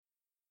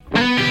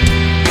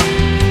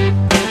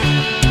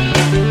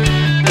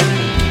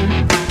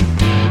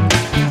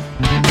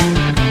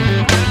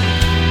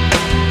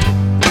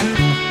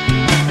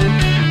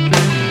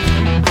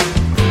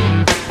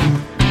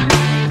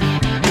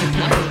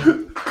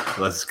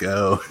Let's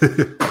go.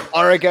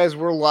 All right, guys,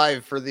 we're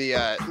live for the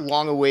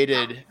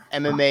long-awaited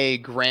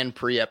MMA Grand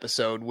Prix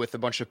episode with a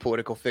bunch of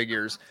political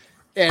figures.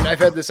 And I've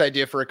had this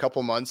idea for a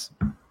couple months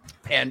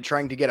and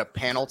trying to get a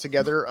panel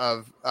together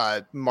of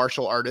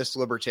martial artists,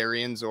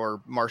 libertarians,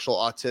 or martial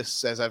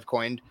autists, as I've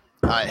coined,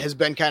 has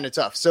been kind of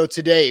tough. So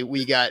today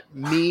we got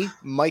me,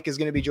 Mike is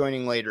going to be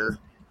joining later,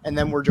 and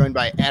then we're joined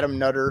by Adam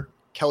Nutter,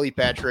 Kelly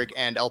Patrick,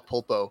 and El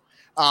Pulpo.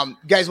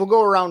 Guys, we'll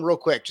go around real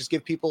quick. Just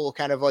give people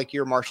kind of like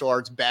your martial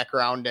arts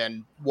background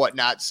and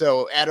whatnot.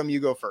 So, Adam, you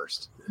go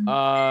first.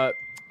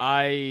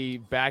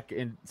 I back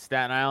in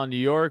Staten Island, New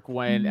York,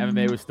 when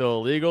MMA was still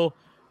illegal,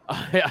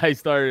 I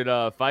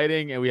started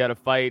fighting, and we had a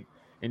fight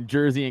in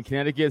Jersey and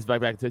Connecticut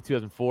back to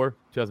 2004,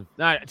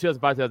 2005,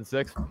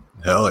 2006.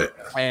 Hell yeah.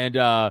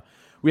 And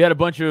we had a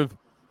bunch of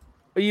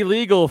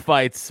illegal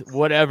fights,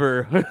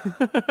 whatever,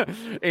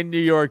 in New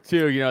York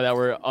too, you know, that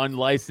were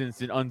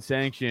unlicensed and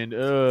unsanctioned,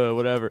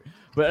 whatever.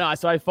 But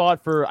so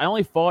I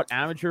only fought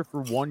amateur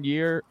for 1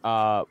 year,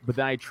 but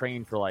then I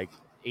trained for like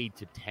 8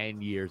 to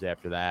 10 years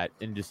after that,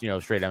 and just, you know,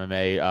 straight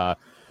MMA.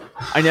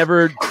 I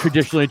never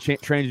traditionally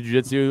trained in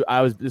jiu-jitsu.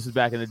 This was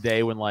back in the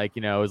day when, like,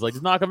 you know, it was like,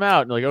 just knock them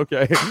out, and like,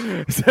 okay.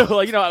 So,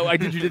 like, you know, I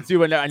did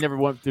jiu-jitsu, and I never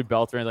went through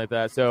belts or anything like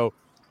that. So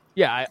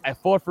yeah, I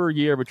fought for a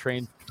year, but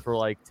trained for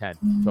like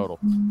 10 total.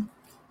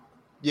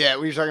 Yeah,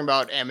 we were talking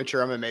about amateur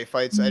MMA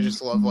fights. I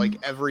just love, like,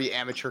 every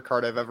amateur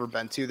card I've ever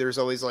been to. There's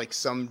always, like,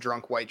 some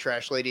drunk white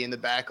trash lady in the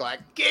back, like,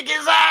 kick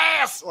his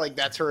ass! Like,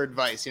 that's her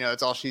advice. You know,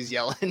 it's all she's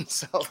yelling.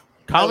 So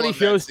comedy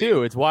shows,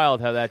 too. It's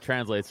wild how that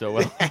translates so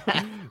well.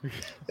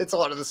 It's a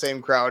lot of the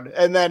same crowd.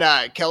 And then,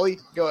 Kelly,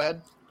 go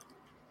ahead.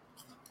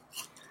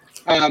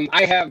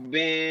 I have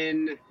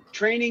been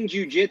training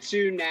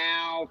jiu-jitsu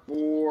now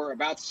for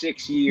about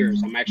 6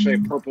 years. I'm actually a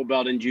purple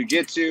belt in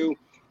jiu-jitsu.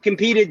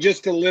 Competed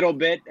just a little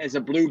bit as a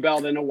blue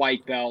belt and a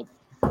white belt.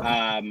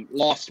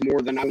 Lost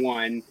more than I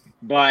won.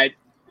 But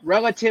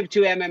relative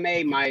to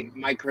MMA,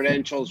 my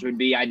credentials would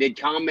be I did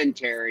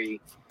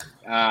commentary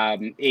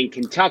in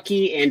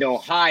Kentucky and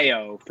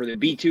Ohio for the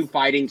B2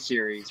 Fighting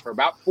Series for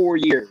about 4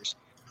 years.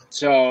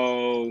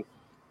 So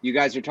you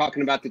guys are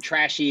talking about the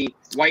trashy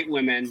white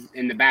women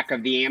in the back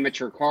of the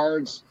amateur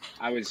cards.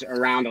 I was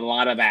around a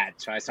lot of that.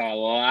 So I saw a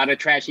lot of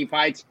trashy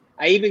fights.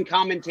 I even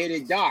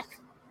commentated, Doc.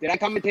 Did I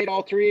commentate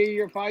all 3 of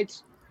your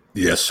fights?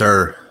 Yes,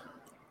 sir.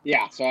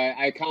 Yeah, so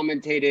I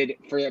commentated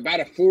for about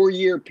a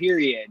 4-year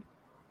period.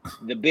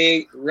 The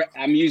big,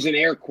 I'm using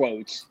air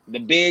quotes, the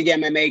big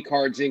MMA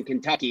cards in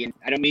Kentucky. And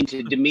I don't mean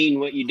to demean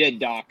what you did,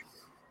 Doc.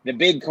 The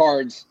big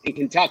cards in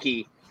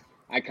Kentucky,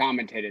 I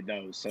commentated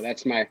those. So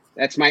that's my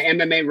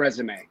MMA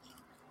resume.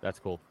 That's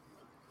cool.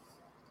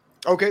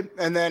 Okay,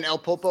 and then El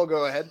Pulpo,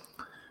 go ahead.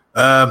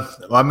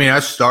 I mean, I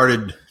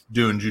started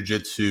doing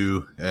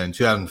jiu-jitsu in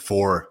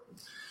 2004.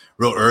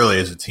 Real early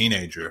as a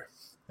teenager,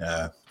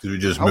 because we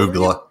just moved a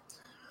lot.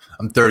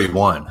 I'm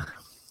 31.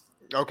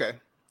 Okay.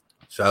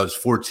 So I was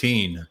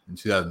 14 in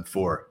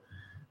 2004,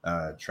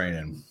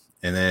 training,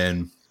 and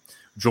then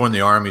joined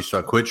the Army. So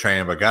I quit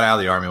training, but got out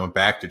of the Army, went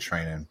back to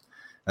training,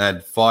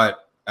 and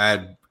I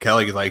had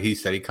Kelly, like he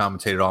said, he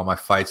commentated all my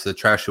fights. The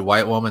trashy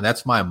white woman,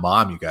 that's my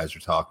mom you guys are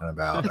talking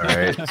about, all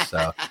right?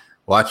 So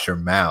watch your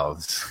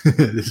mouths.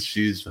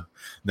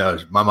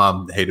 My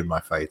mom hated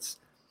my fights.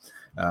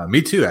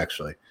 Me too,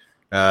 actually.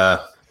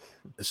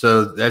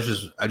 So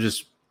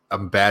that's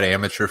I'm a bad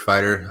amateur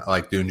fighter. I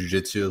like doing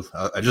jiu-jitsu.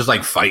 I just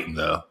like fighting,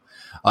 though.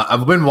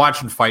 I've been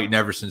watching fighting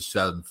ever since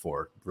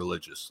 2004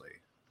 religiously.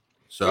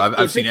 So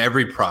I've seen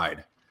every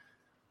Pride.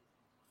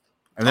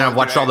 And then I've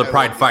watched all the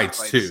Pride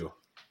fights too.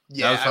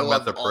 Yeah, I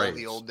love all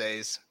the old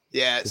days.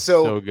 Yeah,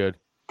 so good.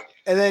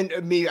 And then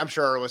me, I'm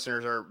sure our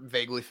listeners are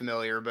vaguely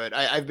familiar, but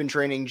I've been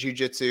training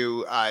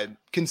jiu-jitsu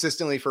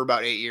consistently for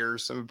about 8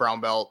 years. I'm a brown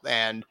belt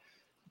and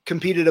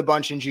competed a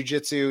bunch in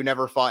jiu-jitsu,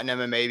 never fought in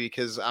MMA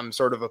because I'm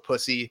sort of a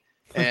pussy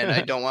and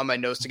I don't want my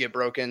nose to get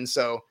broken.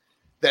 So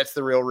that's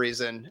the real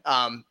reason.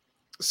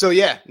 So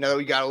yeah, now that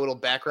we got a little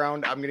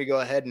background, I'm going to go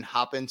ahead and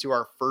hop into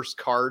our first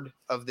card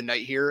of the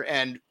night here.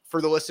 And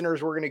for the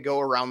listeners, we're going to go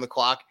around the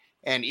clock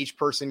and each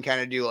person kind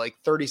of do like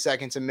 30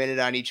 seconds, a minute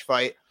on each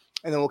fight.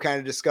 And then we'll kind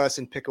of discuss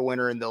and pick a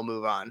winner and they'll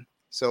move on.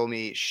 So let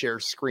me share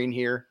screen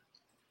here.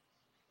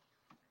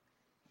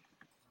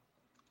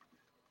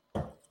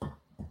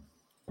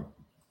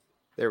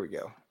 There we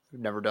go.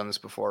 We've never done this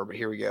before, but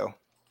here we go.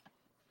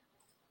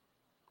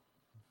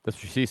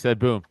 That's what she said.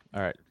 Boom.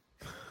 All right.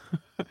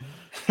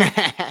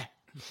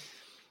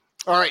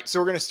 All right. So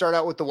we're going to start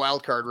out with the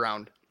wild card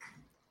round.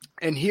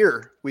 And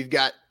here we've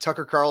got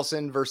Tucker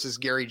Carlson versus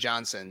Gary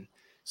Johnson.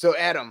 So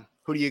Adam,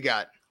 who do you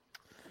got?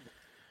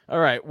 All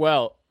right.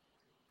 Well,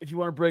 if you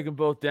want to break them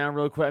both down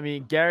real quick, I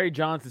mean, Gary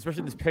Johnson, especially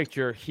in this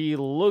picture, he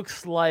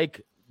looks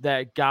like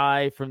that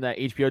guy from that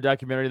HBO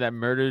documentary that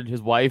murdered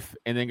his wife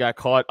and then got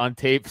caught on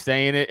tape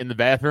saying it in the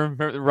bathroom.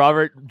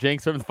 Robert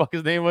Jenks, whatever the fuck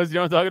his name was. You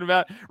know what I'm talking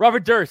about?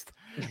 Robert Durst.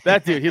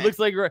 That dude. He looks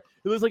like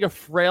a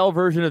frail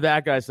version of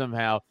that guy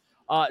somehow.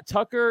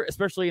 Tucker,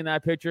 especially in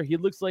that picture, he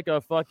looks like a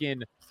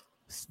fucking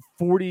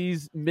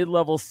 40s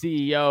mid-level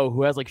CEO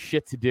who has like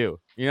shit to do.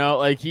 You know,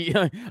 like he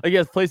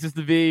has places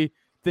to be,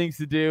 things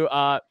to do.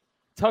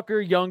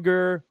 Tucker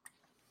younger,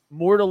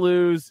 more to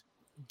lose.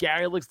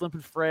 Gary looks limp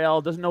and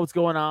frail, doesn't know what's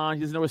going on.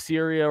 He doesn't know what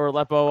Syria or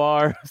Aleppo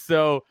are.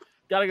 So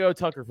gotta go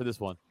Tucker for this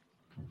one.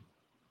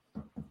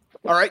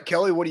 All right,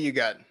 Kelly, what do you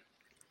got?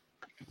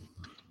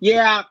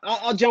 Yeah,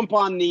 I'll jump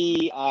on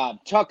the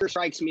Tucker.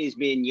 Strikes me as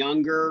being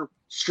younger,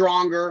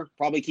 stronger,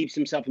 probably keeps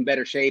himself in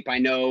better shape. I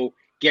know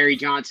Gary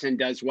Johnson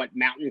does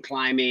mountain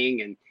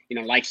climbing and,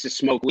 likes to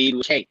smoke weed,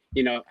 which, hey,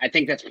 I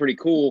think that's pretty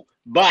cool.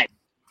 But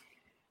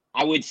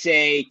I would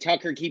say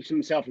Tucker keeps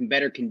himself in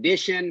better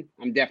condition.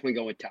 I'm definitely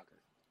going with Tucker.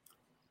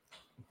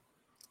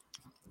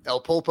 El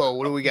Pulpo,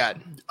 what do we got?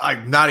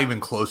 I'm not even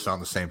close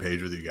on the same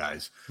page with you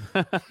guys.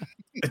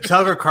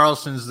 Tucker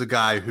Carlson is the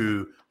guy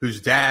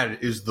whose dad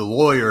is the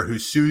lawyer who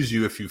sues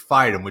you if you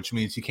fight him, which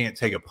means he can't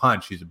take a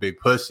punch. He's a big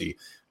pussy.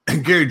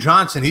 And Gary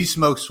Johnson, he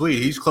smokes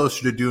weed. He's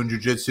closer to doing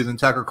jiu-jitsu than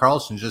Tucker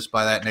Carlson just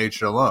by that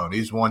nature alone.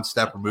 He's one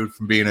step removed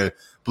from being a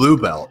blue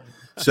belt.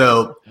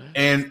 So,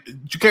 and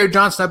Gary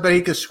Johnson, I bet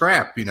he could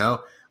scrap,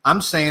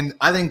 I'm saying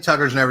I think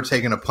Tucker's never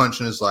taken a punch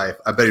in his life.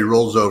 I bet he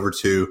rolls over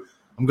too.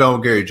 I'm going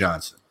with Gary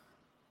Johnson.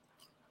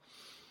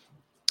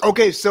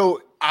 Okay,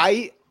 so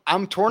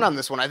I'm torn on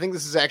this one. I think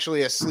this is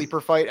actually a sleeper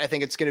fight. I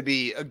think it's going to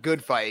be a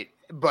good fight.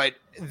 But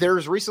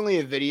there's recently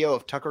a video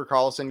of Tucker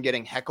Carlson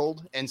getting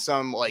heckled in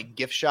some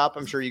gift shop.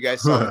 I'm sure you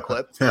guys saw the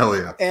clip. Hell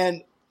yeah.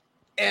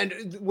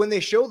 And when they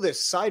show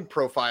this side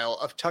profile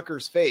of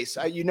Tucker's face,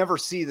 you never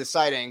see the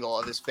side angle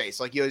of his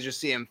face. You just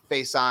see him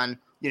face on,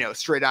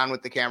 straight on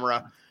with the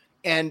camera.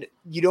 And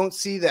you don't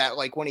see that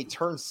when he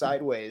turns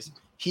sideways,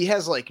 he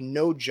has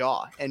no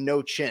jaw and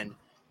no chin.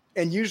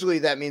 And usually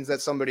that means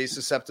that somebody's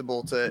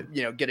susceptible to,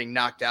 getting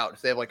knocked out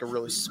if they have a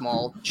really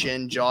small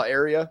chin jaw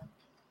area,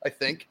 I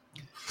think.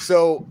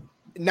 So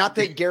not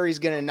that Gary's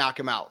going to knock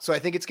him out. So I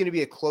think it's going to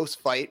be a close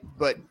fight,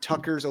 but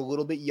Tucker's a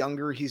little bit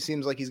younger. He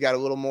seems like he's got a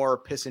little more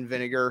piss and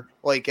vinegar.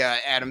 Like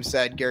Adam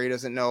said, Gary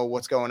doesn't know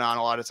what's going on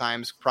a lot of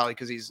times, probably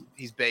because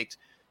he's baked.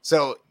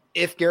 So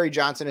if Gary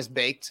Johnson is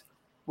baked,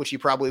 which he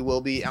probably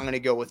will be, I'm going to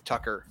go with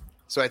Tucker.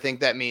 So I think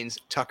that means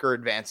Tucker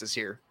advances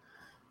here.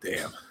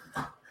 Damn.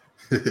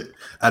 I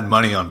had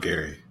money on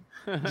Gary.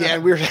 Yeah,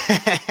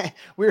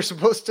 we're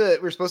supposed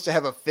to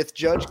have a fifth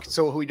judge,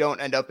 so we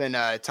don't end up in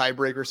a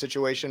tiebreaker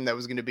situation. That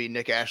was going to be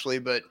Nick Ashley,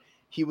 but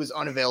he was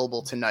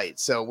unavailable tonight,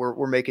 so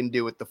we're making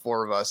do with the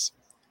four of us.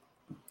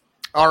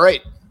 All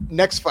right,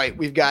 next fight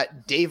we've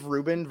got Dave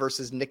Rubin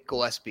versus Nick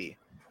Gillespie.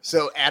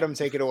 So Adam,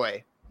 take it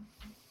away.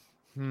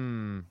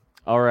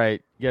 All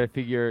right, you got to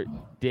figure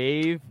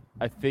Dave.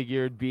 I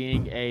figured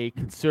being a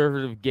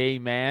conservative gay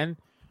man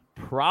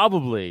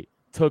probably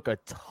took a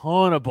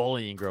ton of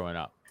bullying growing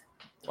up.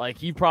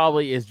 He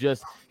probably is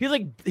just he's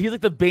like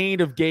the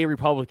bane of gay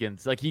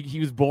Republicans. He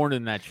was born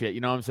in that shit,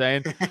 you know what I'm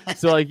saying?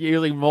 So he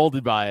was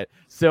molded by it.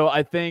 So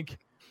I think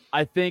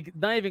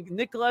not even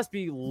Nick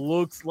Gillespie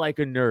looks like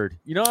a nerd.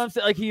 You know what I'm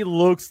saying? He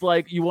looks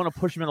like you want to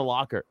push him in a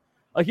locker.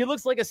 He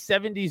looks like a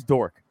 70s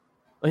dork.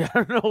 I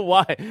don't know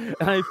why. And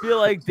I feel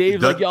like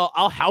Dave's yo,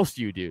 I'll house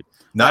you, dude.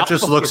 Not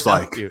just looks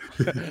like. Yeah.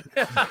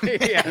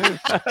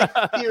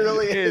 He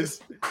really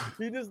is.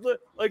 He just look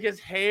his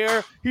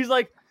hair.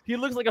 He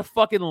looks like a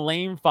fucking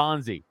lame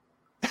Fonzie.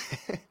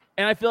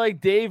 And I feel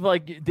like Dave,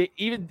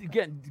 even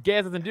gay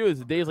has nothing to do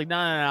with it. Dave's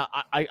no.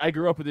 I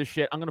grew up with this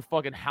shit. I'm going to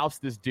fucking house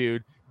this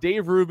dude.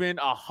 Dave Rubin,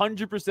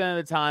 100% of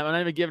the time. I'm not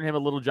even giving him a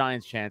Little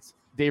Giants chance.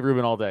 Dave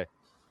Rubin all day.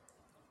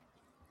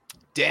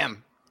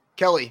 Damn.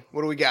 Kelly,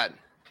 what do we got?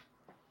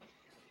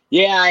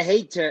 Yeah, I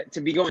hate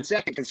to be going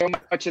second because so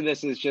much of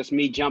this is just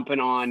me jumping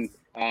on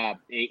and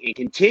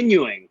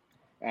continuing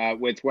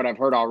with what I've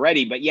heard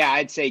already. But yeah,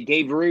 I'd say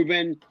Dave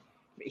Rubin.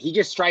 He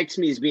just strikes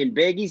me as being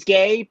big. He's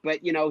gay, but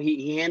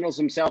he handles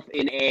himself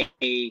in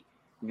a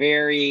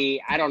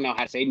very, I don't know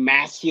how to say,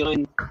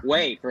 masculine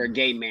way for a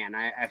gay man.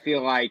 I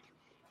feel like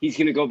he's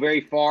going to go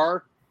very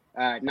far,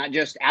 not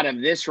just out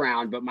of this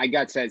round, but my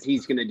gut says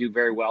he's going to do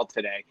very well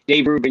today.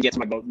 Dave Rubin gets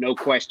my vote, no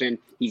question.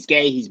 He's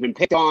gay. He's been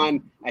picked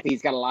on. I think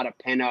he's got a lot of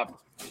pent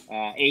up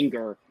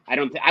anger.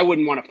 I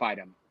wouldn't want to fight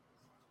him.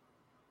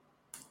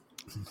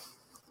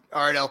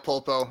 All right, El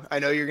Pulpo. I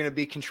know you're going to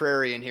be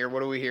contrarian here.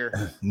 What do we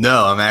hear?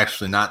 No, I'm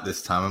actually not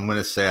this time. I'm going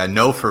to say I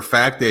know for a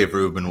fact Dave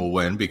Rubin will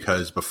win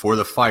because before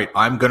the fight,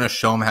 I'm going to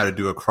show him how to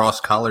do a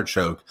cross-collar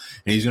choke.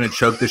 And he's going to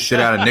choke the shit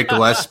out of Nick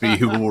Gillespie,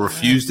 who will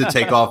refuse to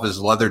take off his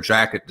leather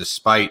jacket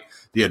despite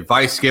the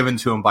advice given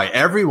to him by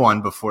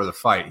everyone before the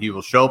fight. He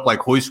will show up like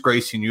Hoist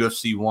Gracie in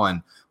UFC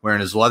 1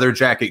 wearing his leather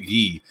jacket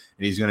gi,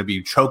 and he's going to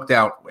be choked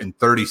out in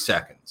 30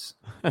 seconds.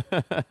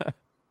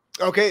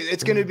 Okay,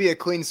 it's going to be a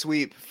clean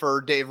sweep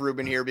for Dave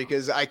Rubin here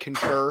because I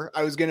concur.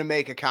 I was going to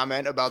make a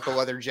comment about the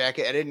leather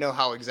jacket. I didn't know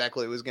how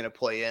exactly it was going to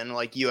play in,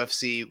 like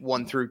UFC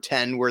 1 through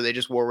 10, where they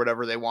just wore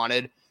whatever they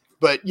wanted.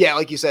 But yeah,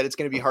 like you said, it's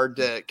going to be hard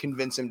to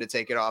convince him to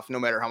take it off, no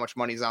matter how much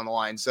money's on the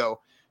line. So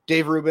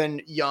Dave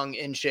Rubin, young,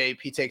 in shape,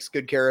 he takes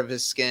good care of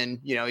his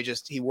skin.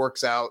 He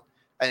works out.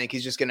 I think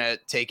he's just going to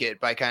take it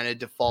by kind of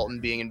default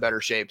and being in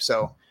better shape.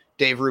 So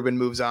Dave Rubin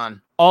moves on.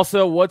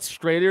 Also, what's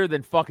straighter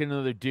than fucking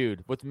another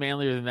dude? What's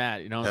manlier than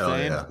that? You know what I'm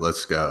saying? Yeah,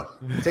 let's go.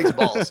 It takes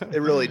balls. It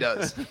really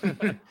does.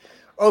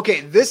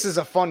 Okay, this is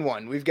a fun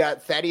one. We've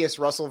got Thaddeus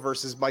Russell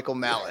versus Michael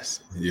Malice.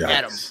 Yeah.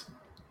 Adam.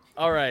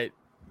 All right.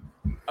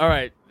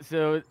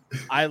 So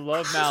I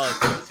love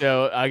Malice.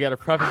 So I got to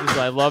preface this.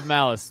 I love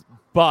Malice,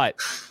 but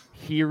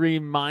he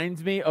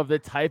reminds me of the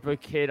type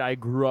of kid I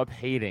grew up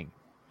hating,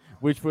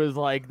 which was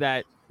like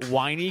that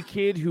whiny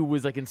kid who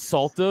was like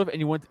insultive,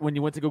 and when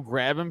you went to go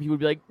grab him, he would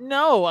be like,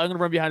 "No, I'm gonna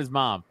run behind his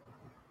mom."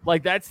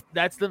 Like that's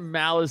the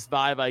Malice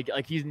vibe.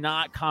 Like he's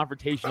not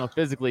confrontational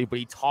physically, but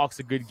he talks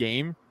a good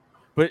game.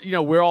 But you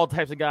know, we're all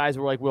types of guys.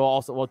 We're like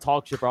we'll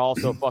talk shit, but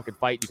also fucking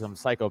fight, become a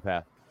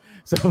psychopath.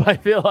 So I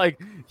feel like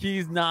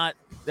he's not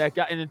that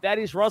guy. And then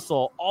Thaddeus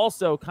Russell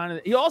also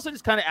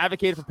just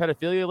advocated for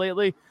pedophilia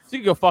lately. So he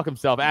can go fuck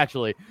himself,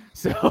 actually.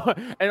 So,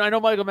 and I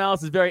know Michael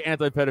Malice is very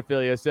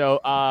anti-pedophilia.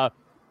 So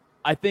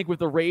I think with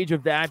the rage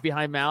of that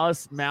behind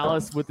Malice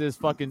with his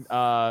fucking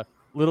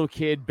little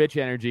kid bitch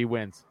energy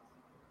wins.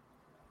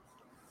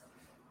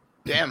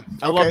 Damn. Okay.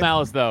 I love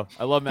Malice, though.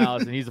 I love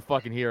Malice, and he's a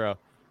fucking hero.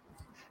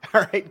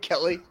 All right,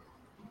 Kelly.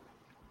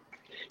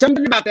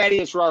 Something about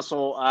Thaddeus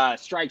Russell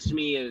strikes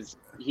me as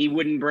he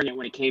wouldn't bring it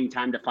when it came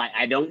time to fight.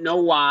 I don't know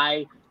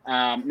why.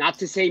 Not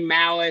to say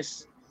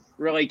Malice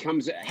really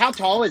comes. How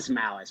tall is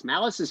Malice?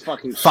 Malice is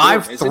fucking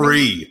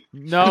 5'3".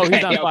 No, he's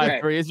not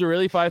Okay. 5'3". Is he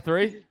really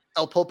 5'3"?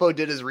 El Popo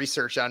did his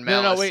research on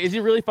Malice. No, wait. Is he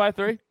really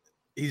 5'3"?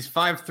 He's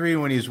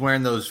 5'3" when he's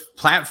wearing those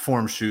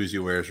platform shoes he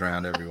wears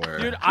around everywhere.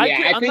 Dude, I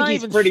I'm think not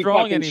he's even pretty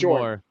strong fucking anymore.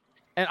 short.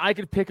 And I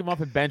could pick him up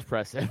and bench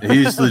press him.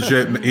 He's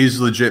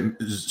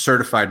legit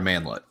certified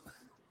manlet.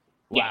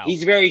 Yeah, Wow.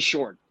 he's very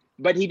short,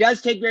 but he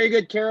does take very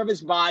good care of his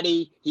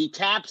body. He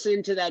taps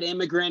into that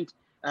immigrant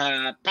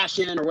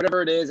passion or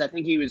whatever it is. I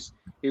think he was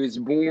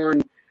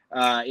born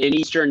in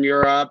Eastern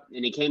Europe,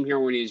 and he came here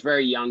when he was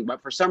very young.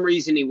 But for some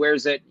reason, he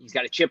wears it. He's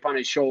got a chip on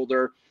his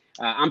shoulder.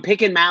 I'm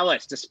picking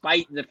Malice,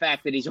 despite the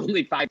fact that he's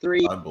only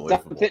 5'3".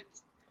 Unbelievable.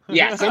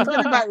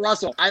 Something about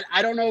Russell.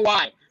 I don't know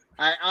why.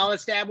 I'll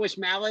establish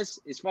Malice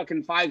is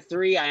fucking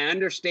 5'3". I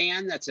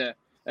understand that's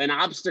an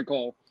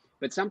obstacle.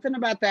 But something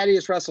about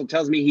Thaddeus Russell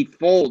tells me he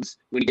folds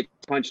when he gets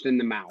punched in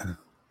the mouth.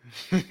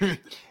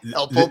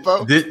 El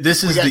Popo.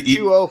 This is we got the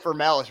 2-0 for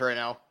Malice right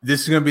now. This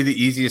is going to be the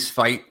easiest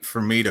fight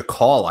for me to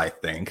call. I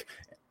think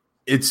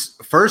it's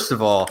first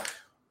of all,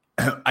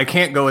 I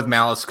can't go with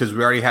Malice because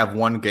we already have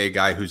one gay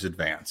guy who's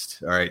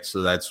advanced. All right,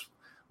 so that's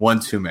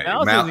one too many.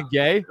 Malice isn't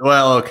gay.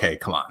 Well, okay,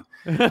 come on.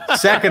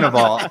 Second of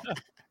all,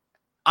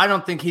 I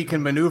don't think he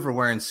can maneuver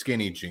wearing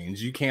skinny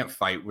jeans. You can't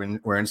fight when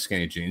wearing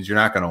skinny jeans. You're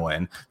not going to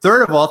win.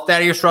 Third of all,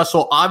 Thaddeus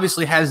Russell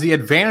obviously has the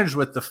advantage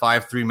with the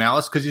 5'3"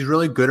 Malice because he's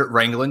really good at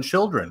wrangling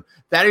children.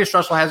 Thaddeus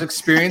Russell has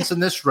experience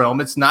in this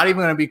realm. It's not even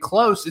going to be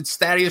close. It's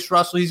Thaddeus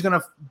Russell. He's going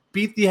to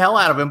beat the hell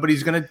out of him, but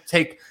it's going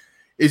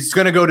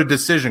to go to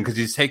decision because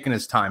he's taking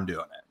his time doing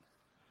it.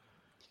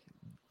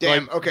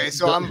 Damn. Okay,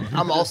 so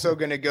I'm also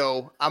gonna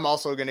go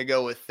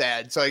with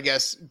Thad. So I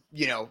guess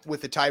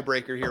with the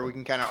tiebreaker here, we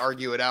can kind of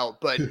argue it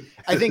out. But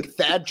I think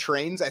Thad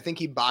trains. I think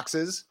he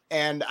boxes,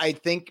 and I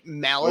think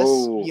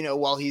Malice.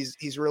 While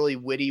he's really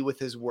witty with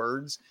his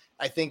words,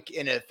 I think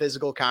in a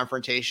physical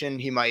confrontation,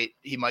 he might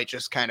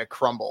just kind of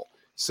crumble.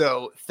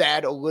 So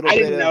Thad a little. I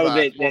bit didn't know of,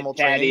 that formal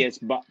Thaddeus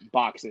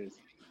boxes.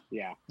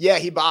 Yeah. Yeah,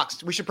 he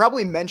boxed. We should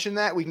probably mention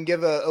that. We can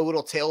give a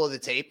little tail of the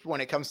tape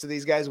when it comes to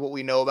these guys, what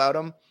we know about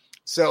them.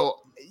 So,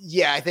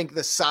 yeah, I think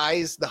the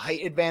size, the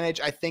height advantage,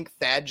 I think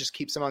Thad just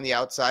keeps him on the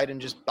outside and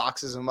just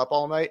boxes him up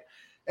all night.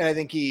 And I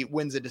think he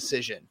wins a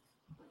decision.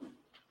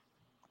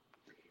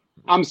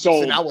 I'm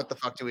sold. So now what the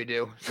fuck do we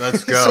do?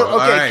 Let's go. So, okay, All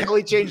right.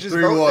 Kelly changed his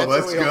 3-1. vote.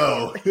 Let's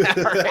go.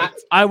 All right.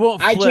 I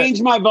won't flip. I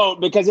changed my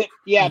vote because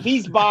if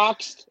he's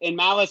boxed and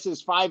Malice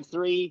is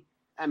 5'3",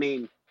 I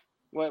mean,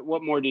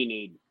 what more do you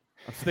need?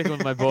 I'm sticking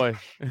with my boy.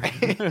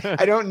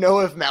 I don't know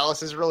if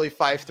Malice is really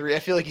 5'3". I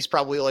feel like he's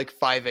probably like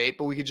 5'8",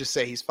 but we could just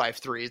say he's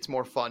 5'3". It's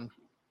more fun.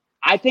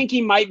 I think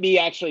he might be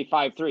actually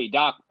 5'3".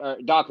 Doc, are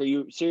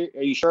you serious?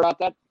 Are you sure about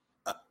that?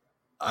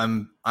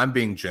 I'm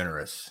being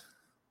generous.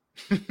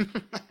 Okay,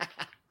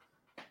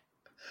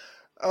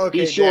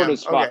 He's short damn.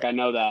 as fuck. Okay. I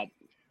know that.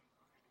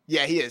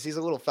 Yeah, he is. He's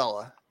a little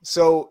fella.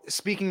 So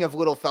speaking of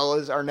little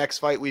fellas, our next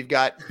fight, we've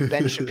got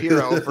Ben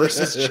Shapiro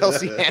versus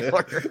Chelsea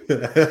Handler.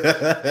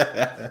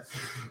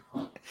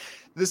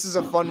 This is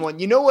a fun one.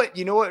 You know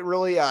what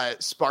really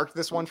sparked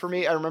this one for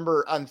me? I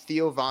remember on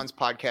Theo Von's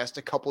podcast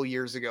a couple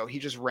years ago, he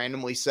just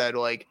randomly said,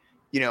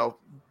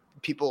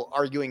 people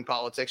arguing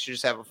politics should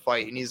just have a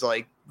fight. And he's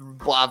like,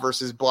 blah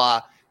versus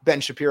blah, Ben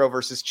Shapiro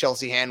versus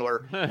Chelsea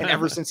Handler. And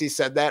ever since he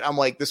said that, I'm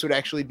like, this would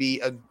actually be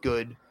a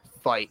good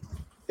fight.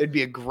 It'd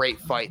be a great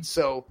fight.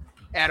 So,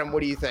 Adam,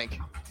 what do you think?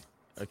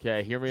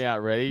 Okay, hear me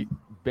out. Ready?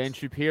 Ben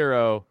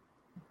Shapiro,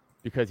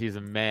 because he's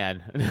a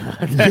man. I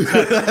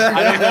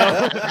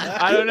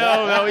don't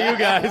know about you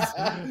guys,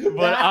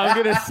 but I'm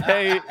gonna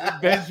say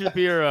Ben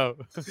Shapiro.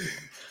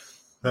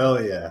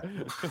 Hell yeah.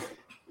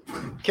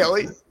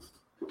 Kelly?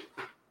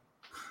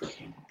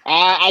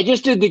 I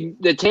just did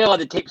the tail of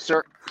the tape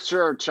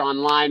search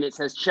online. It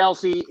says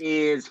Chelsea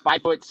is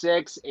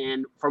 5'6",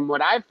 and from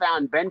what I've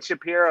found, Ben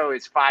Shapiro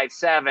is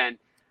 5'7".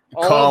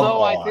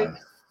 Although I think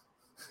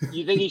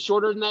you think he's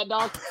shorter than that,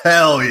 Doc?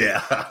 Hell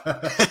yeah.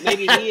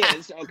 Maybe he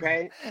is.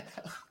 Okay.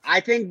 I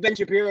think Ben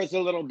Shapiro is a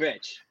little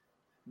bitch,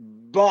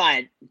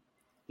 but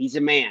he's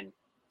a man.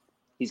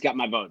 He's got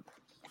my vote.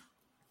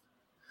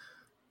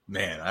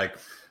 Man,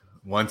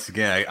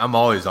 I'm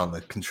always on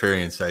the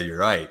contrarian side. You're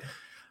right.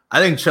 I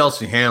think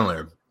Chelsea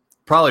Handler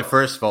probably,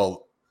 first of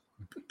all,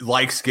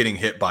 likes getting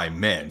hit by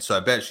men. So I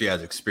bet she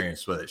has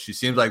experience with it. She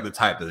seems like the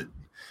type that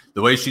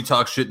the way she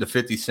talks shit to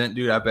 50 Cent,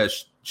 dude, I bet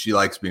she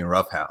likes being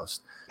roughhoused.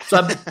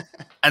 So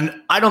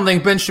and I don't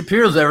think Ben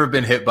Shapiro's ever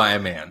been hit by a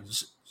man.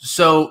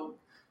 So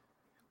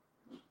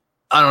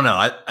I don't know.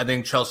 I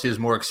think Chelsea has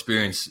more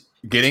experience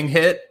getting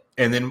hit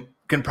and then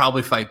can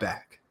probably fight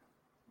back.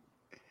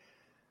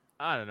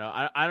 I don't know.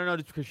 I don't know.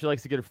 Just because she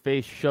likes to get her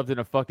face shoved in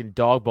a fucking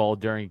dog ball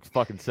during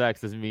fucking sex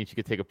doesn't mean she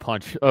could take a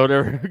punch or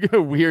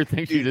whatever weird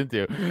thing she's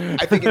into.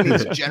 I think it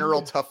means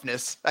general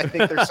toughness. I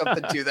think there's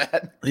something to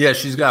that. Yeah,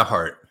 she's got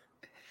heart.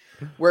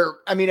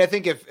 I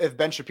think if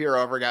Ben Shapiro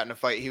ever got in a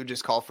fight, he would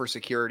just call for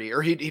security,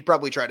 or he'd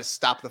probably try to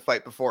stop the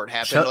fight before it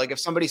happened. Like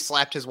if somebody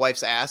slapped his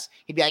wife's ass,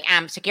 he'd be like,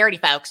 security,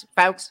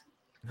 folks.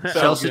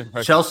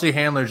 Chelsea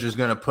Handler's just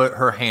going to put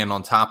her hand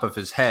on top of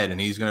his head, and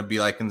he's going to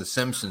be like in The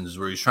Simpsons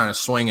where he's trying to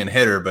swing and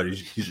hit her, but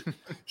she's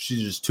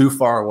just too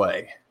far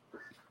away.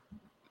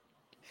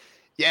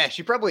 Yeah,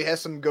 she probably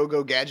has some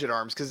go-go gadget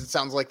arms because it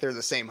sounds like they're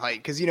the same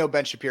height. Because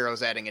Ben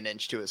Shapiro's adding an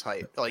inch to his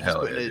height, like he's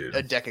putting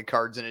a deck of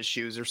cards in his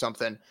shoes or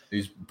something.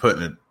 He's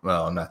putting it.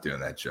 Well, I'm not doing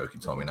that joke. He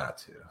told me not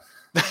to.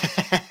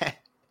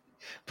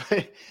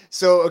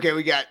 So okay,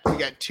 we got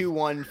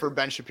 2-1 for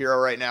Ben Shapiro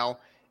right now.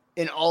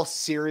 In all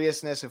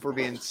seriousness, if we're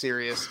being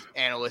serious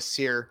analysts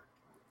here,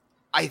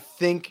 I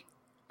think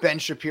Ben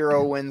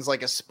Shapiro wins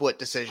like a split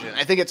decision.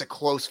 I think it's a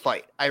close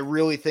fight. I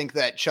really think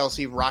that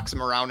Chelsea rocks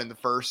him around in the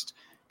first,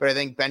 but I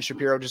think Ben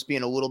Shapiro, just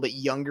being a little bit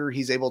younger,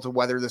 he's able to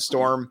weather the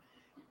storm.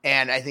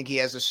 And I think he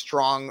has a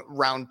strong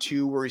round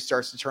 2 where he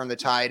starts to turn the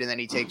tide, and then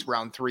he takes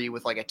round 3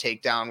 with like a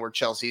takedown where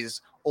Chelsea's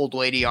old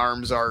lady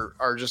arms are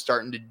just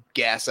starting to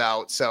gas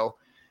out. So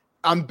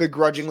I'm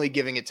begrudgingly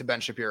giving it to Ben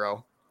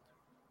Shapiro.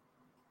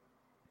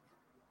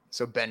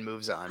 So Ben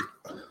moves on.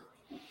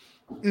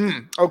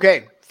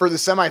 Okay, for the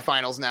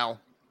semifinals now,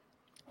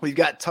 we've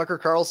got Tucker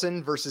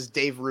Carlson versus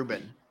Dave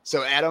Rubin.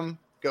 So Adam,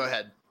 go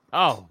ahead.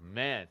 Oh,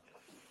 man.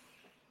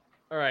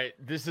 All right,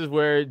 this is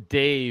where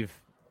Dave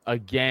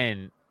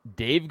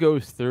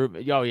goes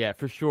through. Oh, yeah,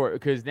 for sure.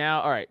 Because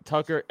now, all right,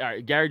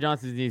 Gary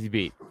Johnson's an easy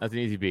beat. That's an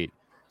easy beat.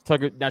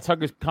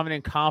 Tucker's coming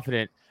in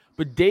confident,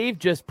 but Dave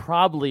just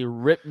probably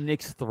ripped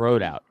Nick's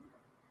throat out.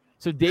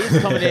 So Dave's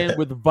coming in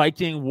with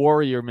Viking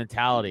warrior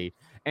mentality.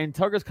 And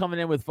Tucker's coming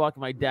in with fuck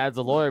my dad's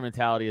a lawyer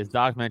mentality, as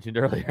Doc mentioned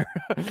earlier.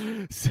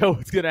 So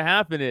what's going to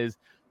happen is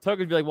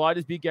Tucker's be like, well, I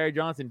just beat Gary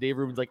Johnson. Dave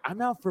Rubin's like,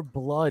 I'm out for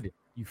blood,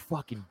 you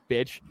fucking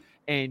bitch.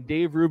 And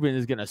Dave Rubin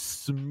is going to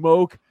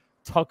smoke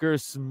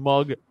Tucker's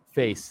smug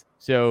face.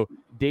 So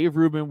Dave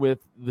Rubin with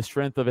the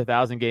strength of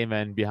 1,000 gay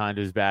men behind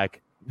his back.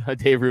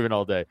 Dave Rubin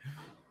all day.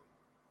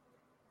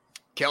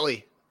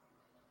 Kelly.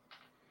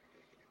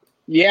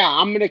 Yeah,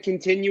 I'm going to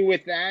continue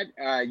with that.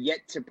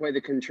 Yet to play the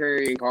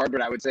contrarian card,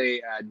 but I would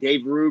say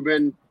Dave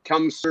Rubin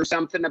comes through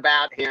something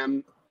about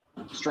him.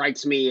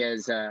 Strikes me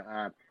as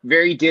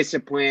very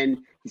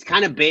disciplined. He's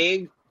kind of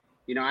big.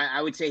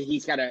 I would say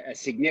he's got a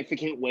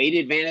significant weight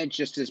advantage,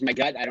 just as my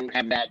gut. I don't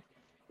have that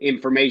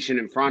information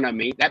in front of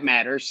me. That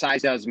matters.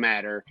 Size does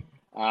matter.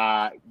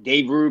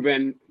 Dave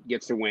Rubin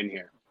gets the win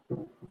here.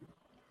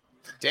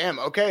 Damn,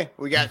 okay.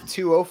 We got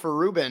 2-0 for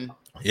Rubin.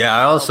 Yeah,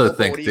 I also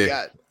think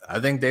that. I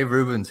think Dave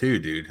Rubin too,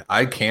 dude.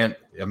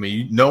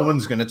 No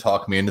one's going to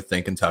talk me into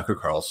thinking Tucker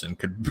Carlson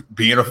could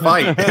be in a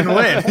fight and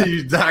win.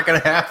 It's not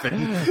going to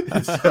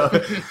happen.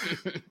 So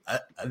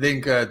I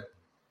think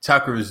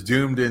Tucker is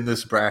doomed in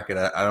this bracket.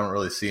 I don't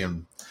really see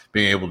him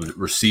being able to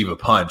receive a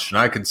punch. And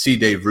I can see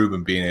Dave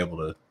Rubin being able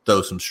to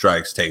throw some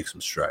strikes, take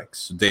some strikes.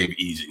 So Dave,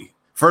 easy.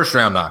 First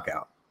round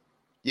knockout.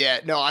 Yeah,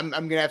 no, I'm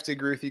going to have to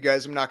agree with you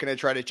guys. I'm not going to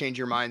try to change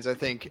your minds. I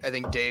think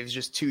Dave's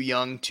just too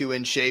young, too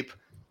in shape.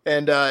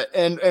 And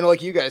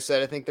like you guys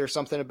said, I think there's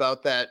something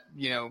about that,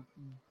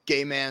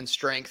 gay man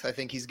strength. I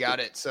think he's got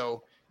it.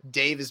 So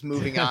Dave is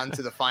moving on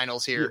to the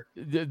finals here.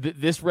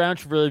 This round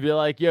should really be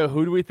like, yo,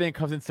 who do we think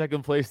comes in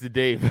second place to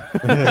Dave?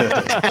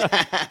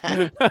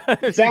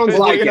 Sounds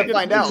like we're gonna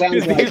find out.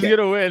 Dave's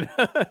gonna win.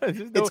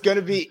 It's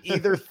gonna be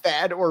either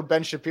Thad or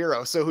Ben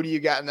Shapiro. So who do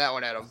you got in that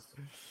one, Adam?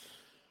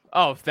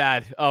 Oh,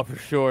 Thad. Oh, for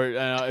sure.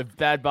 If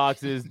Thad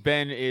boxes,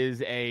 Ben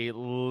is a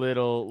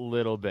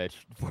little bitch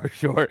for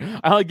sure.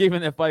 I only gave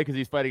him that fight because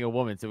he's fighting a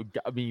woman. So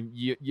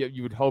you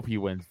would hope he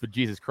wins, but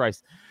Jesus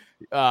Christ.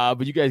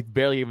 But you guys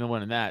barely even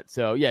win in that.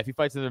 So yeah, if he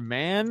fights another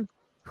man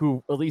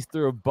who at least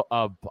threw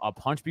a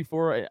punch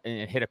before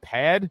and hit a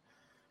pad,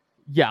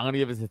 yeah, I'm gonna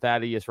give it to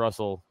Thaddeus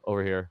Russell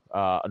over here.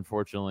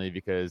 Unfortunately,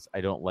 because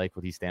I don't like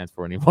what he stands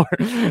for anymore.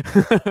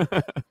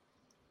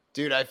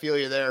 Dude, I feel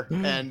you there.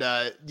 And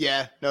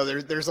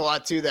there's a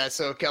lot to that.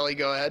 So Kelly,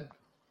 go ahead.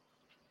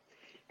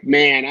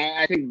 Man,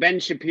 I think Ben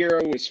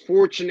Shapiro was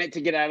fortunate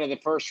to get out of the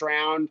first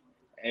round.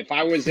 If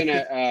I was in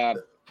an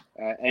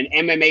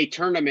MMA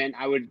tournament,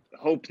 I would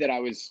hope that I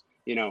was,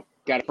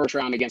 got a first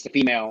round against a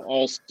female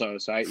also.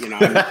 So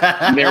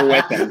I'm there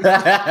with him.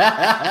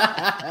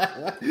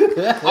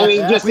 I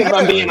mean, just if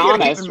I'm being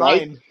honest,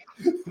 right?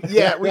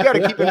 Yeah, we got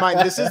to keep in mind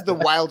this is the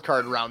wild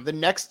card round. The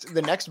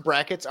next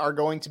brackets are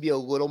going to be a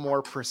little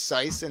more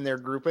precise in their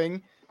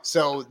grouping.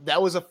 So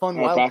that was a fun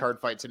wild card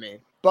fight to me.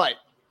 But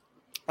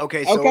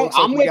okay, so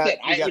I'm with it.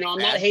 I'm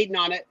not hating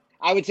on it.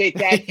 I would say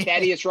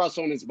Thaddeus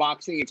Russell and his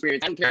boxing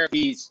experience. I don't care if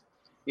he's,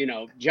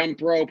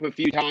 jump rope a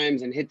few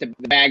times and hit the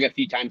bag a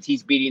few times.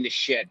 He's beating the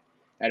shit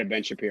out of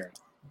Ben Shapiro.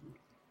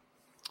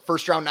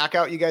 First round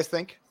knockout, you guys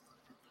think?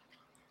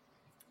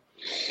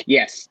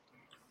 Yes.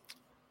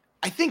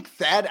 I think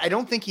Thad, I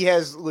don't think he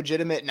has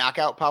legitimate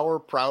knockout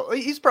power.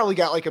 He's probably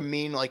got like a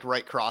mean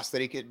right cross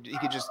that he could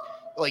just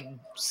like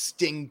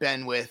sting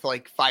Ben with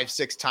like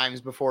 5-6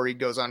 times before he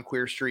goes on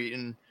Queer Street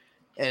and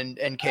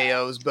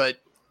KOs. But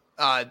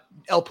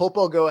El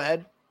Pulpo, go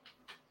ahead.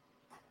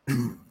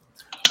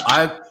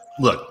 I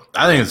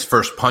think it's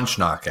first punch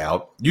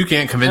knockout. You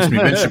can't convince me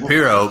Ben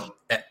Shapiro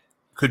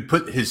could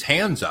put his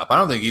hands up. I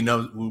don't think he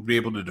would be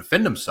able to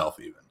defend himself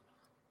even.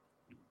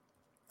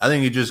 I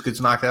think he just gets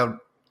knocked out.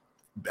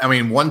 I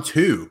mean,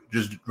 1-2,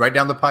 just right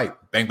down the pipe,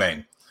 bang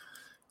bang,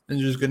 and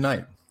just good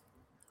night.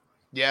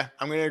 Yeah,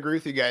 I'm going to agree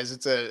with you guys.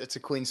 It's a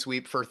clean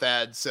sweep for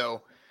Thad.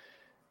 So,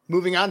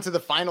 moving on to the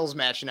finals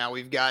match now,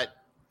 we've got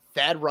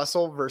Thad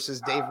Russell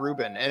versus Dave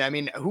Rubin, and I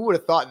mean, who would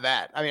have thought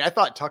that? I mean, I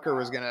thought Tucker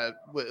was going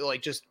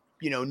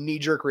to knee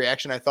jerk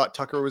reaction. I thought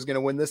Tucker was going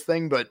to win this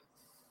thing, but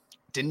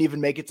didn't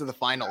even make it to the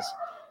finals.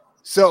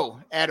 So,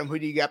 Adam, who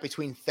do you got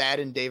between Thad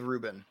and Dave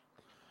Rubin?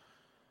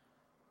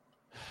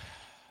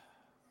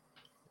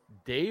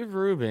 Dave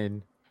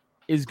Rubin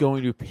is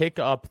going to pick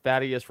up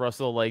Thaddeus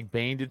Russell like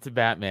Bane did to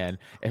Batman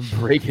and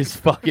break his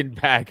fucking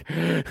back.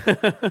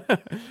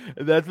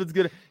 That's what's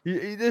gonna.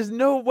 There's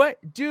no way,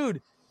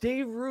 dude.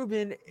 Dave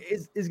Rubin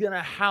is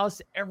gonna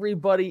house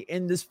everybody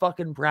in this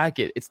fucking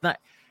bracket. It's not.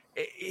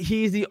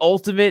 He's the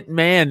ultimate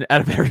man out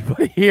of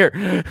everybody here.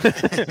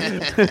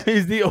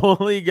 He's the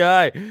only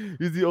guy.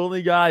 He's the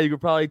only guy who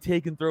could probably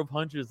take and throw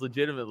punches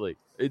legitimately.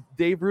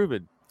 Dave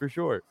Rubin for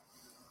sure.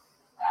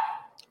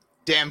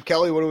 Damn,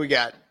 Kelly, what do we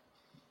got?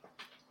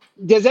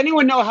 Does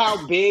anyone know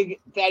how big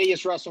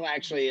Thaddeus Russell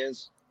actually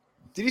is?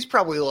 Dude, he's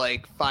probably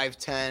like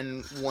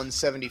 5'10",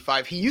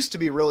 175. He used to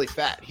be really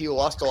fat. He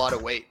lost a lot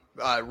of weight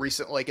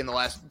recently, like in the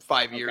last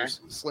 5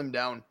 years. Slimmed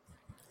down.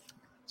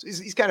 So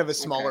he's kind of a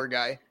smaller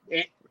guy.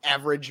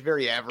 Average,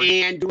 very average.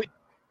 And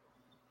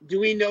do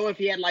we know if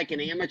he had like an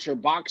amateur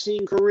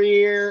boxing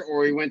career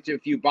or he went to a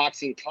few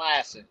boxing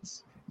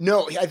classes?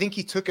 No, I think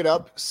he took it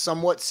up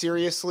somewhat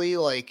seriously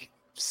like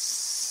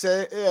 6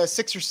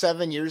 or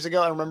 7 years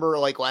ago. I remember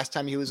like last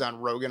time he was on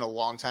Rogan a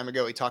long time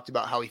ago, he talked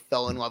about how he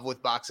fell in love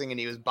with boxing and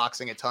he was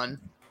boxing a ton.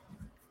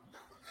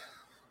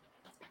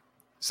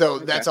 So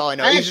that's all I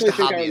know. He's just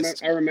a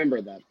hobbyist. I remember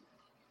that.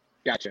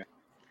 Gotcha.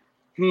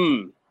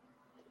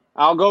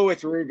 I'll go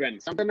with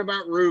Rubin. Something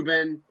about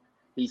Rubin.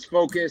 He's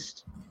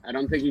focused. I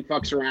don't think he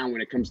fucks around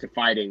when it comes to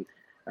fighting.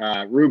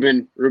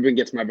 Rubin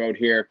gets my vote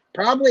here.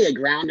 Probably a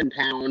ground and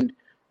pound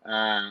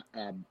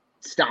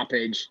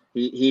stoppage.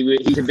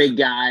 He's a big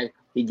guy.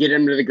 He'd get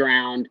him to the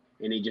ground,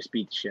 and he just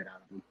beat the shit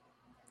out of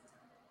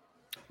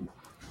him.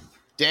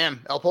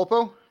 Damn, El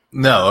Pulpo?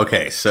 No,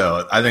 okay.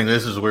 So I think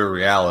this is where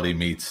reality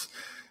meets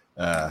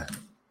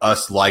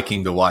us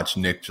liking to watch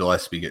Nick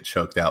Gillespie get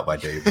choked out by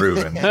Dave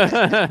Rubin.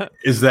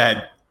 Is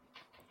that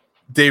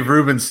Dave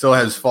Rubin still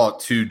has fought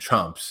 2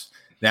 chumps.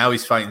 Now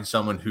he's fighting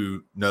someone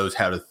who knows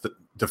how to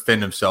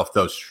defend himself,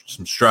 throw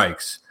some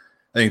strikes.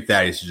 I think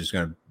Thaddeus is just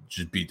going to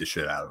just beat the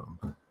shit out of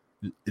him.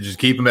 Just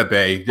keep him at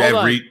bay.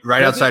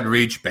 Right outside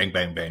reach. Bang,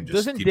 bang, bang. Just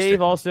doesn't Dave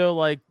sticking. Also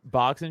like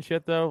box and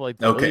shit though?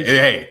 Like okay,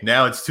 hey,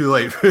 now it's too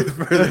late for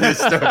this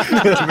start.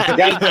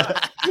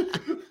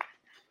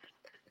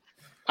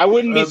 I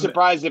wouldn't be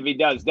surprised if he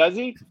does. Does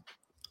he?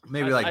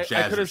 Maybe like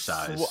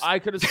Jazzercise. I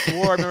could have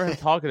swore I remember him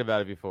talking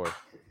about it before.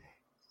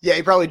 Yeah,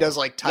 he probably does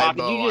like Tybo.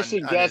 Did you just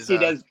suggest he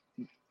does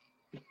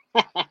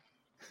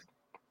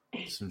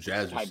some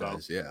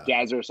Jazzercise? Yeah,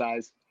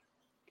 Jazzercise.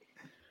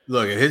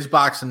 Look, his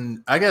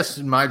boxing, I guess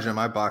in my gym,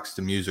 I box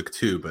to music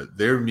too, but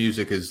their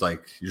music is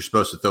like you're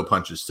supposed to throw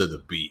punches to the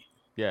beat.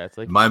 Yeah, it's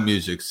like my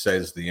music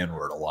says the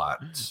N-word a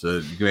lot, so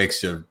it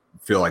makes you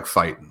feel like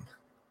fighting.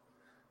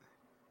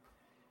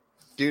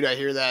 Dude, I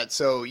hear that.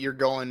 So you're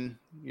going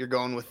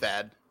with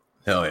Thad.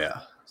 Hell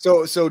yeah.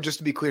 So just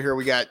to be clear here,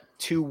 we got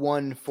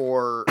 2-1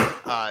 for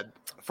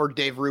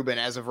Dave Rubin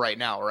as of right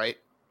now, right?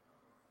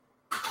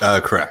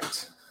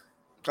 Correct.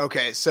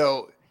 Okay,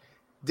 so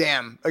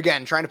damn,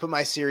 again, trying to put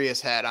my serious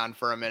hat on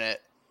for a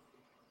minute.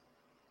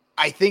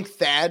 I think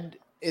Thad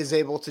is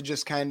able to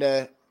just kind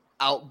of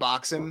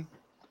outbox him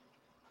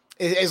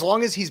as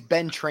long as he's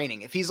been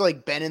training. If he's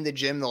like been in the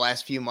gym the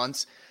last few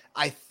months,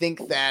 I think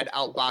Thad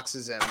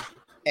outboxes him,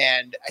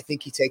 and I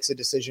think he takes a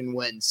decision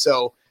win.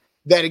 So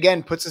that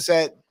again puts us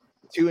at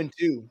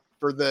 2-2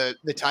 for the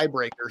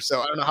tiebreaker.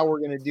 So I don't know how we're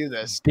going to do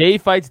this.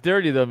 Dave fights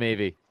dirty though,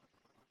 maybe.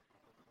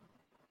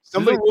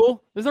 Somebody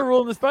There's a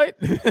rule in this fight.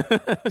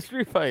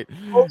 Street fight.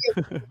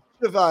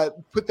 Should have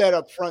put that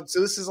up front.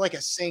 So this is like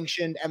a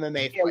sanctioned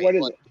MMA fight. What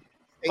is it?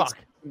 Fuck.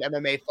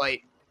 MMA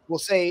fight. We'll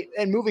say,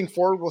 and moving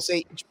forward, we'll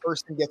say each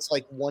person gets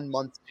like 1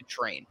 month to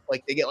train.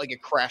 Like they get like a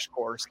crash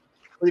course,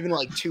 or even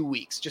like 2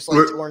 weeks, just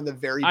like to learn the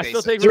very I basics.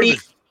 still take Ruben.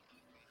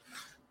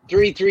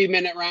 Three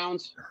 3-minute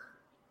rounds.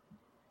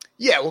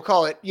 Yeah, we'll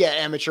call it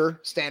amateur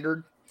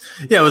standard.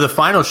 Yeah, well, the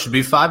final should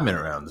be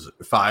 5-minute rounds,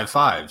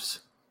 5-5s.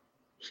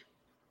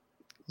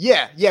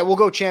 Yeah, we'll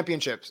go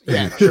championships.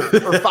 Yeah, sure.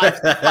 Or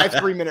five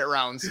 3-minute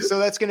rounds. So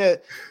that's gonna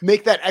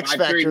make that X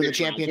factor of the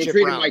championship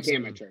rounds. Like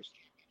amateurs.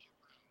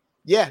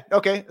 Yeah,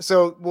 okay.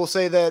 So we'll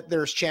say that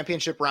there's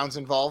championship rounds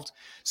involved.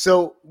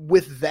 So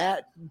with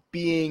that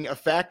being a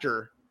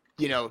factor,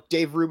 you know,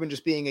 Dave Rubin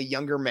just being a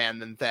younger man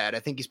than Thad, I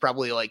think he's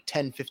probably like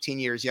 10, 15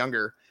 years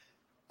younger.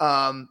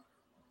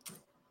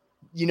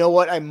 You know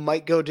what? I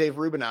might go Dave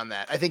Rubin on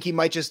that. I think he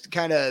might just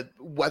kind of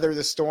weather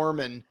the storm,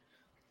 and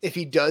if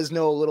he does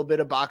know a little bit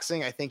of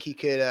boxing, I think he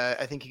could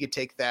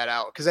take that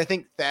out, because I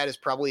think Thad is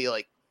probably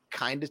like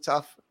kind of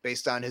tough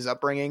based on his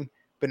upbringing,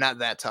 but not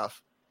that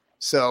tough.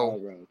 So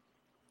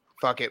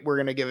fuck it, we're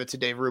gonna give it to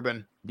Dave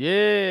Rubin.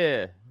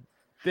 Yeah,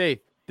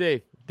 Dave.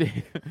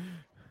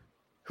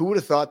 Who would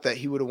have thought that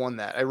he would have won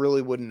that? I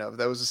really wouldn't have.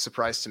 That was a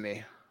surprise to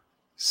me.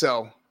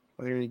 So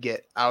we're gonna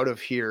get out of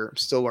here. I'm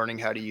still learning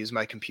how to use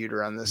my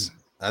computer on this.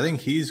 I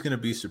think he's going to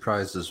be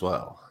surprised as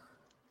well.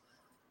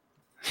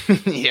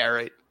 Yeah,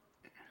 right.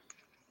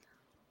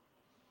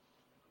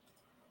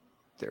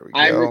 There we go.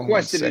 I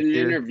requested an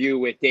interview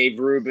with Dave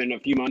Rubin a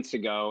few months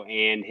ago,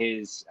 and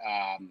his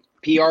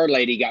PR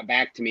lady got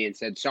back to me and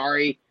said,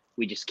 "Sorry,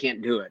 we just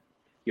can't do it.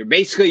 Your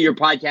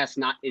podcast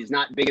is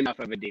not big enough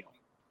of a deal."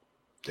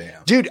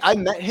 Damn, dude, I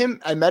met him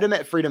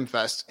at Freedom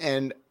Fest,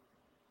 and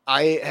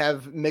I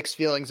have mixed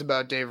feelings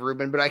about Dave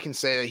Rubin, but I can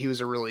say that he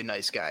was a really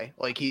nice guy.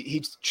 Like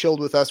he chilled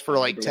with us for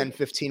like 10,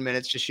 15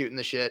 minutes just shooting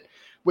the shit,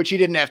 which he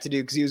didn't have to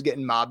do because he was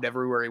getting mobbed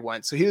everywhere he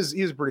went. So he was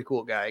a pretty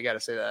cool guy. I got to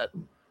say that.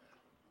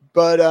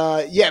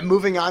 But yeah,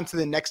 moving on to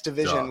the next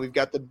division, we've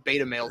got the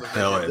beta male division.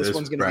 Hell yeah, this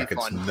one's going to be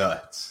fun.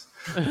 Nuts.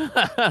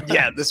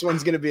 Yeah, this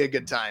one's going to be a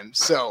good time.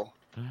 So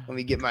let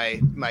me get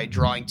my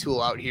drawing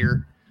tool out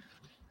here.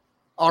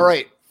 All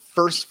right.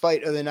 First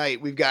fight of the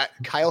night, we've got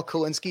Kyle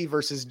Kulinski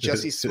versus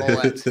Jesse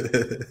Smollett. So,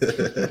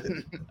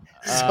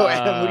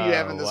 Adam, what do you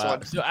have in this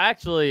one? So I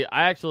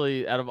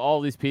actually, out of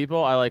all these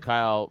people, I like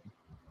Kyle.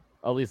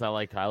 At least I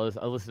like Kyle.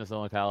 I listen to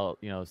someone Kyle,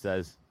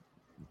 says,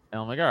 and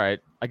I'm like, all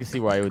right, I can see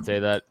why he would say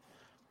that.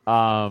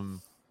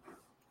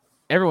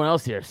 Everyone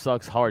else here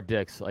sucks hard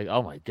dicks. Like,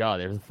 oh my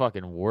god, they're the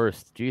fucking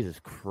worst. Jesus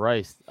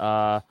Christ.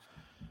 Kyle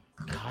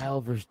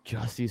versus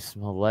Jesse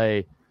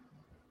Smollett.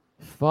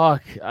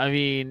 Fuck. I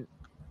mean,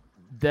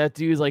 that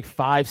dude's like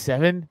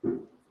 5'7",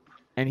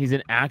 and he's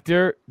an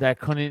actor that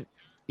couldn't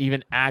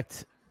even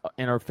act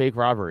in a fake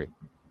robbery.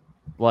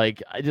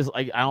 Like,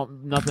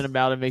 nothing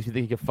about it makes me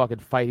think he could fucking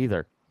fight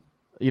either.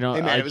 Hey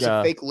man, it was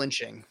a fake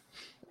lynching.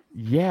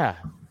 Yeah,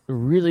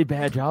 really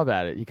bad job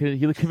at it. He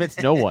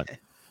convinced no one.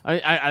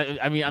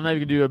 I mean, I'm not even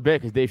gonna do a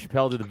bit because Dave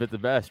Chappelle did the bit the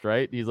best,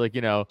 right? He's like,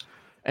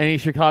 any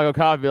Chicago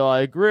cop would be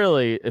like,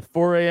 really, at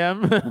 4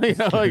 a.m.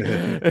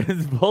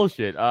 It's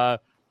bullshit.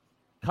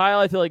 Kyle,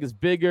 I feel like, is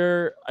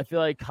bigger. I feel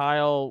like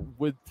Kyle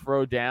would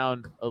throw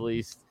down at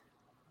least.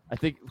 I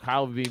think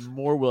Kyle would be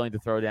more willing to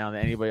throw down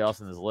than anybody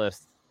else on this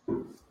list.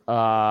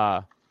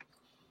 Kyle,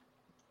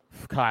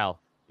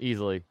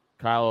 easily.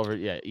 Kyle over,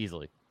 yeah,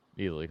 easily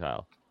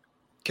Kyle.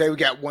 Okay, we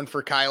got one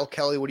for Kyle.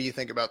 Kelly, what do you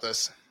think about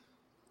this?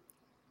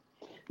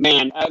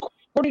 Man,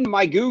 according to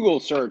my Google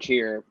search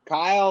here,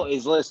 Kyle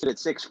is listed at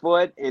 6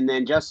 foot, and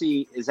then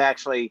Jesse is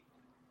actually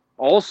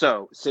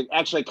also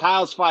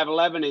Kyle's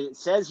 5'11", and it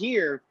says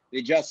here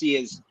that Jesse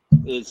is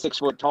 6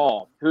 foot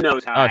tall. Who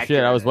knows how? Oh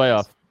shit, I was way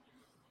off.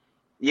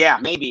 Yeah,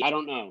 maybe. I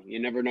don't know. You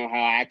never know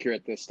how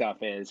accurate this stuff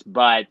is,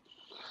 but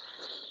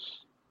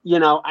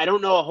I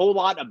don't know a whole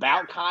lot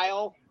about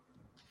Kyle,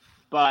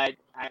 but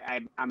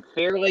I'm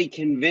fairly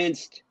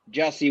convinced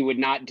Jesse would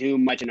not do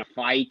much in a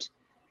fight.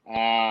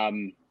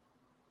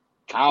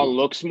 Kyle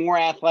looks more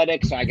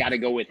athletic, so I got to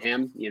go with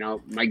him.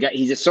 My guy,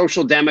 he's a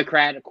social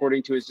democrat,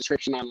 according to his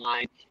description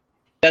online.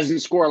 Doesn't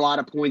score a lot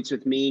of points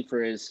with me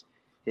for his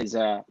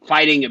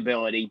fighting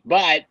ability,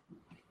 but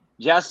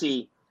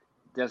Jesse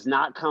does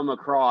not come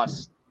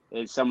across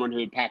as someone who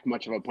would pack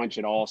much of a punch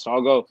at all. So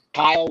I'll go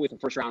Kyle with a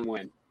first round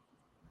win.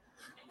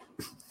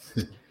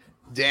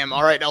 Damn.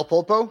 All right, El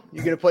Pulpo, you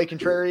going to play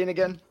contrarian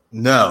again?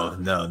 No,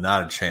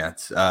 not a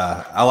chance.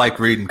 I like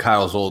reading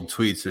Kyle's old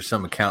tweets. There's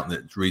some account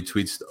that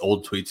retweets the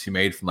old tweets he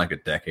made from like a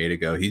decade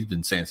ago. He's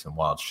been saying some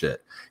wild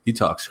shit. He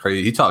talks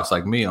crazy. He talks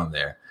like me on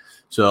there.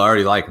 So I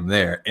already like him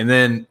there. And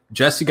then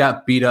Jesse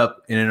got beat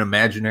up in an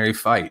imaginary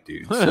fight,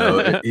 dude.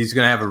 So he's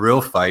going to have a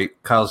real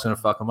fight. Kyle's going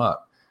to fuck him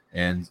up.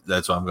 And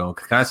that's why I'm going.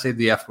 Can I say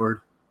the F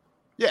word?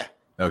 Yeah.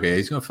 Okay,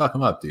 he's going to fuck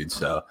him up, dude.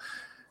 So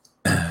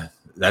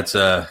that's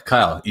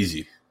Kyle,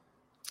 easy.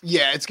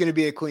 Yeah, it's going to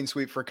be a clean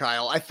sweep for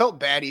Kyle. I felt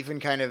bad even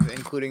kind of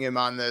including him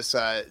on this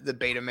the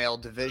beta male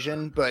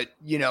division, but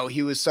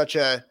he was such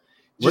a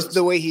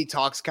the way he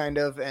talks kind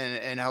of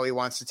and how he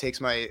wants to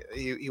takes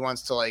he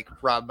wants to like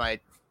rob my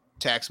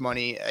tax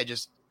money.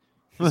 He's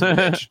a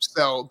bitch.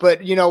 So,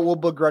 but we'll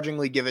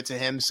begrudgingly give it to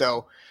him.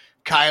 So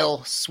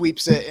Kyle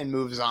sweeps it and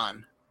moves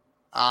on.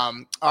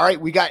 All right,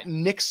 we got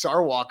Nick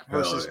Sarwark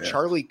versus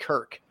Charlie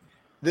Kirk.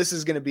 This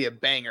is going to be a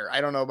banger.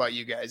 I don't know about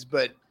you guys,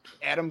 but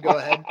Adam, go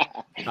ahead.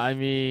 I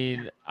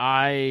mean,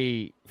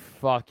 I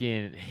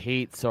fucking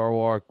hate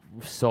Sarwark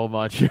so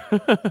much.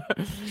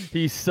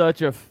 He's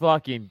such a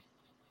fucking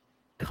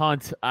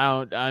cunt.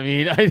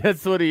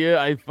 That's what he is.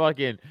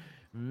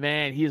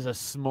 He's a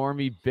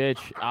smarmy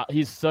bitch.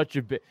 He's such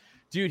a bitch.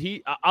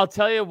 Dude, I'll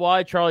tell you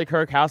why Charlie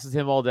Kirk houses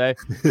him all day.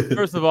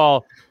 First of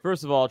all,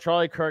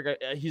 Charlie Kirk,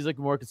 he's like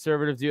a more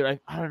conservative dude.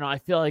 I don't know. I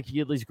feel like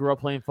he at least grew up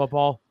playing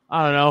football.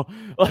 I don't know.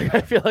 Like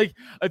I feel like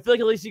at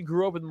least he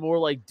grew up with more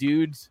like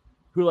dudes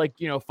who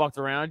fucked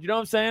around. You know what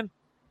I'm saying?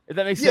 If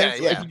that makes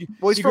sense. Yeah.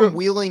 He's from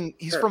Wheeling.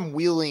 He's from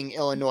Wheeling,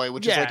 Illinois,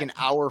 which is like an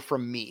hour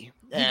from me.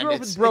 And he grew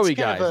up with broy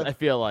guys. I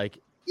feel like.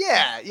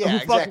 Yeah,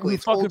 exactly. Who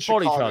fucking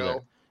fought each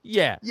other.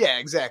 Yeah,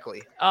 exactly.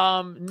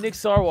 Nick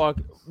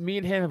Sarwark, me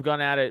and him have gone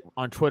at it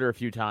on Twitter a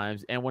few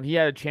times, and when he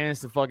had a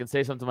chance to fucking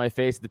say something to my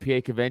face at the PA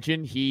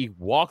convention, he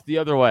walked the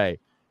other way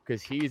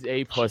because he's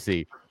a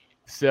pussy.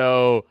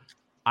 So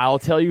I'll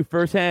tell you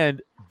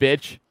firsthand,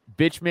 bitch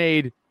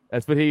made.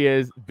 That's what he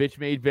is. Bitch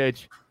made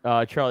bitch.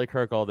 Charlie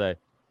Kirk all day.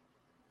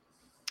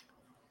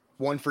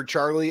 One for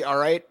Charlie. All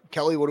right,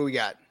 Kelly, what do we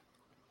got?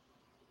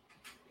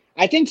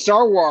 I think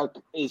Sarwark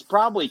is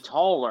probably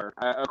taller.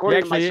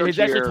 According to my search he's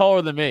actually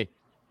taller than me.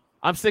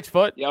 I'm 6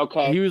 foot. Yeah,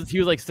 okay. He was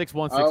like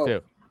 6'1",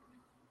 6'2".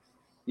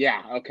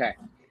 Yeah, okay.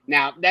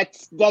 Now that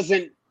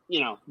doesn't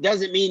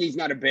mean he's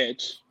not a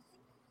bitch.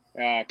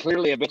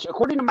 Clearly a bitch.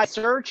 According to my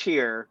search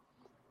here,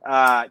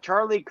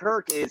 Charlie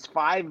Kirk is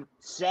 5'7",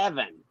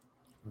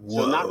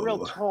 so not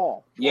real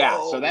tall. Yeah,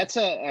 so that's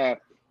one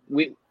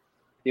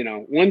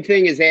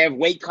thing is they have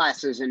weight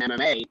classes in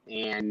MMA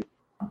and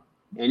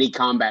any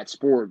combat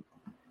sport.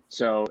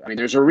 So I mean,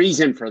 there's a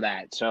reason for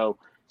that. So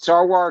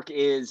Sarwark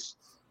is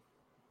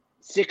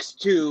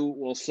 6'2",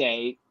 we'll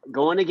say,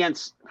 going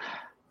against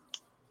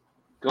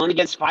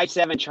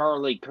 5'7"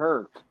 Charlie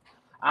Kirk.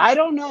 I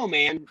don't know,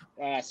 man.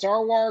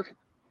 Sarwark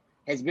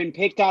has been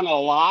picked on a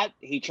lot.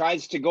 He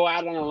tries to go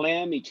out on a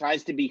limb. He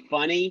tries to be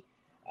funny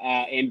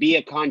and be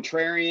a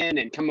contrarian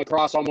and come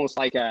across almost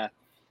like a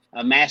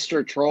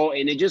master troll,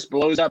 and it just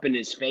blows up in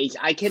his face.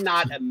 I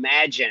cannot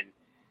imagine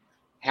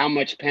how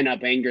much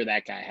pent-up anger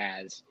that guy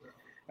has.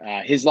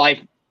 His life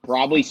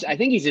probably, I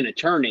think he's an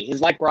attorney. His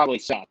life probably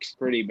sucks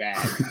pretty bad.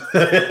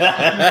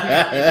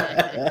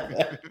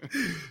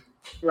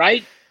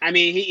 Right? I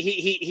mean,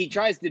 he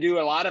tries to do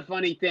a lot of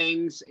funny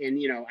things, and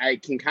I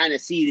can kind of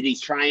see that he's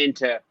trying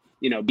to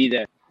be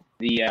the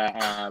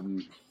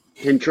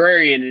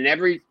contrarian in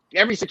every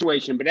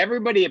situation, but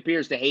everybody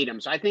appears to hate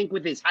him. So I think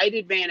with his height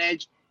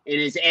advantage and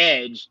his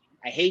edge,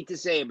 I hate to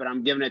say it, but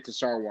I'm giving it to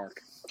Sarwark.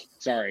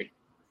 Sorry.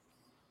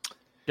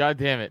 God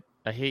damn it.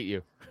 I hate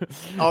you.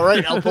 All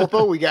right, El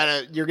Popo,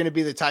 you're going to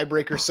be the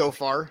tiebreaker so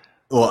far.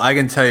 Well, I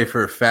can tell you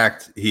for a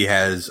fact he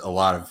has a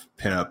lot of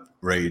pinup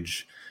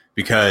rage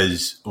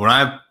because when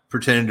I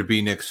pretended to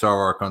be Nick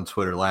Sarwark on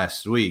Twitter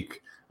last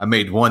week, I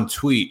made one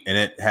tweet and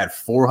it had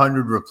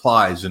 400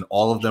 replies and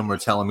all of them were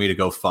telling me to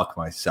go fuck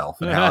myself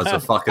and how I was a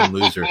fucking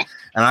loser.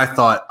 And I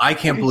thought, I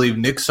can't believe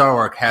Nick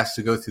Sarwark has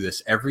to go through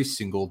this every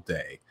single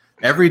day.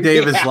 Every day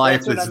of his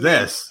life is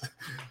this.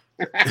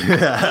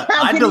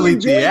 I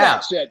delete the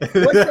app.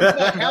 What the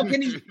fuck?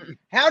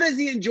 How does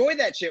he enjoy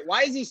that shit?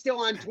 Why is he still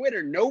on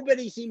Twitter?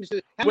 Nobody seems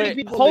to.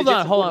 Wait, hold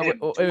on.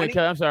 Wait,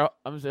 Kelly, I'm sorry,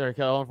 Kelly.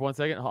 Hold on for 1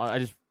 second.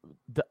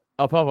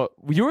 Papa,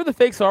 you were the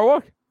fake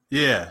Sarwark?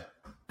 Yeah.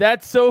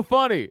 That's so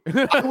funny.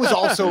 I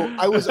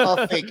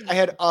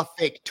had a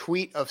fake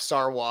tweet of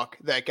Sarwark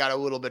that got a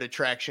little bit of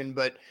traction,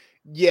 but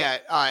yeah,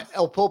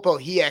 El Popo,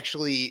 he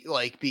actually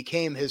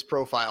became his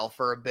profile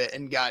for a bit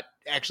and got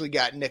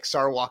Nick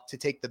Sarwark to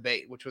take the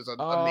bait, which was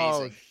amazing.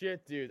 Oh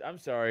shit, dude. I'm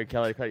sorry,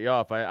 Kelly, to cut you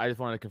off. I just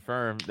wanted to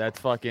confirm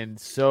that's fucking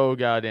so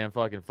goddamn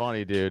fucking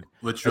funny, dude.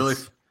 What's really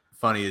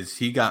funny is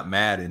he got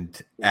mad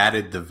and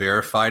added the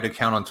verified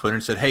account on Twitter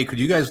and said, "Hey, could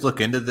you guys look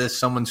into this?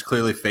 Someone's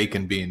clearly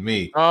faking being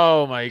me."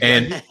 Oh my god.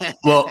 And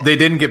well, they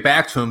didn't get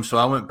back to him, so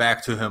I went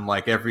back to him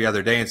like every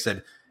other day and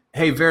said,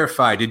 "Hey,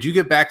 Verify, did you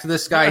get back to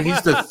this guy?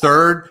 He's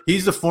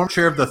the former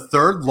chair of the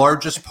third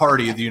largest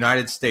party of the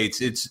United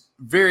States.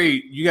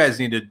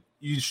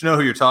 You should know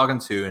who you're talking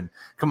to, and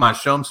come on,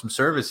 show him some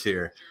service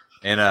here."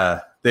 And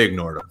they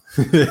ignored him.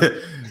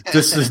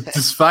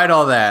 Despite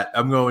all that,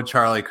 I'm going with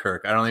Charlie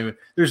Kirk.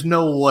 There's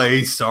no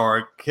way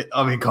Sarwark.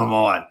 I mean, come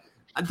on.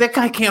 That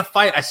guy can't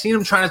fight. I seen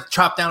him trying to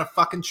chop down a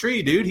fucking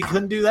tree, dude. He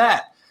couldn't do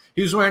that.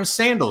 He was wearing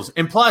sandals.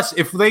 And plus,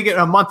 if they get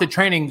a month of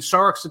training,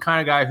 Sarwark's the kind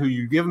of guy who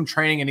you give him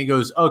training and he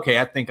goes, "Okay,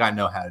 I think I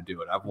know how to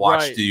do it. I've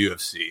watched the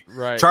UFC."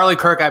 Right. Charlie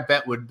Kirk, I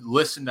bet, would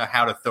listen to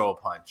how to throw a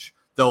punch.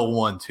 they'll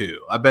won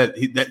too. I bet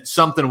that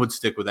something would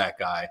stick with that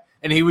guy,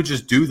 and he would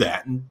just do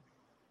that and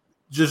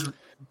just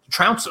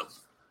trounce him.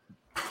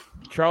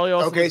 Charlie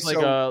also looks like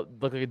a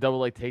double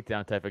leg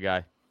takedown type of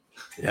guy.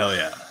 Hell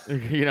yeah.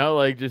 You know,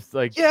 like just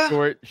like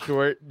short,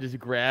 just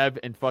grab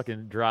and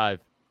fucking drive.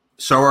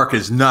 Sarwark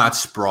is not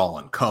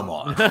sprawling. Come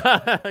on.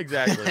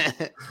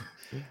 Exactly.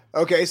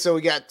 Okay, so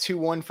we got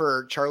 2-1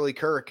 for Charlie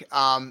Kirk.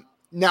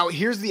 Now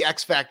here's the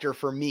X factor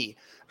for me.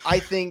 I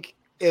think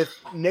if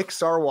Nick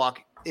Sarwark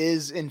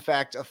is in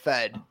fact a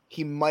Fed,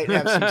 he might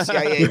have some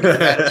CIA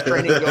combatives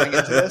training going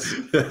into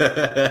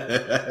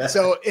this.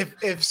 So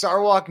if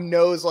Sarwark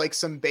knows like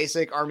some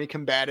basic Army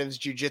combatives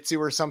jiu-jitsu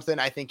or something,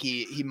 I think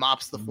he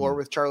mops the floor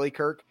with Charlie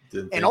Kirk.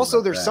 And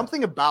also there's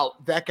something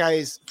about that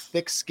guy's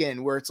thick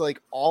skin where it's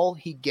like all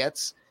he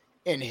gets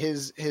in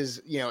his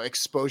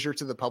exposure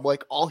to the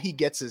public, all he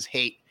gets is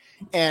hate.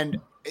 And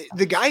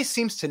the guy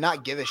seems to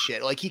not give a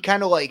shit. Like he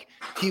kind of like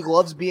he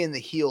loves being the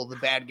heel, the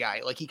bad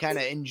guy. Like he kind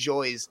of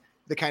enjoys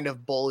the kind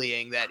of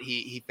bullying that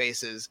he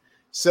faces.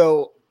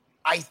 So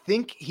I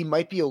think he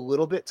might be a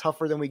little bit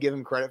tougher than we give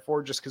him credit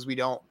for just because we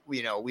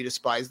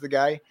despise the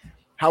guy.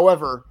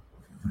 However,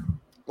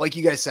 like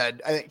you guys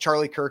said, I think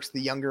Charlie Kirk's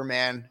the younger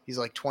man. He's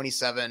like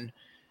 27.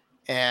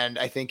 And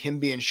I think him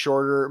being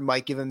shorter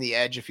might give him the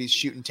edge if he's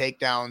shooting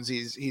takedowns.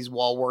 He's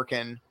wall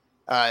working,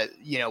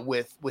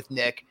 with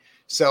Nick.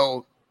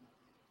 So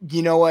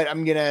you know what?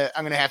 I'm gonna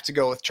have to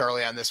go with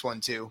Charlie on this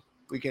one too.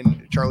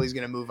 Charlie's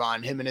gonna move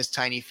on. Him and his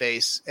tiny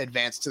face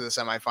advance to the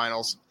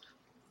semifinals.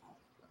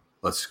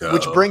 Let's go.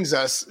 Which brings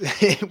us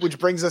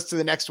to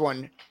the next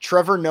one.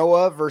 Trevor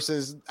Noah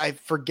versus, I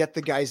forget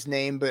the guy's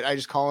name, but I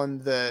just call him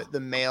the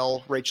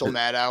male Rachel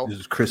Maddow. This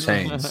is Chris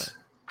Haynes.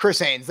 Chris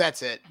Haynes,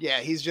 that's it.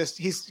 Yeah,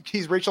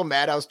 he's Rachel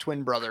Maddow's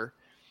twin brother.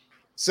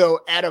 So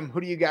Adam, who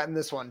do you got in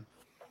this one?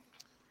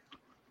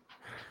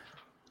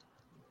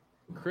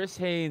 Chris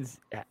Haynes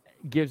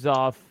gives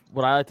off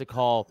what I like to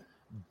call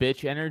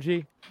bitch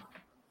energy.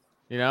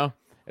 You know,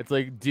 it's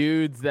like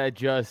dudes that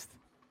just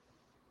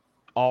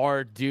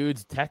are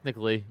dudes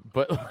technically,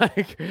 but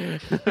like,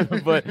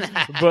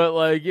 but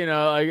like, you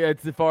know, like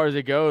that's as far as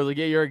it goes. Like,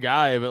 yeah, you're a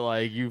guy, but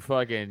like you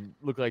fucking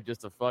look like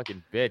just a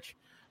fucking bitch.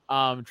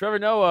 Trevor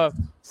Noah,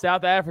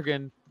 South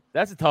African,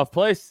 that's a tough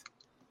place.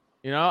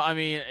 You know, I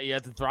mean, you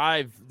have to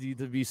thrive,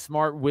 to be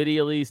smart, witty,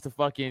 at least to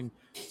fucking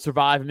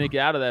survive and make it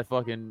out of that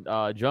fucking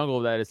jungle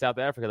that is South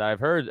Africa that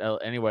I've heard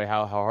anyway,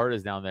 how hard it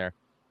is down there.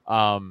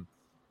 And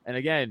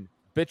again,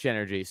 bitch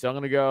energy. So I'm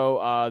going to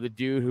go the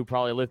dude who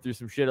probably lived through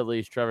some shit, at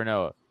least, Trevor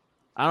Noah.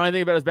 I don't know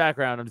anything about his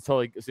background. I'm just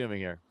totally assuming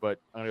here, but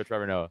I'm going to go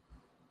Trevor Noah.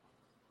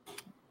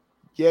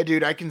 Yeah,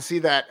 dude, I can see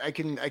that. I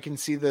can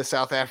see the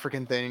South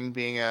African thing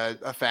being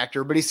a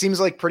factor, but he seems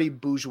like pretty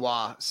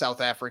bourgeois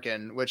South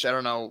African, which I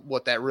don't know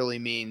what that really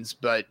means,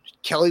 but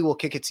Kelly, will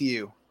kick it to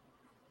you.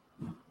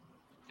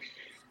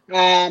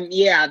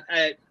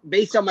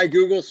 Based on my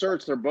Google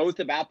search, they're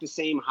both about the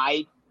same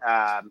height.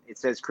 It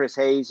says Chris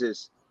Hayes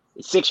is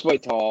 6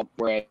 foot tall,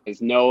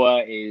 whereas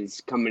Noah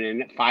is coming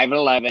in at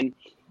 5'11".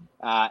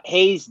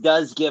 Hayes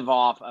does give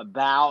off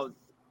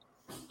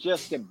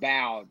just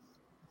about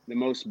the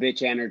most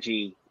bitch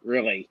energy,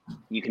 really,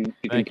 you can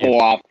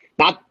pull off.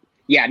 Not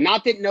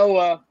that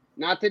Noah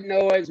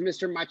is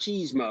Mr.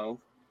 Machismo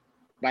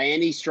by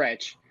any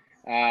stretch,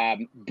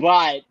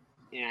 but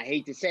and I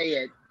hate to say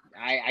it,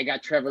 I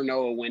got Trevor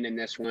Noah winning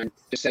this one.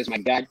 Just as my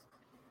gut.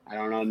 I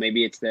don't know,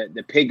 maybe it's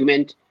the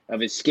pigment of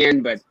his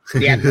skin, but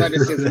the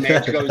athleticism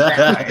edge goes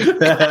that way.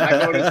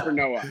 My vote is for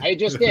Noah. It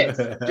just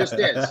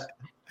is.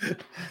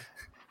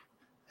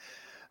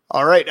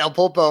 All right, El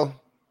Pulpo.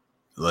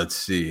 Let's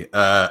see.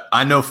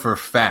 I know for a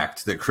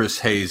fact that Chris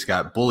Hayes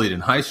got bullied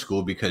in high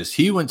school because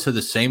he went to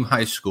the same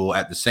high school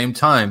at the same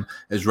time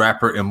as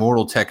rapper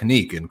Immortal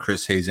Technique. And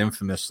Chris Hayes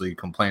infamously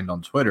complained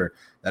on Twitter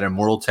that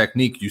Immortal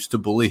Technique used to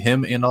bully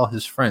him and all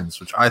his friends,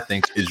 which I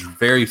think is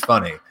very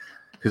funny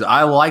because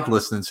I like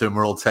listening to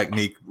Immortal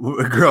Technique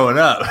growing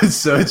up.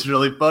 So it's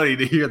really funny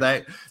to hear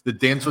that the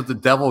Dance with the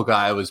Devil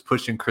guy was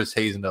pushing Chris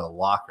Hayes into the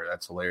locker.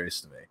 That's hilarious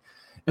to me.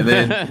 And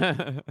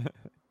then...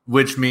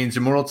 which means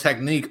Immortal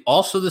Technique,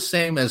 also the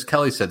same as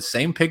Kelly said,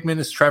 same pigment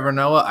as Trevor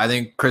Noah. I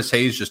think Chris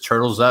Hayes just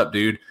turtles up,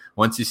 dude.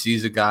 Once he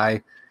sees a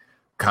guy,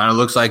 kind of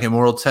looks like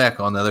Immortal Tech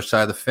on the other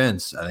side of the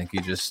fence. I think he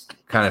just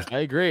kind of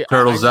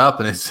turtles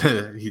up, and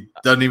he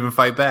doesn't even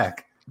fight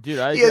back. Dude,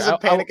 he has a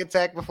panic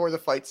attack before the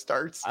fight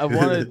starts. I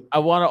want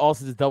to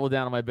also just double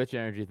down on my bitch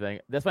energy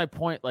thing. That's my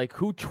point. Like,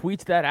 who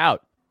tweets that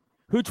out?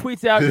 Who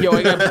tweets out, yo,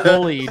 I got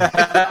bullied?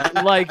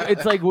 Like,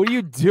 it's like, what are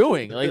you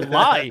doing? Like,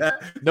 lie.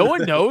 No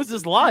one knows.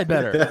 Just lie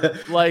better.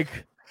 Like,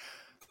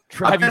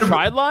 have you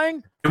tried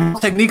lying?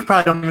 Technique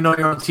probably don't even know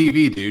you're on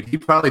TV, dude. He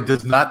probably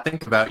does not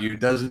think about you.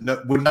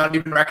 Would not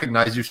even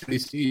recognize you should he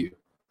see you.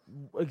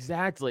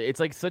 Exactly. It's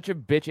like such a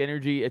bitch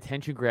energy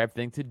attention grab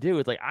thing to do.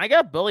 It's like, I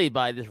got bullied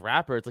by this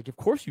rapper. It's like, of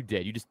course you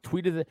did. You just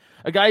tweeted it.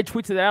 A guy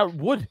tweets it out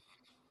would.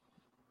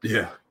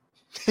 Yeah.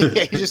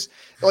 Yeah, he just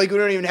like we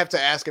don't even have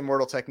to ask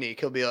Immortal Technique.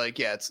 He'll be like,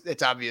 yeah,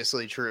 it's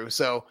obviously true.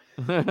 So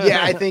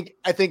yeah, I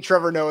think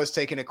Trevor Noah's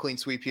taking a clean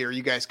sweep here.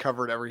 You guys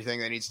covered everything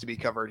that needs to be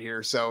covered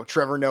here. So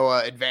Trevor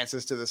Noah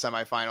advances to the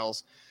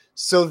semifinals.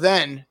 So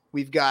then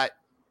we've got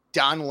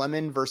Don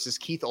Lemon versus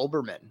Keith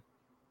Olbermann.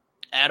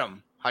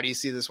 Adam, how do you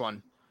see this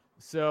one?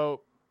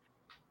 So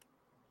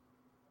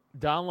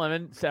Don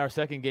Lemon, our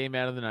second game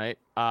out of the night.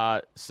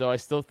 So I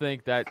still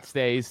think that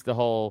stays the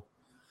whole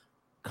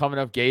coming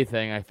up gay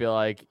thing. I feel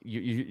like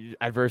you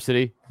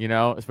adversity,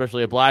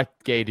 especially a black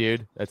gay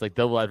dude. That's like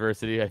double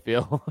adversity, I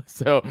feel.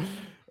 So,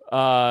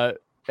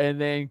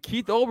 and then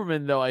Keith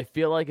Olbermann, though, I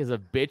feel like is a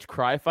bitch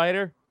cry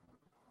fighter.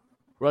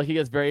 Where like he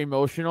gets very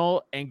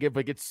emotional and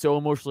gets so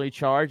emotionally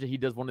charged that he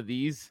does one of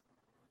these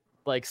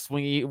like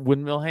swingy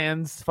windmill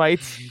hands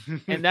fights.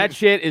 And that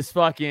shit is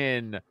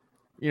fucking,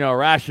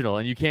 irrational,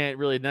 and you can't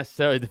really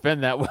necessarily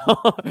defend that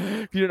well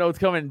if you don't know what's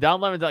coming.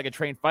 Don Lemon's like a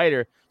trained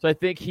fighter, so I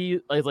think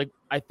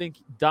I think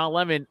Don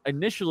Lemon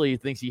initially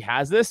thinks he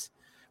has this,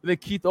 but then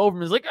Keith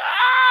Olbermann is like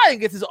and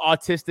gets his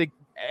autistic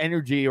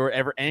energy or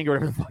anger,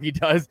 whatever the fuck he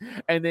does,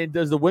 and then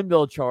does the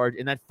windmill charge,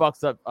 and that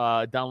fucks up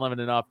Don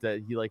Lemon enough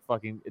that he like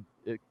fucking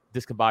it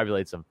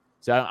discombobulates him.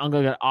 So I'm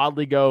gonna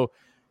oddly go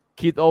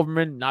Keith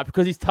Olbermann, not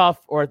because he's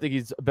tough or I think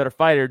he's a better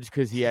fighter, just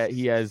because he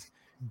has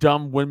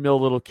dumb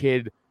windmill little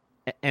kid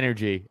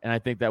energy, and I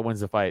think that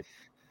wins the fight.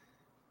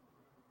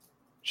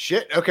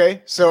 Shit.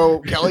 Okay. So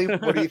Kelly,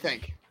 what do you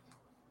think?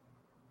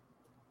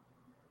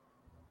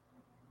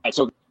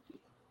 So,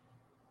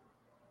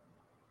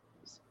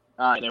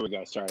 there we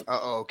go. Sorry.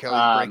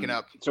 Kelly's breaking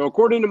up. So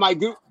according to my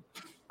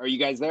are you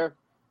guys there?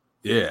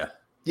 Yeah.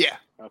 Yeah.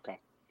 Okay.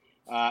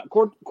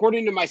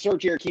 According to my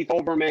search here, Keith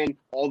Olbermann,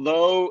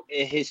 although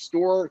a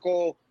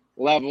historical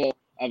level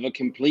of a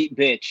complete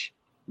bitch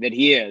that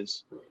he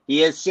is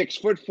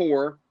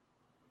 6'4".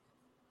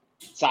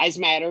 Size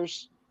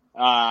matters.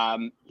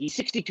 He's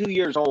 62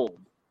 years old.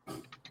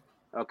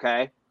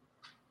 Okay.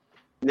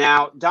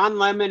 Now, Don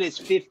Lemon is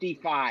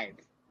 55.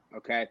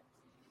 Okay.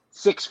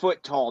 6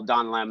 foot tall,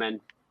 Don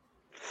Lemon.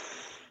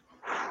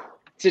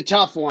 It's a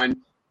tough one.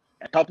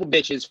 A couple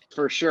bitches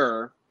for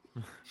sure.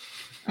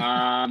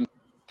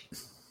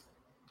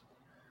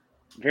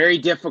 Very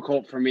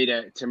difficult for me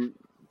to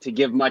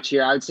give much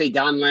here. I would say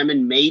Don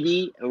Lemon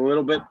maybe a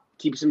little bit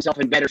keeps himself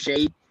in better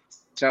shape.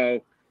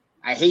 So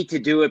I hate to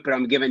do it, but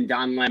I'm giving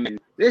Don Lemon.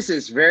 This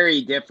is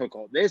very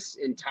difficult. This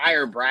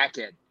entire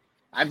bracket.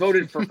 I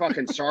voted for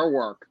fucking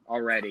Sarwark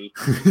already.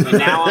 And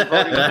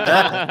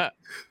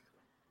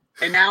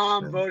now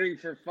I'm voting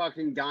for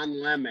fucking Don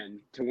Lemon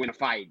to win a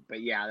fight.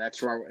 But yeah,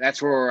 that's where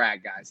we're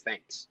at, guys.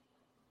 Thanks.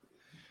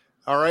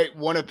 All right,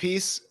 one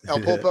apiece. El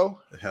Pulpo.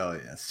 Hell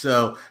yeah.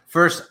 So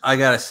first, I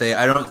gotta say,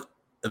 I don't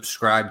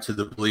subscribe to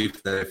the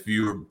belief that if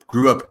you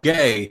grew up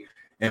gay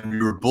and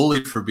you were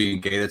bullied for being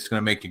gay, that's going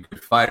to make you a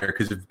good fighter.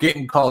 Because if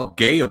getting called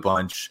gay a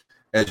bunch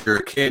as you're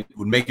a kid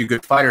would make you a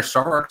good fighter,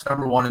 Sarwark's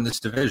number one in this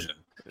division.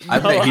 I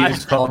bet he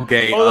was called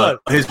gay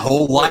his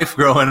whole life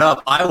growing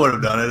up. I would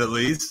have done it at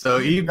least. So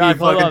he'd be a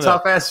fucking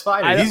tough-ass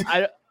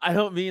fighter. I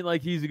don't mean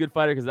like he's a good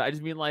fighter, because I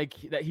just mean like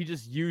that he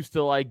just used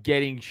to like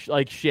getting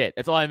like shit.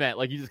 That's all I meant.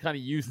 Like he just kind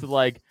of used to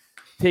like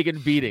taking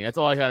beating. That's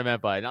all I kind of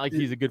meant by it. Not like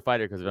he's a good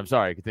fighter because of it. I'm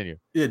sorry. Continue.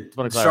 Yeah,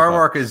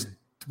 Sarwark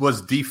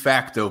was de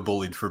facto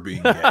bullied for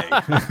being gay.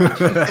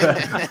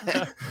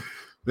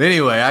 But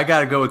anyway, I got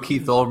to go with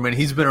Keith Olbermann.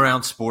 He's been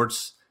around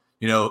sports,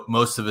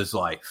 most of his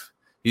life.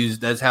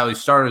 That's how he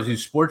started. He's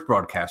a sports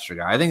broadcaster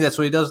guy. I think that's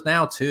what he does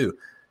now too.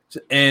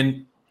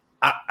 And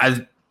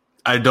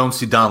I don't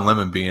see Don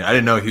Lemon being. I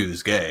didn't know he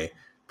was gay,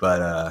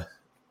 but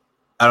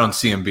I don't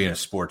see him being a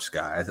sports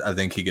guy. I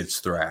think he gets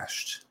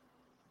thrashed.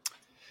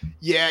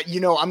 Yeah,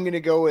 I'm going to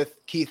go with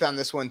Keith on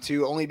this one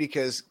too, only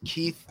because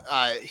Keith,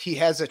 he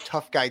has a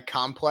tough guy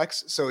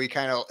complex. So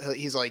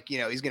he's like,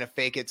 he's going to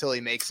fake it till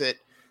he makes it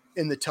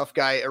in the tough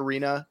guy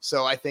arena.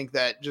 So I think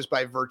that just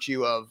by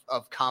virtue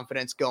of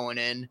confidence going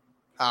in,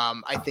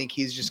 I think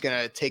he's just going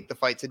to take the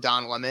fight to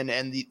Don Lemon.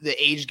 And the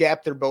age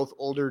gap, they're both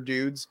older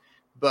dudes,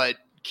 but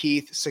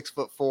Keith,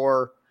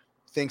 6'4",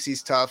 thinks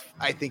he's tough.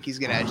 I think he's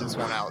going to edge this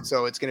one out.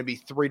 So it's going to be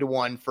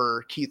 3-1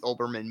 for Keith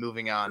Olbermann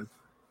moving on.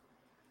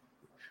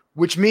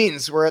 Which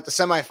means we're at the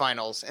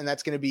semifinals, and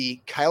that's going to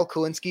be Kyle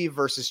Kulinski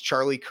versus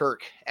Charlie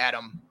Kirk.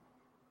 Adam.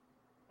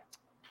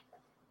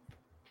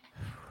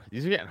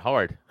 These are getting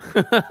hard.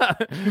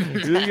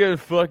 These are getting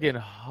fucking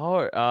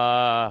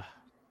hard.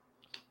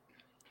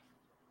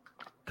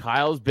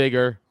 Kyle's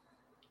bigger,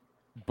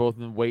 both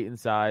in weight and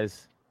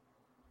size.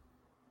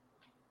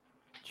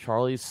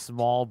 Charlie's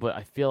small, but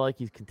I feel like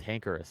he's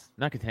cantankerous.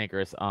 Not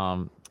cantankerous.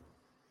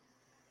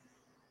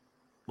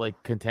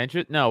 Like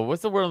contentious? No,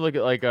 what's the word I'm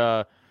looking like?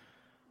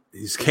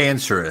 He's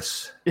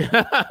cancerous.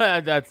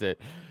 That's it.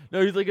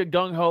 No, he's like a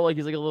gung ho, like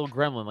he's like a little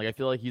gremlin. Like I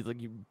feel like he's like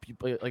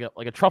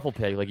a truffle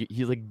pig. Like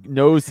he's like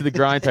nose to the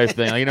grind type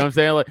thing. Like, you know what I'm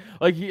saying?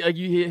 Like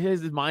he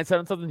has his mindset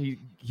on something.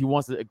 He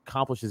wants to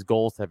accomplish his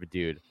goals type of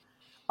dude.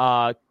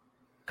 Kyle,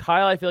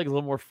 I feel like is a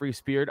little more free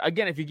spirited.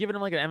 Again, if you're giving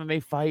him like an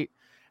MMA fight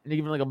and you're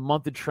giving him like a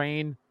month to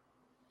train,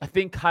 I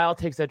think Kyle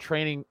takes that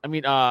training. I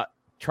mean,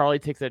 Charlie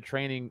takes that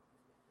training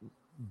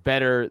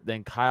better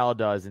than Kyle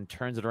does and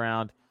turns it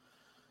around.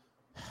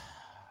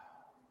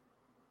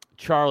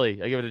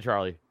 Charlie, I give it to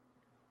Charlie.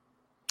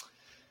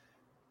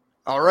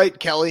 All right,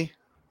 Kelly,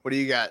 what do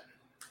you got?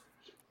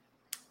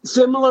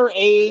 Similar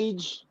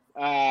age.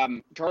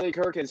 Charlie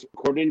Kirk is,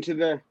 according to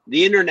the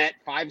internet,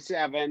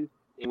 5'7",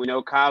 and we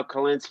know Kyle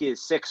Kalinske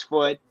is 6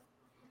 foot.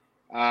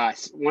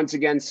 Once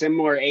again,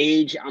 similar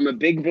age. I'm a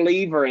big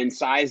believer in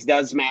size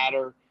does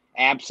matter,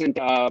 absent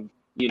of,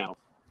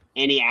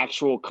 any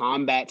actual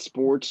combat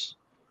sports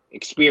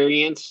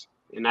experience.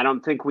 And I don't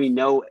think we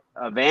know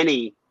of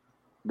any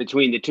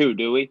between the two,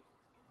 do we?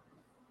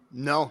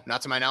 No,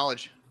 not to my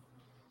knowledge.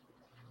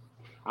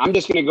 I'm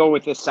just going to go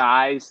with the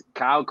size.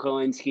 Kyle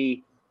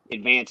Kalinske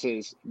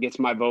advances, gets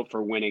my vote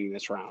for winning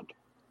this round.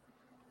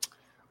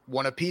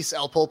 One apiece,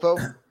 El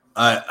Pulpo.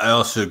 I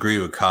also agree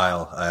with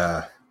Kyle.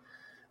 I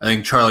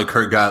think Charlie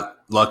Kirk got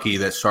lucky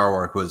that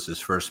Sarwark was his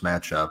first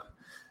matchup,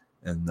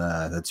 and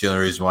that's the only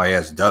reason why he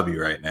has a W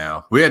right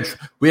now. We had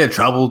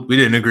trouble. We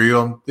didn't agree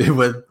on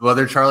with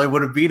whether Charlie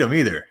would have beat him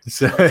either.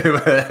 So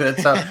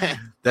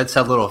that's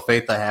how little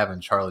faith I have in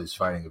Charlie's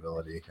fighting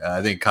ability.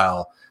 I think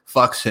Kyle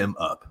fucks him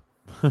up.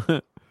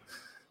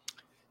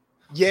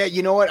 Yeah,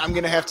 you know what? I'm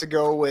going to have to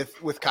go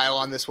with Kyle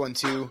on this one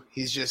too.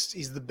 He's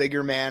the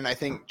bigger man. I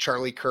think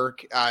Charlie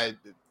Kirk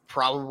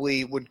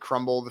probably would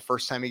crumble the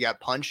first time he got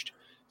punched.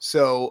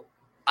 So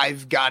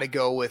I've got to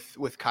go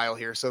with Kyle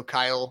here. So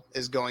Kyle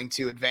is going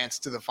to advance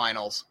to the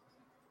finals,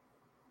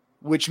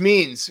 which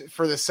means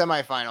for the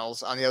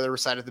semifinals on the other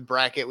side of the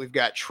bracket, we've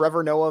got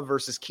Trevor Noah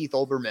versus Keith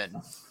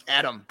Olbermann.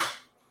 Adam.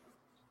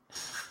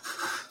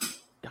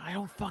 I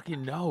don't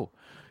fucking know.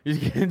 It's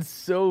getting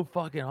so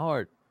fucking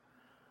hard.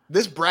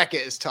 This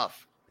bracket is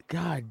tough.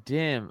 God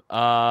damn.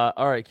 All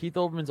right. Keith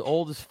Olbermann's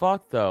old as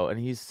fuck though, and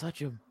he's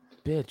such a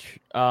bitch.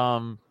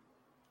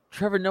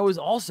 Trevor Noah's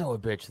also a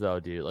bitch though,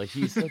 dude. Like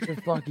he's such a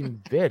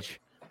fucking bitch.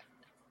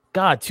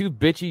 God, two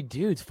bitchy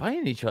dudes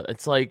fighting each other.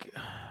 It's like,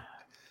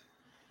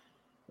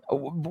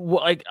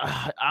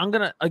 I'm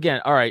gonna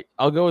again. All right,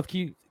 I'll go with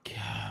Keith.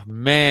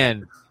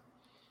 Man,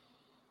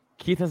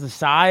 Keith has the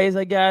size,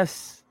 I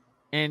guess,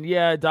 and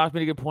yeah, Doc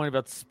made a good point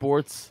about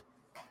sports.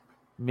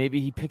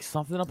 Maybe he picks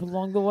something up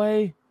along the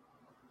way.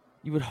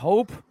 You would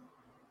hope.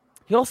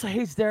 He also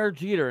hates Derek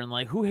Jeter, and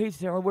like, who hates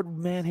Derek? What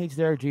man hates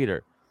Derek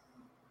Jeter?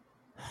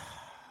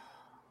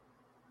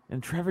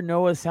 And Trevor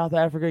Noah, South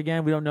Africa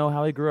again. We don't know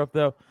how he grew up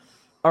though.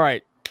 All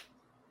right,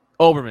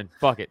 Olbermann.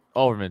 Fuck it,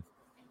 Olbermann.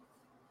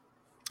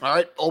 All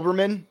right,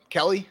 Olbermann.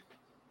 Kelly.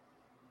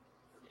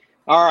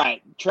 All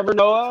right, Trevor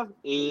Noah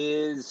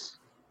is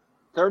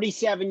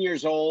 37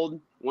 years old.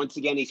 Once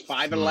again, he's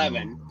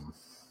 5'11".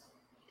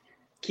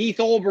 Keith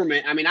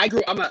Olbermann, I mean,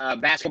 I'm a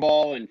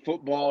basketball and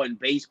football and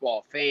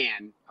baseball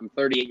fan. I'm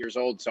 38 years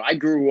old, so I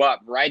grew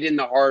up right in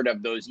the heart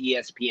of those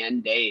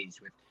ESPN days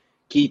with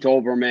Keith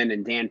Olbermann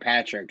and Dan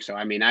Patrick. So,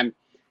 I mean,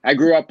 I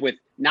grew up with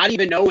not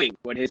even knowing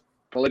what his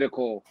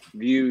political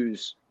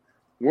views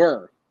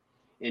were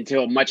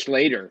until much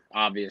later,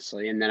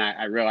 obviously. And then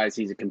I realized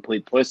he's a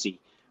complete pussy.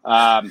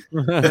 But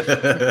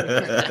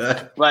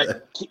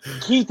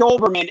Keith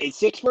Olbermann is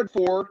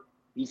 6'4".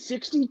 He's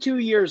 62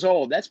 years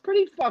old. That's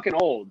pretty fucking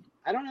old.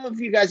 I don't know if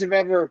you guys have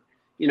ever,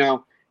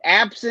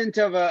 absent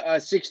of a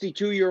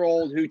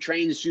 62-year-old who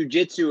trains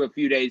jujitsu a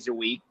few days a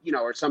week,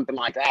 or something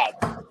like that.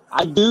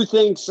 I do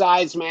think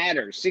size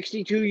matters.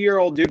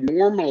 62-year-old dude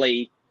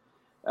normally,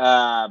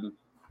 not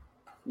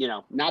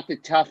the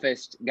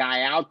toughest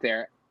guy out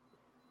there,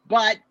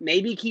 but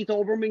maybe Keith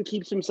Olbermann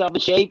keeps himself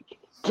in shape.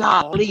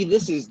 Golly,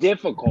 this is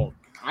difficult.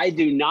 I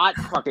do not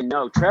fucking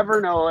know.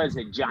 Trevor Noah is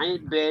a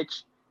giant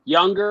bitch,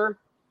 younger,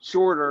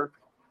 shorter.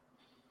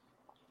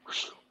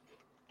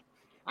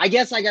 I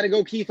guess I got to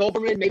go Keith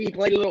Olbermann. Maybe he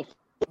played a little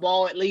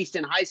football, at least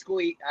in high school.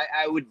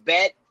 I would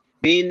bet,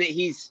 being that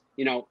he's,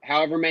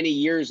 however many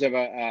years of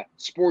a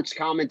sports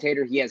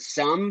commentator, he has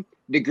some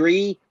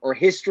degree or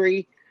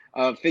history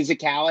of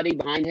physicality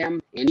behind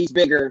him, and he's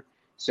bigger.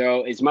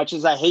 So as much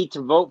as I hate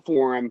to vote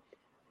for him,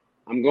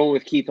 I'm going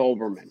with Keith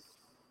Olbermann.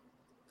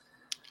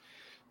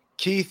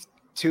 Keith,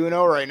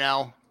 2-0 right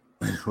now.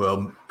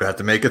 Well, we have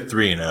to make it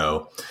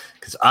 3-0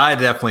 because I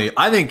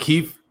think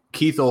Keith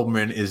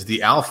Olbermann is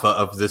the alpha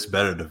of this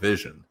better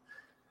division.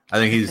 I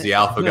think he's the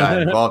alpha guy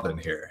involved in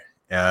here.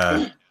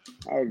 Oh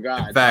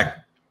God! In fact,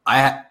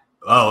 I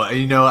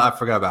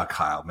forgot about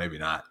Kyle. Maybe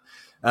not.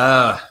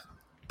 But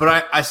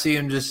I see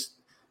him just.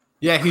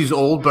 Yeah, he's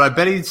old, but I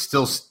bet he's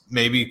still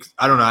maybe.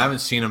 I don't know. I haven't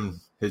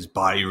seen his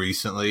body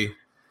recently.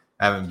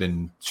 I haven't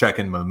been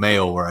checking my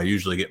mail where I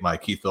usually get my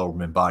Keith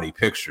Olbermann body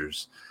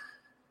pictures.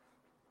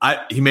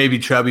 He may be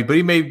chubby, but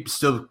he may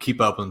still keep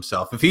up with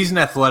himself. If he's an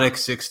athletic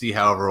 60,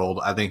 however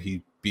old, I think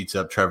he beats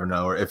up Trevor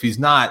Noah. If he's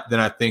not, then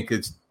I think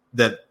it's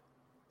that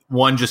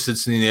one just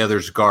sits in the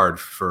other's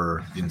guard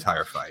for the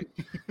entire fight,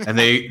 and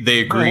they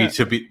agree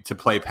to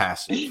play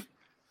passive.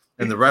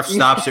 And the ref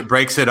stops it,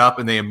 breaks it up,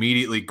 and they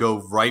immediately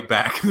go right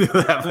back into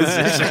that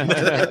position.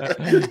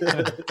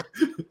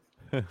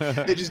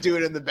 They just do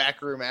it in the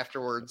back room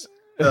afterwards.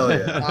 Hell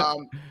yeah.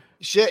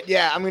 Shit,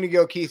 yeah, I'm gonna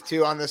go Keith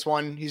too on this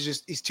one.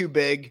 He's too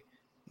big.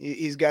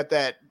 He's got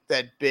that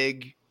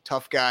big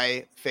tough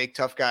guy, fake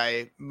tough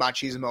guy,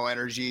 machismo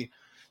energy.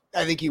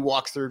 I think he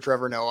walks through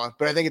Trevor Noah,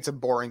 but I think it's a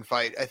boring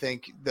fight. I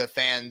think the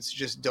fans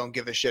just don't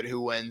give a shit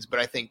who wins, but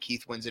I think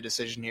Keith wins a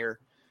decision here.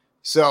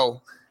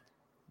 So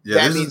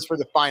that means for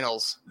the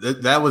finals.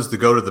 That was the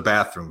go to the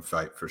bathroom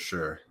fight for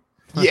sure.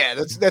 Yeah,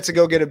 that's a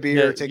go get a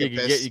beer, take a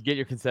piss. You get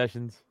your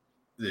concessions.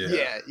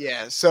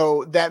 Yeah.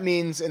 So that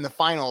means in the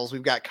finals,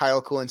 we've got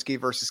Kyle Kulinski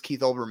versus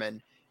Keith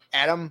Olbermann.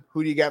 Adam,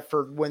 who do you got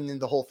for winning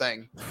the whole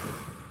thing?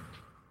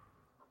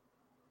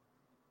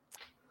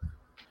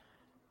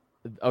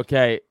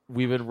 Okay,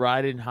 we've been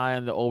riding high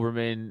on the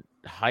Olbermann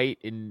height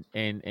and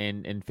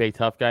fake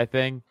tough guy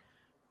thing,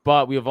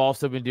 but we have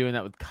also been doing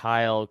that with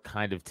Kyle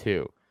kind of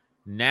too.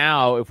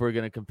 Now, if we're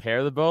going to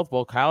compare the both,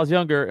 well, Kyle's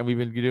younger, and we've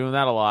been doing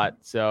that a lot.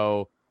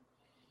 So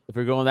if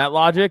we're going that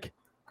logic,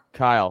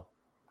 Kyle.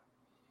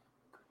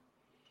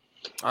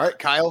 All right,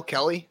 Kyle,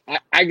 Kelly.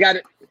 I got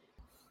it.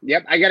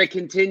 Yep, I got to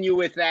continue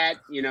with that.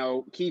 You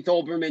know, Keith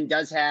Olbermann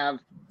does have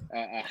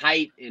a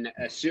height and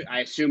I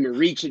assume a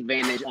reach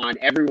advantage on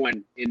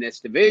everyone in this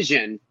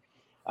division.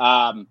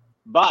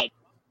 But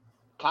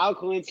Kyle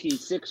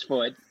Kulinski's 6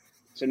 foot,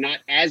 so not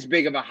as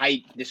big of a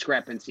height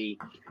discrepancy.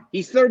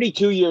 He's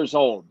 32 years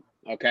old,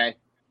 okay?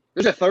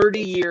 There's a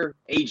 30-year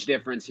age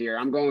difference here.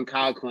 I'm going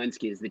Kyle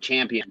Kulinski as the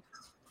champion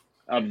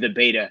of the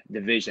beta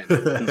division.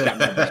 He's got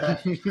my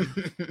back.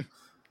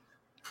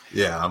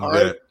 Yeah,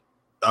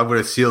 I'm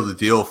gonna seal the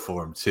deal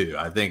for him too.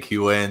 I think he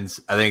wins.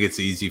 I think it's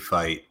an easy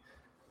fight.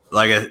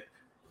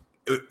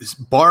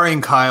 Barring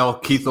Kyle,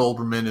 Keith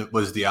Olbermann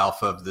was the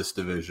alpha of this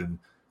division.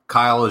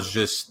 Kyle is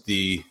just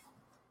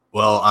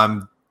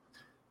I'm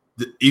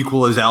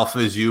equal as alpha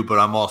as you, but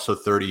I'm also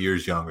 30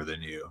 years younger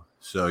than you.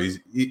 So I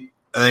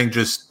think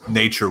just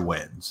nature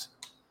wins.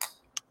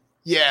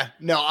 Yeah,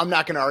 no, I'm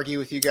not going to argue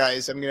with you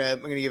guys. I'm gonna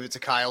give it to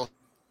Kyle.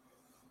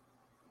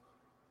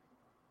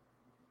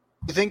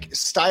 I think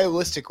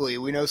stylistically,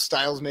 we know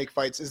styles make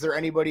fights. Is there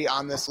anybody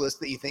on this list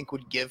that you think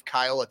would give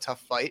Kyle a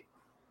tough fight?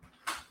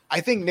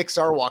 I think Nick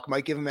Sarwark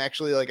might give him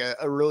actually like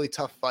a really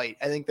tough fight.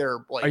 I think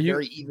they're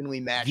very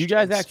evenly matched. Do you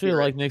guys actually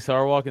like Nick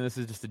Sarwark, and this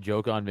is just a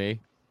joke on me?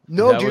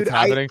 No, dude.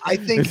 I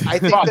think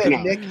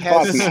that Nick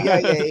has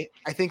CIA.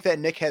 I think that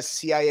Nick has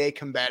CIA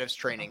combatives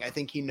training. I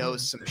think he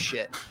knows some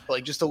shit,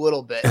 like just a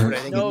little bit, but I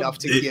think enough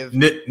to give.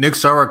 Nick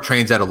Sarwark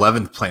trains at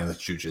 11th Planet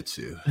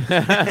Jiu-Jitsu.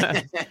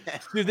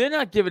 Dude, they're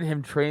not giving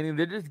him training.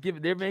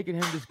 They're making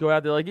him just go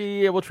out there like,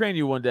 yeah, we'll train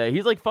you one day.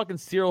 He's like fucking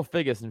Cyril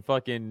Figgis and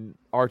fucking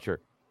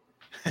Archer.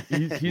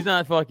 He's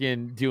not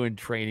fucking doing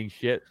training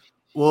shit.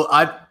 Well,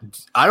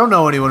 I don't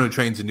know anyone who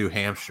trains in New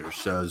Hampshire.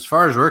 So as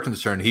far as we're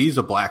concerned, he's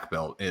a black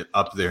belt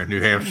up there in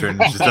New Hampshire and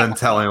just doesn't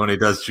tell anyone he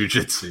does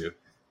jiu-jitsu.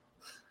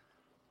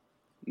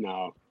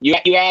 No. You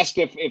asked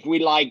if we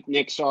like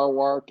Nick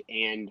Sarwark,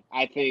 and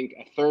I think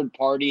a third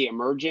party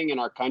emerging in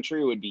our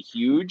country would be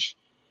huge.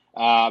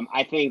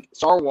 I think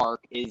Sarwark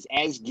is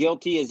as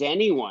guilty as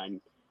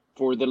anyone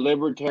for the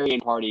Libertarian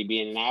Party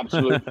being an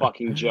absolute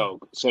fucking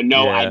joke. So,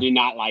 no, I do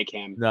not like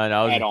him at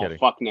all. Kidding.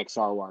 Fuck Nick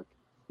Sarwark.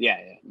 Yeah.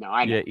 No,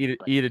 I know. Yeah,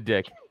 eat a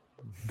dick.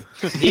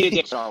 Eat a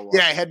dick, Sarwark.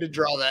 Yeah, I had to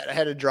draw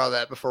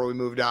that before we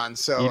moved on.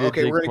 So,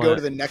 okay, we're going to go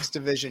to the next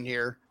division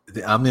here.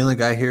 I'm the only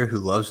guy here who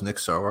loves Nick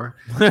Sarwark.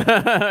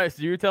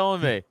 So you're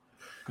telling me.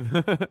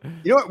 You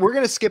know what? We're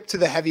going to skip to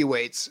the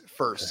heavyweights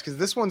first because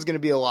this one's going to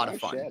be a lot of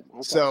fun. Okay.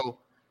 So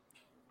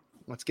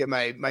let's get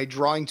my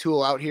drawing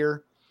tool out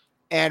here.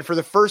 And for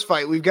the first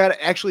fight, we've got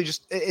actually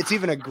it's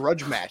even a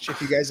grudge match. If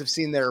you guys have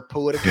seen their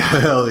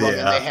Politicon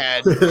they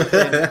had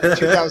in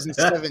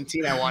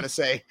 2017, I want to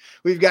say.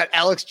 We've got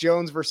Alex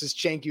Jones versus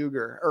Cenk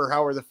Uygur, or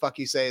however the fuck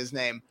you say his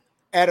name.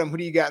 Adam, who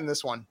do you got in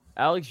this one?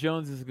 Alex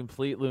Jones is a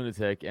complete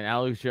lunatic, and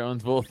Alex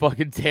Jones will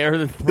fucking tear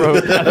the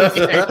throat out of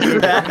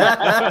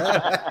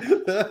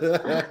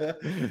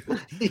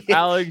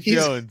Alex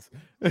Jones.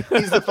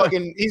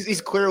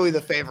 He's clearly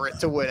the favorite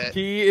to win it.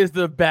 He is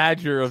the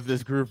badger of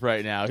this group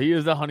right now. He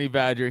is the honey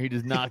badger. He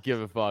does not give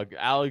a fuck.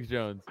 Alex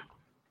Jones.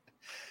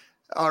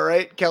 All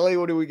right, Kelly,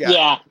 what do we got?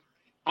 Yeah,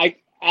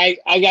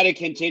 I got to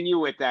continue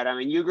with that. I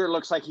mean, Uygur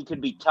looks like he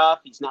could be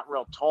tough. He's not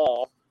real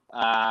tall.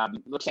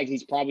 Looks like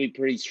he's probably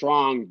pretty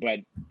strong, but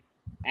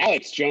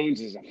Alex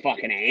Jones is a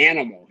fucking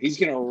animal. He's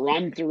going to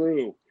run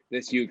through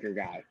this Uygur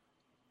guy.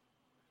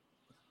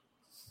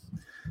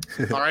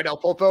 All right, El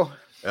Pulpo.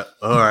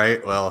 All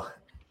right, well,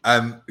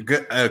 I'm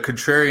a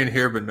contrarian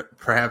here, but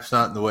perhaps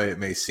not in the way it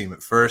may seem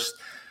at first.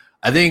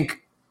 I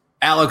think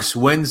Alex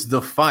wins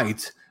the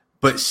fight,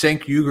 but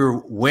Cenk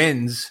Uygur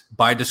wins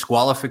by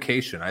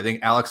disqualification. I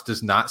think Alex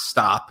does not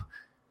stop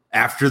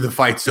after the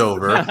fight's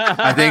over.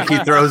 I think he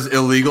throws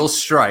illegal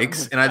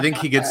strikes, and I think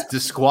he gets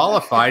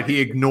disqualified.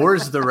 He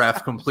ignores the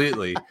ref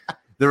completely.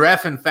 The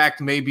ref, in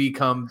fact, may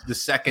become the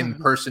second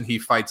person he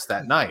fights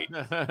that night.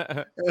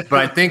 But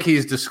I think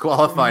he's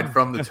disqualified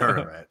from the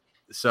tournament.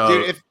 So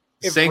dude, if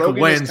Cenk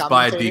wins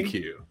by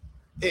DQ.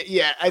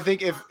 I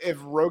think if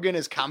Rogan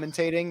is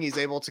commentating, he's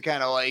able to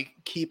kind of like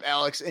keep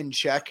Alex in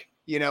check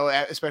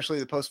especially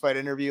the post-fight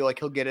interview. Like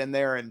he'll get in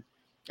there and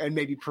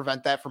maybe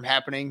prevent that from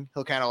happening.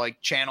 He'll kind of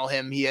like channel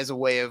him. He has a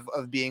way of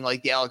being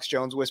like the Alex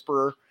Jones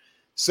whisperer.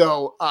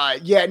 So I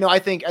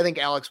think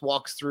Alex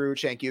walks through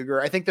Cenk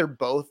Uygur. I think they're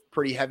both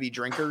pretty heavy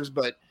drinkers,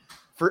 but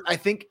I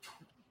think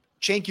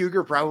Cenk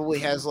Uygur probably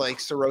has like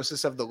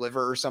cirrhosis of the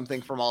liver or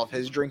something from all of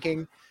his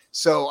drinking.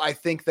 So I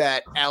think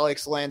that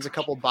Alex lands a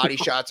couple body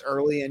shots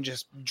early and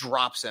just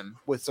drops him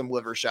with some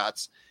liver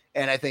shots.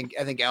 And I think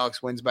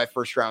Alex wins by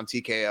first round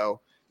TKO.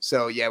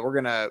 So yeah,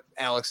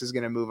 Alex is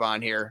going to move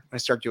on here. I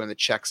start doing the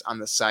checks on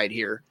the side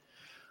here.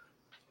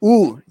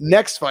 Ooh,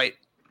 next fight.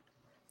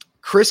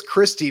 Chris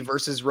Christie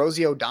versus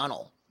Rosie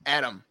O'Donnell.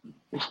 Adam.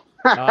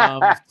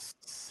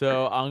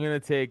 So I'm going to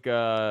take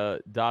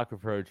a Doc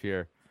approach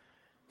here.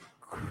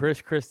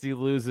 Chris Christie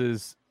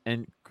loses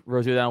and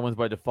Rosie O'Donnell wins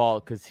by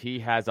default because he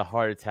has a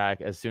heart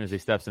attack as soon as he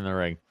steps in the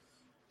ring.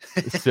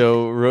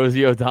 So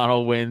Rosie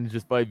O'Donnell wins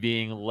just by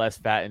being less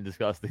fat and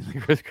disgusting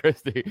than Chris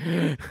Christie.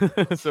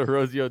 So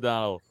Rosie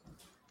O'Donnell.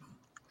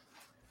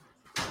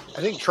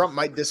 I think Trump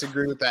might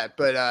disagree with that,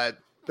 but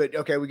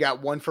okay, we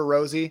got one for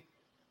Rosie.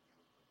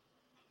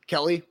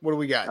 Kelly, what do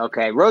we got?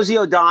 Okay, Rosie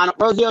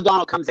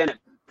O'Donnell comes in at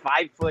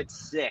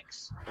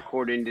 5'6",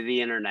 according to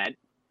the internet.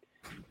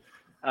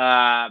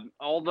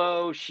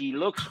 Although she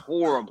looks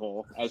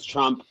horrible, as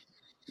Trump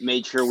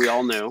made sure we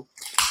all knew,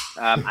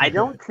 I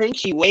don't think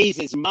she weighs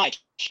as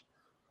much,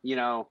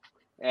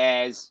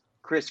 as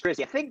Chris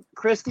Christie. I think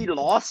Christie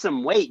lost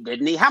some weight,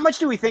 didn't he? How much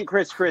do we think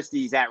Chris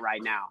Christie's at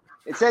right now?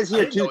 It says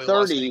here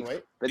 230,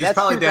 but that's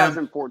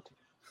 2014.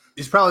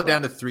 He's probably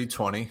down to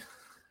 320.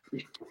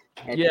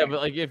 Yeah, but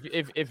like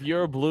if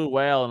you're a blue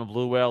whale and a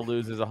blue whale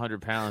loses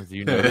 100 pounds, do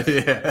you know this?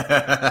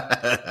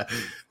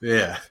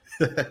 Yeah.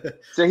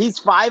 So he's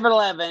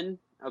 5'11".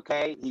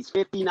 Okay, he's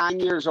 59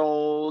 years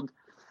old.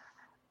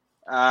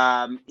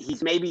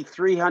 He's maybe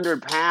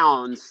 300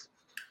 pounds.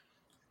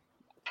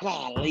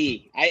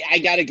 Golly, I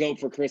got to go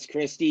for Chris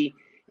Christie,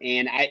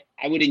 and I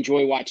would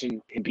enjoy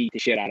watching him beat the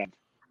shit out of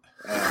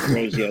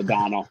Rosie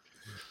O'Donnell.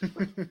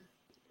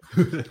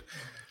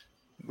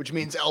 Which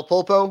means El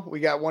Pulpo, we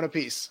got one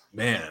apiece.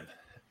 Man,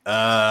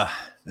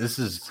 this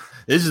is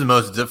the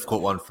most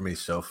difficult one for me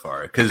so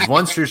far because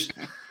once you're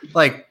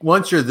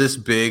this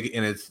big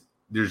and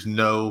there's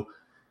no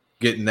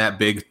getting that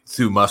big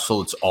through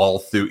muscle, it's all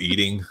through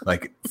eating.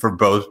 Like for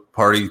both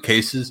party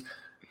cases,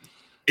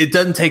 it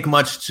doesn't take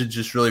much to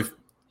just really.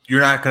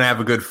 You're not going to have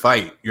a good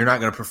fight. You're not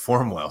going to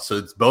perform well.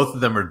 So both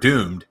of them are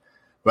doomed.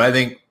 But I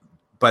think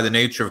by the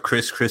nature of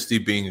Chris Christie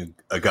being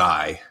a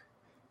guy,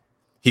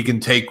 he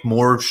can take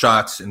more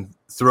shots and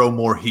throw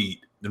more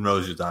heat than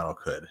Rosie O'Donnell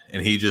could.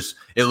 And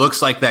it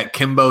looks like that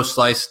Kimbo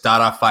Slice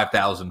Dada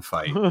 5000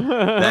 fight.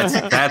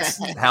 That's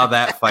how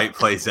that fight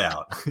plays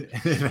out.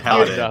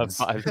 How it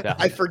ends.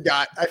 I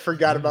forgot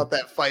about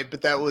that fight,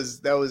 but that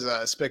was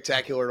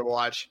spectacular to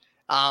watch.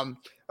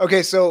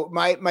 Okay, so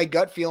my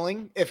gut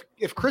feeling, if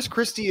Chris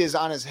Christie is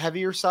on his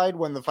heavier side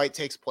when the fight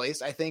takes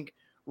place, I think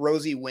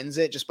Rosie wins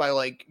it just by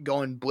like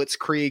going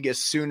blitzkrieg as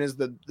soon as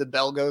the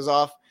bell goes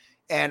off.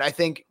 And I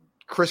think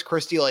Chris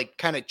Christie like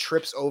kind of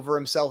trips over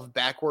himself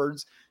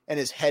backwards and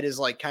his head is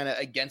like kind of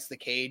against the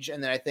cage.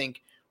 And then I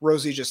think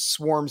Rosie just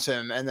swarms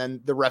him and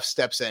then the ref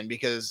steps in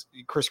because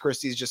Chris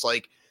Christie is just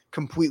like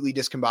completely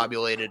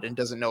discombobulated and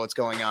doesn't know what's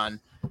going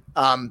on.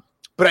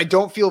 But I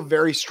don't feel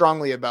very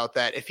strongly about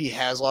that if he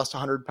has lost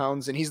 100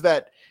 pounds and he's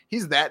that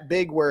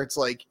big where it's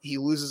like he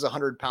loses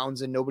 100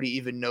 pounds and nobody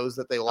even knows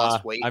that they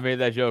lost weight. I made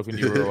that joke when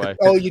you were away.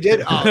 Oh, you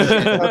did? Oh,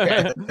 shit.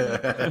 Okay.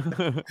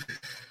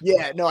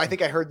 Yeah, no, I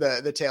think I heard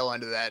the tail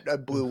end of that. A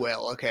blue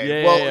whale.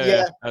 Okay.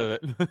 Yeah.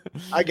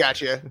 I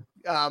got you.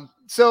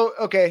 So,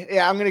 okay.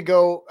 Yeah, I'm going to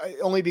go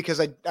only because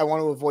I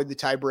want to avoid the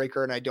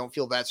tiebreaker and I don't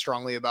feel that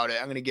strongly about it.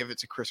 I'm going to give it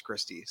to Chris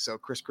Christie. So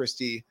Chris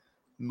Christie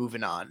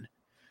moving on.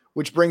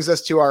 Which brings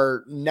us to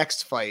our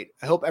next fight.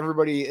 I hope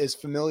everybody is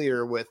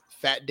familiar with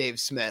Fat Dave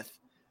Smith,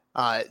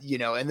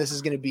 and this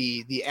is going to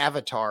be the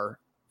avatar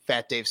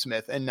Fat Dave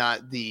Smith and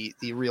not the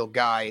real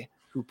guy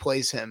who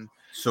plays him.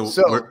 So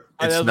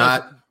it's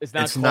not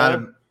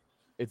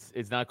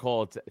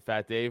called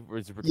Fat Dave. Or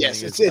is it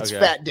yes, it's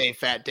okay.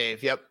 Fat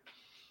Dave. Yep.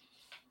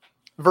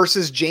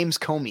 Versus James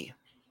Comey,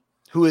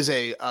 who is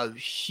a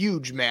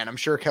huge man. I'm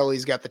sure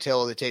Kelly's got the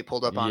tail of the tape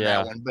pulled up on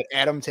that one, but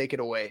Adam, take it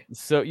away.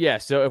 So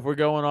if we're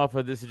going off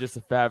of this is just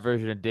a fat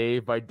version of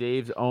Dave, by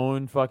Dave's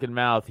own fucking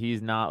mouth,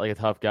 he's not like a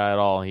tough guy at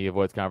all. He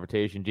avoids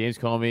confrontation. James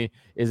Comey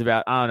is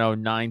about,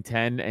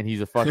 9'10", and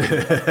he's a fucking,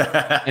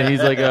 and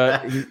he's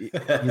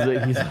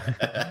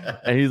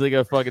like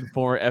a fucking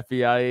former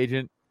FBI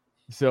agent.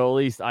 So at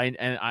least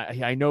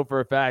I know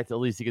for a fact, at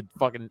least he could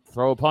fucking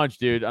throw a punch,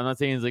 dude. I'm not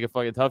saying he's like a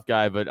fucking tough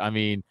guy, but I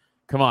mean,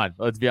 come on,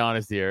 let's be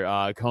honest here.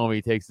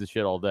 Comey takes the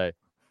shit all day.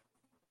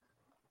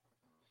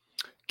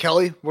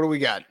 Kelly, what do we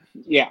got?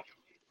 Yeah.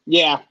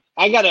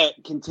 I gotta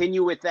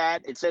continue with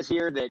that. It says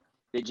here that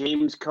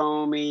James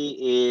Comey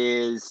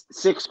is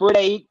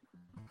 6'8",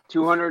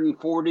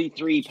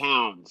 243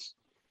 pounds.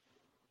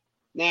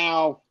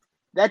 Now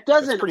that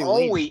doesn't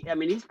always. Lean. I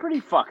mean, he's pretty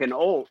fucking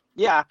old.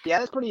 Yeah,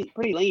 that's pretty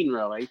lean,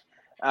 really.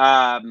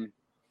 And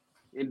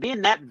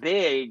being that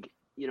big,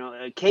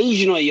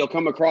 occasionally you'll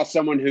come across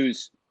someone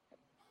who's,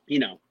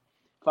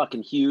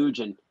 fucking huge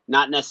and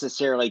not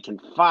necessarily can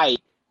fight.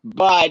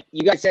 But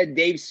you guys said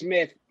Dave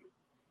Smith.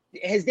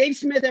 Has Dave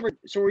Smith ever?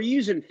 So we're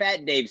using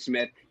Fat Dave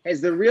Smith.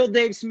 Has the real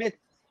Dave Smith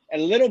a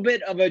little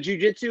bit of a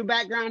jiu-jitsu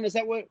background? Is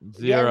that what?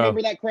 Do I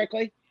remember that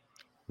correctly?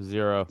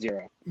 Zero.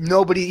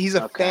 Nobody. He's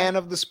a fan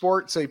of the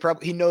sport, so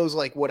he knows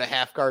like what a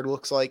half guard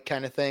looks like,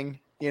 kind of thing.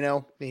 He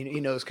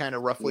knows kind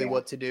of roughly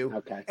what to do.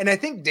 Okay. And I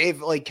think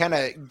Dave like kind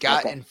of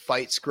got in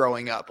fights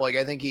growing up. Like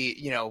I think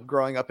he,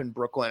 growing up in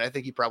Brooklyn, I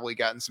think he probably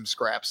got in some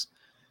scraps.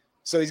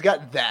 So he's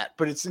got that,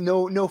 but it's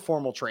no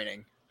formal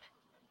training.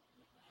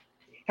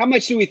 How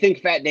much do we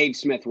think Fat Dave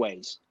Smith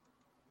weighs?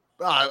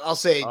 I'll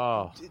say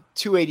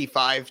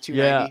 285, 290.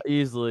 Yeah,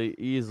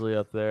 easily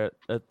up there.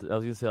 I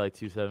was gonna say like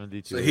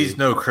 270. So he's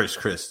no Chris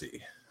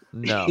Christie.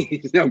 No,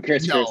 he's no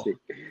Chris Christie.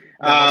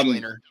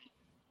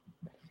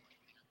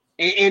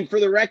 And for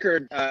the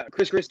record,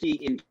 Chris Christie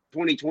in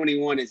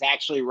 2021 is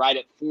actually right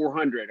at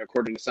 400,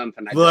 according to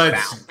something I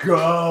just found.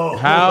 Go.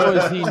 How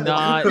is he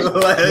not?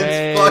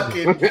 Let's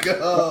fucking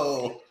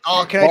go.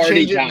 Oh, can I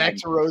change it back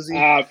to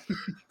Rosie?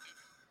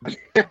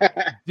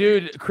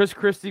 Dude, Chris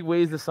Christie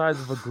weighs the size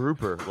of a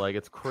grouper. Like,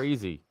 it's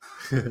crazy.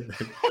 A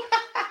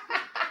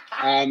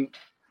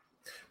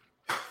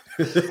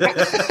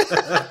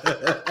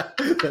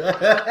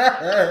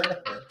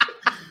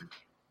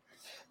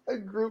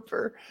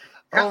grouper.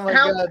 Oh my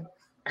god.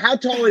 How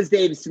tall is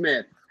Dave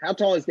Smith?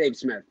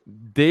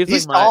 Dave's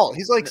he's tall.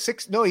 He's like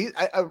 6. No,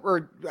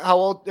 or how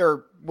old?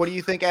 Or what do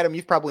you think, Adam?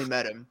 You've probably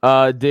met him.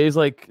 Dave's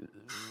like,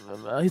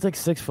 he's like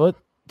 6 foot,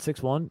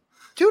 6'1".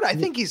 Dude, I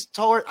think he's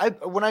taller.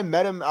 When I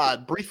met him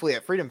briefly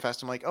at Freedom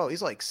Fest, I'm like, oh,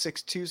 he's like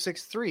 6'2",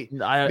 6'3".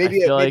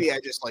 Maybe I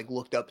just like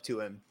looked up to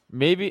him.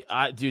 Maybe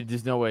dude,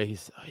 there's no way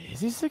is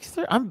he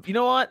 6'3"? You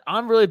know what?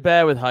 I'm really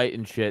bad with height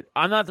and shit.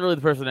 I'm not really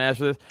the person to ask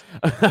for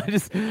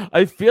this.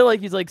 I feel like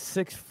he's like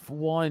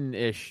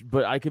 6'1"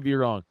 but I could be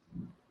wrong.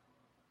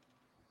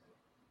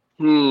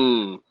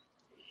 Let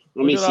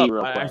me see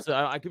real quick. Actually,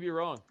 I could be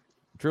wrong.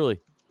 Truly.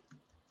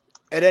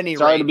 At any rate,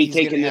 sorry to be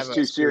taking this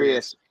too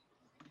serious.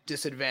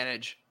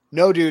 Disadvantage.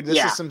 No, dude,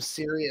 this is some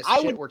serious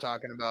shit we're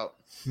talking about.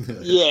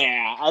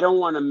 Yeah, I don't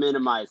want to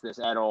minimize this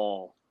at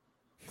all.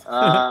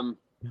 I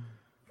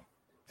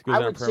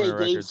would say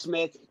Dave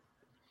Smith.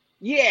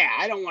 Yeah,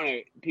 I don't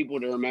want people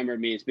to remember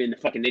me as being the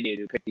fucking idiot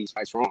who picked these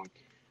fights wrong.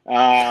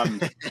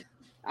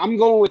 I'm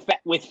going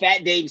with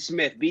Fat Dave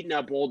Smith beating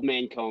up Old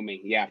Man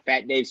Comey. Yeah,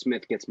 Fat Dave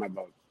Smith gets my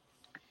vote.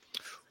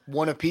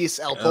 One apiece,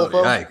 El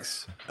Popo.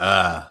 Yikes.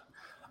 I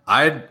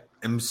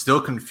am still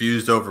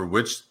confused over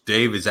which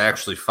Dave is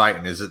actually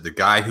fighting. Is it the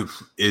guy who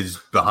is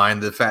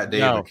behind the Fat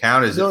Dave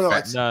account? Is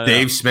it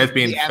Dave Smith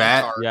being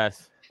fat?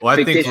 Yes. Well,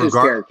 I think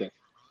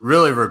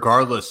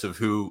regardless of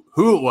who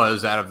it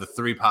was out of the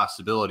three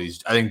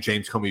possibilities, I think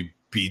James Comey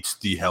beats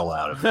the hell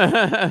out of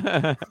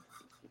him.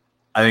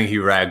 I think he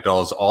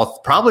ragdolls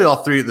probably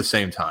all three at the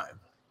same time.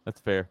 That's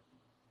fair.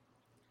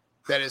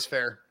 That is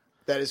fair.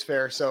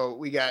 So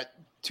we got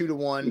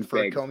 2-1 for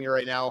Comey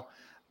right now.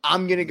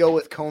 I'm gonna go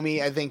with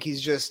Comey. I think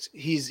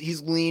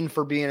he's lean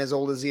for being as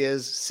old as he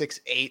is,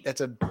 6'8".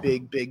 That's a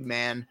big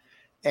man.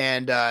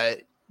 And I'm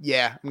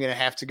gonna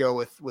have to go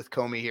with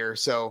Comey here.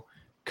 So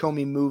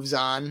Comey moves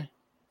on,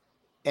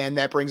 and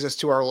that brings us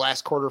to our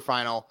last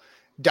quarterfinal.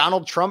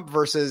 Donald Trump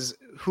versus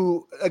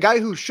a guy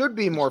who should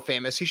be more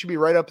famous. He should be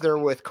right up there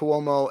with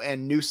Cuomo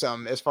and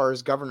Newsom as far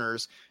as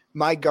governors.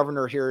 My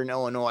governor here in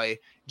Illinois,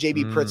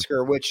 J.B.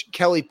 Pritzker, which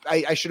Kelly,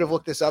 I should have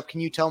looked this up. Can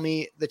you tell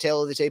me the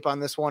tail of the tape on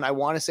this one? I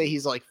want to say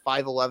he's like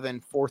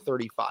 5'11",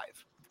 435.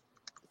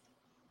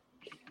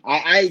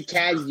 I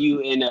tagged you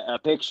in a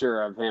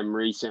picture of him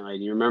recently.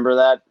 Do you remember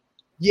that?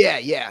 Yeah.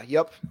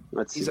 Yep.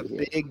 He's a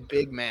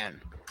big man.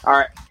 All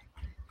right.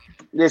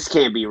 This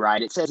can't be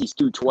right. It says he's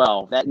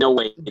 212. No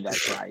way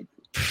that's right.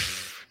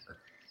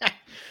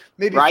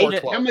 Maybe right?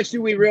 412. How much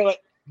do we really?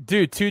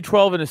 Dude,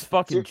 212 in his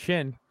fucking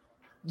chin.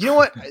 You know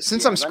what?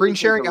 Since I'm screen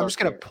sharing, I'm just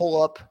gonna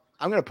pull up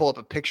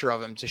a picture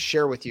of him to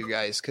share with you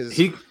guys because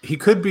he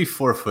could be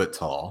 4 foot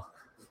tall.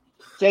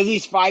 Says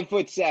he's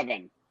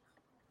 5'7".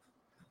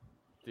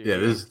 Dude, yeah,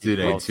 this dude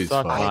ain't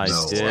 212.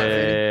 No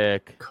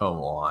dick. Come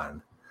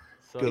on.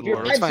 Good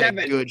Lord. Let's find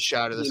a good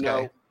shot of this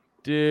guy.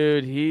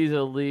 Dude, he's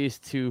at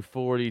least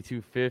 240,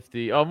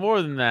 250. Oh,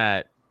 more than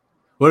that.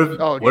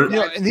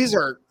 And these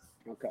are.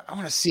 Okay. I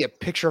want to see a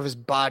picture of his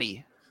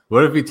body.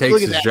 What if he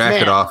takes his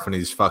jacket off and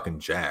he's fucking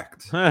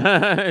jacked?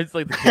 It's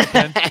like the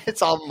Kingpin.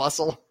 It's all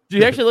muscle.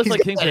 Dude, he actually looks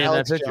like Kingpin in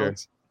that picture.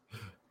 Jones.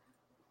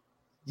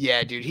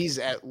 Yeah, dude, he's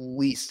at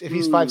least, if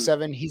he's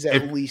 5'7", he's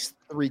at least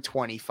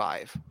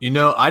 325.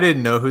 I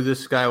didn't know who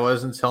this guy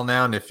was until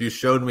now, and if you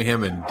showed me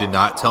him and did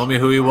not tell me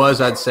who he was,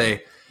 I'd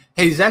say,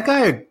 hey, is that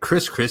guy a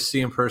Chris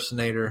Christie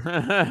impersonator?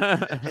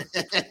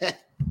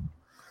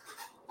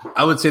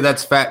 I would say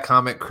that's fat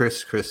comic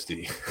Chris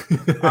Christie.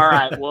 All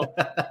right, well,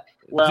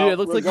 dude, it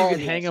looks like you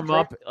could hang him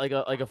up like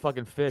a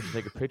fucking fish and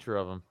take a picture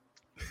of him.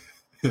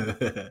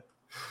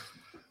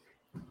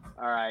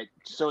 All right,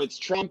 so it's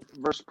Trump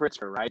versus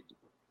Pritzker, right?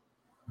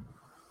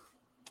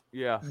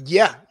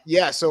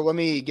 Yeah. So let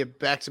me get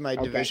back to my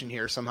division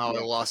here. Somehow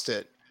I lost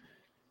it.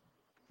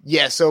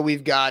 Yeah. So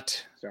we've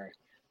got. Sorry.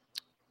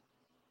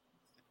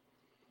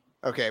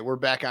 Okay, we're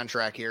back on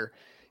track here.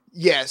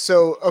 Yeah.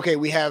 So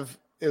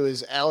it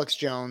was Alex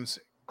Jones,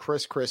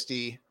 Chris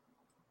Christie,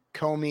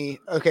 Comey.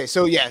 Okay.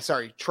 So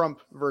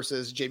Trump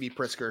versus JB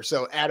Pritzker.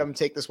 So Adam,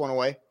 take this one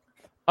away.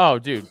 Oh,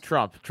 dude,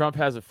 Trump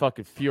has a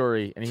fucking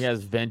fury and he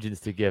has vengeance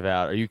to give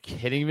out. Are you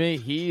kidding me?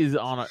 He's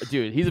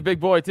a big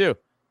boy too.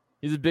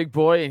 He's a big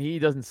boy and he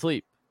doesn't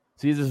sleep.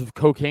 So he has this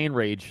cocaine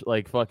rage,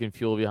 like fucking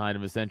fuel behind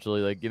him,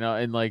 essentially, like,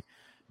 and like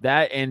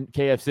that and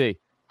KFC.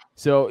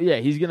 So yeah,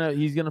 he's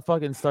gonna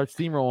fucking start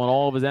steamrolling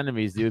all of his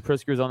enemies, dude.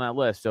 Pritzker's on that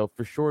list. So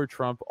for sure,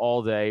 Trump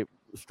all day,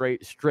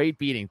 straight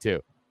beating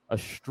too. A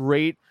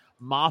straight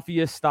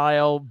mafia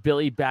style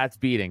Billy Bats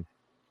beating.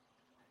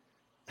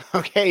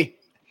 Okay.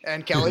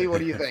 And Kelly, what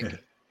do you think?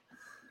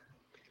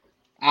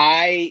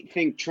 I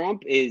think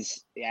Trump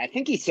is. I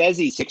think he says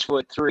he's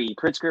 6'3".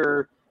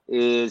 Pritzker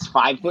is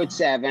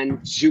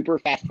 5'7", super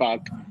fat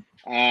fuck.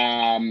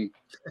 I'm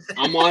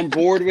on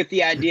board with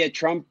the idea of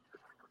Trump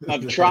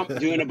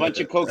doing a bunch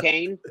of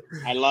cocaine.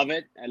 I love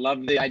it. I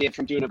love the idea of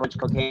Trump doing a bunch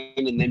of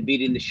cocaine and then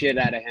beating the shit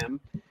out of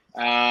him.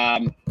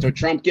 So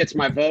Trump gets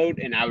my vote,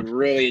 and I would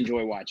really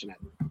enjoy watching it.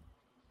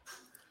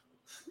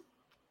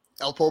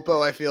 El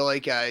Pulpo, I feel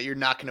like you're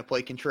not going to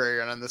play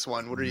contrarian on this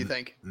one. What do you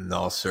think?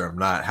 No, sir, I'm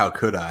not. How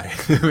could I?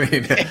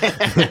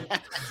 I mean,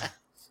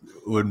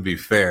 wouldn't be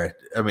fair.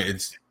 I mean,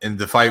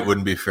 the fight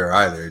wouldn't be fair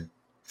either.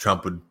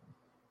 Trump would,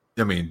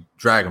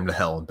 drag him to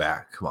hell and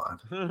back. Come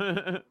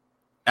on.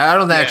 I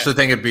don't actually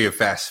think it'd be a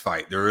fast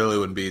fight. There really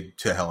wouldn't be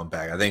to hell and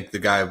back. I think the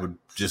guy would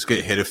just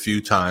get hit a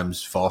few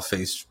times, fall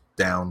face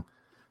down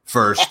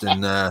first,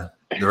 and the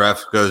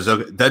ref goes,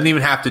 okay, doesn't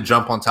even have to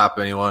jump on top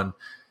of anyone,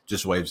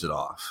 just waves it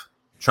off.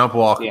 Trump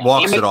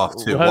walks it off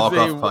too.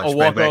 Walk-off punch. A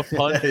walk-off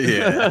punch.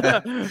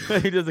 Yeah.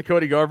 He does a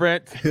Cody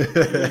Garbrandt.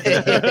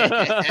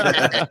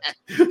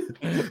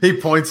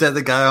 He points at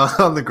the guy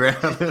on the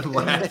ground and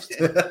laughs.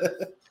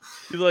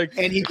 He's like,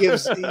 and he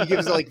gives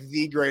like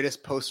the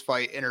greatest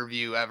post-fight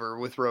interview ever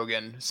with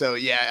Rogan. So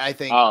yeah, I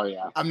think. Oh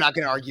yeah. I'm not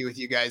going to argue with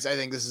you guys. I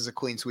think this is a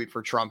clean sweep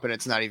for Trump, and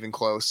it's not even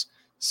close.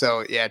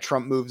 So yeah,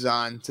 Trump moves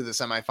on to the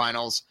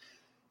semifinals,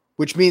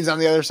 which means on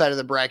the other side of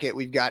the bracket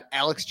we've got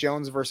Alex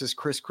Jones versus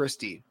Chris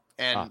Christie.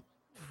 And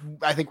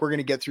I think we're going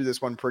to get through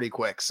this one pretty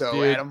quick. So,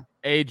 dude, Adam.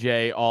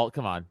 AJ,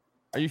 come on.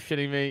 Are you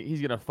shitting me?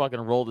 He's going to fucking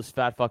roll this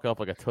fat fuck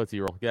up like a Tootsie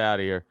Roll. Get out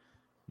of here.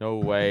 No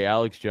way.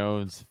 Alex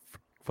Jones,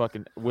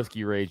 fucking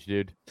whiskey rage,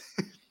 dude.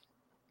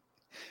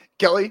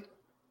 Kelly?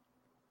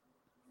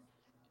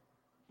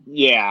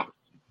 Yeah.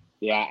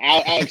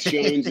 Alex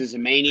Jones is a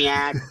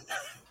maniac.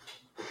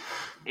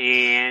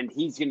 And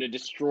he's going to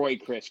destroy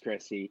Chris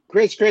Christie.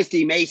 Chris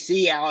Christie may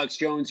see Alex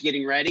Jones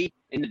getting ready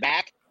in the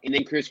back. And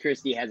then Chris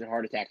Christie has a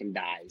heart attack and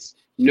dies.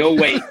 No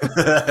way.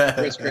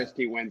 Chris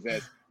Christie wins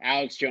this.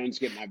 Alex Jones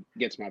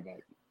gets my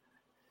vote.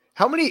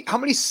 How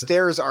many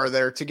stairs are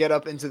there to get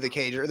up into the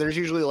cage? There's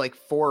usually like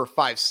 4 or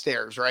 5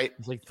 stairs, right?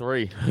 It's like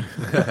 3.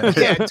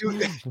 Yeah. Do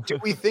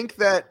we think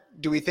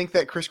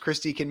that Chris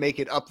Christie can make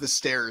it up the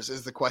stairs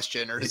is the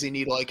question, or does he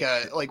need like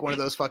one of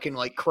those fucking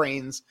like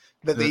cranes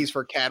that they use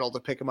for cattle to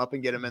pick him up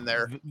and get him in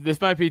there?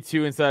 This might be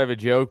too inside of a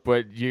joke,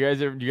 but do you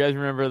guys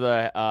remember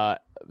the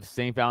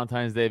St.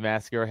 Valentine's Day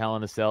Massacre Hell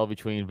in a Cell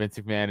between Vince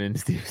McMahon and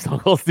Stone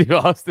Cold Steve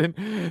Austin?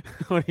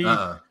 When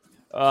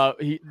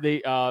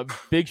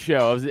Big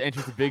Show, I was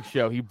entered to Big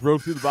Show. He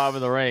broke through the bottom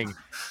of the ring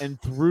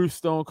and threw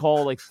Stone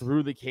Cold like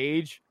through the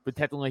cage, but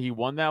technically he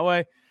won that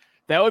way.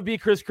 That would be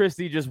Chris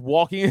Christie just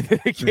walking into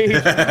the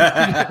cage.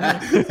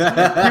 He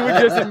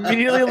would just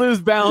immediately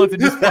lose balance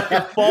and just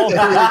fucking fall through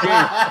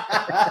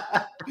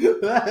the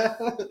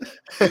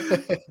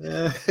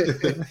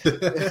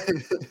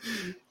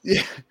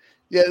cage.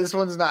 Yeah, this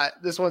one's not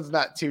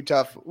too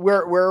tough.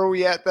 Where are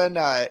we at then?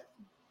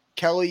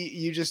 Kelly,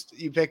 you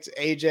picked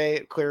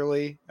AJ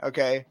clearly.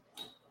 Okay.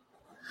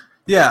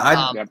 Yeah,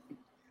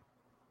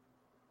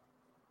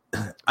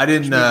 I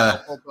didn't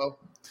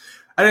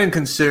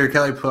consider.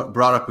 Kelly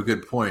brought up a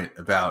good point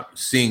about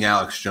seeing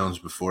Alex Jones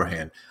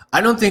beforehand. I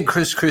don't think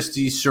Chris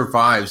Christie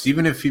survives,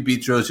 even if he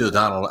beats Rosie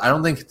O'Donnell. I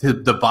don't think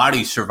the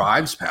body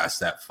survives past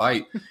that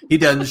fight. He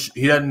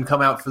doesn't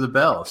come out for the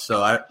bell.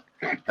 So I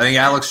think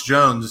Alex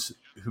Jones,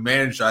 who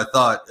managed, I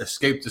thought,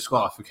 escaped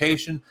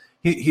disqualification.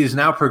 He has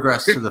now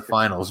progressed to the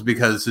finals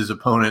because his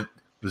opponent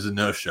was a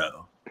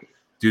no-show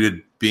due to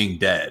being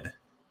dead.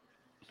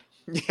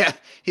 Yeah,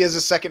 he has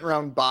a second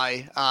round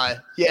bye. I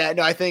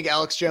think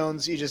Alex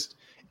Jones,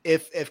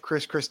 if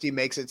Chris Christie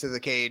makes it to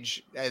the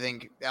cage, I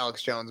think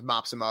Alex Jones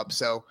mops him up.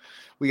 So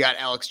we got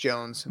Alex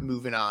Jones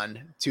moving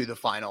on to the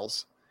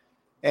finals.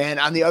 And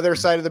on the other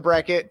side of the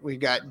bracket, we've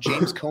got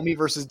James Comey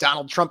versus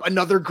Donald Trump,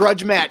 another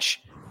grudge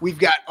match. We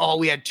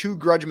had 2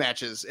 grudge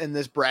matches in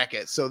this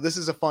bracket. So this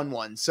is a fun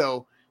one.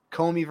 So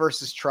Comey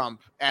versus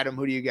Trump. Adam,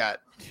 who do you got?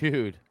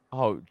 Dude,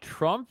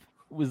 Trump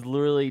was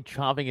literally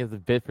chomping at the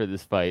bit for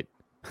this fight.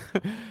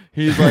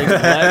 He's like,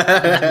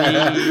 let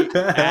me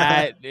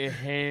at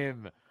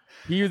him.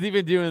 He was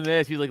even doing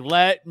this. He's like,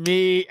 "Let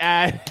me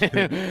at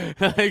him."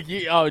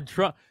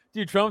 Trump,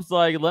 dude. Trump's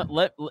like,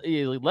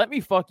 let me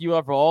fuck you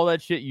up for all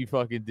that shit you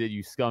fucking did,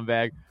 you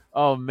scumbag.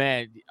 Oh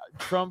man,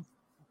 Trump,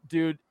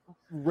 dude,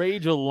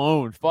 rage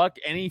alone, fuck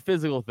any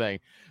physical thing.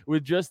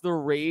 With just the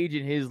rage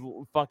and his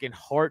fucking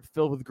heart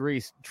filled with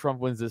grease, Trump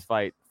wins this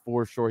fight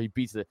for sure. He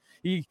beats it.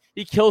 He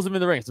kills him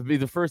in the ring. It'll be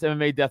the first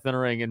MMA death in a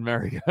ring in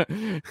America.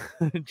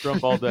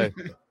 Trump all day.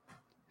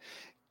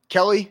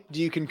 Kelly,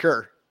 do you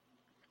concur?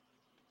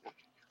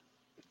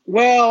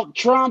 Well,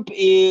 Trump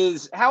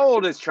is – how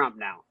old is Trump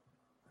now?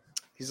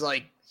 He's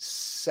like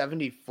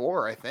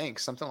 74, I think,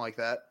 something like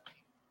that.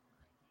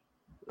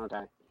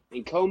 Okay.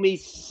 And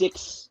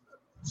Comey's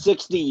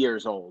 60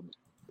 years old.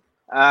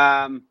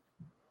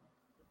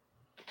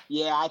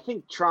 Yeah, I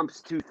think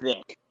Trump's too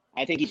thick.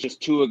 I think he's just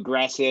too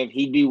aggressive.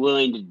 He'd be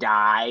willing to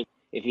die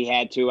if he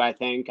had to, I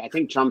think. I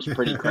think Trump's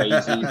pretty crazy.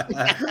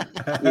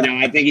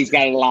 I think he's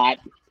got a lot.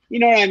 You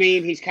know what I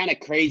mean? He's kind of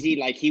crazy.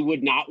 Like, he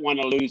would not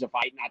want to lose a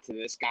fight, not to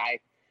this guy.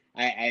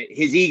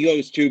 His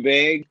ego's too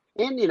big.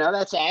 And,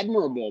 that's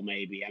admirable,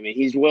 maybe. I mean,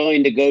 he's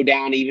willing to go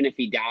down even if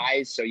he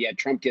dies. So, yeah,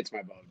 Trump gets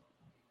my vote.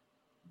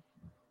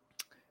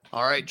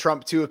 All right,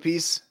 Trump 2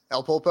 apiece.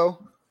 El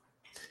Pulpo?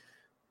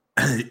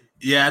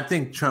 Yeah, I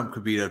think Trump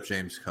could beat up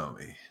James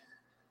Comey.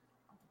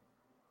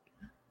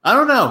 I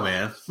don't know,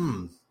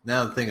 man.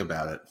 Now to think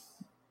about it.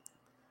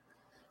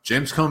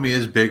 James Comey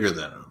is bigger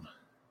than him.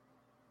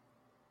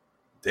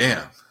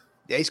 Damn.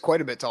 Yeah, he's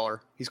quite a bit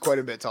taller.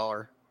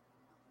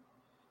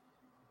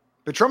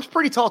 But Trump's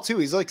pretty tall, too.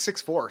 He's like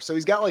 6'4", so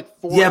he's got like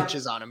 4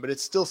 inches on him, but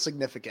it's still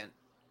significant.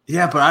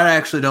 Yeah, but I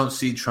actually don't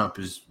see Trump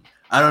as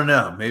 – I don't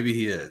know. Maybe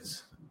he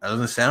is. I was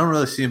going to say, I don't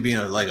really see him being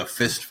like a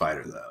fist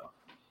fighter, though.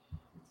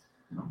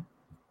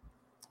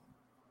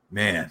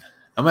 Man,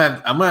 I'm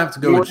gonna have to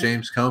go with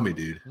James Comey,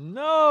 dude.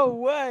 No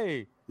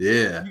way.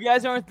 Yeah. You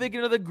guys aren't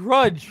thinking of The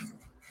Grudge.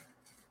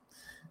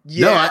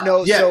 Yeah,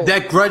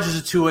 that Grudge is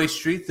a two-way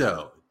street,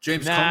 though.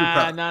 James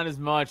Comey not as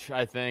much,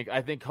 I think.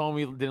 I think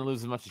Comey didn't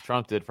lose as much as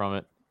Trump did from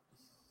it.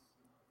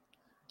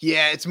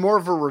 Yeah, it's more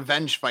of a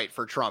revenge fight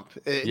for Trump.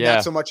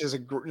 Not so much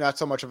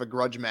of a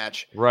grudge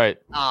match. Right.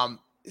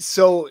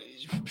 So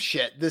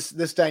shit,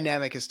 this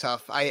dynamic is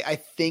tough. I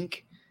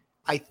think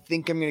I'm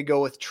going to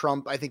go with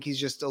Trump. I think he's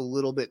just a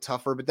little bit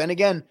tougher. But then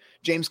again,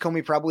 James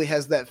Comey probably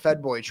has that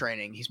Fed boy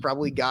training. He's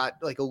probably got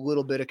like a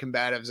little bit of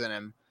combatives in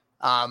him.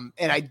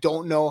 And I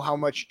don't know how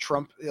much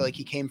Trump, like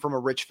he came from a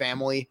rich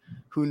family.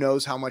 Who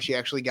knows how much he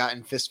actually got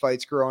in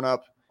fistfights growing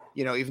up,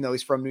 even though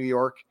he's from New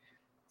York.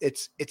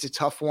 It's a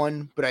tough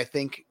one, but I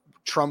think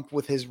Trump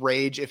with his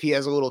rage, if he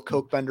has a little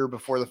coke bender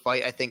before the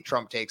fight, I think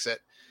Trump takes it.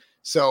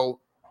 So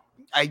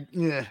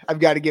I've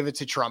got to give it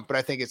to Trump, but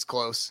I think it's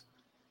close.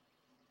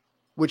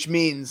 Which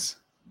means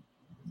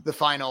the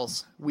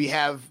finals, we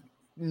have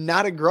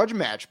not a grudge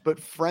match, but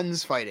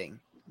friends fighting.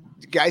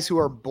 Guys who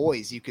are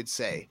boys, you could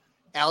say.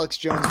 Alex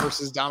Jones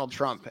versus Donald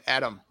Trump.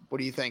 Adam, what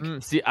do you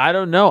think? See, I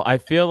don't know. I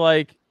feel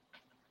like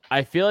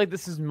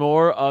this is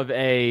more of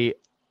a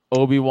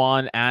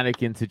Obi-Wan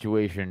Anakin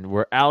situation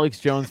where Alex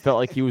Jones felt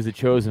like he was the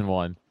chosen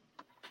one.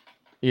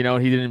 He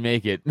didn't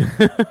make it.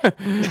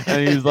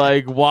 And he's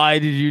like, why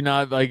did you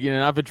not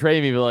not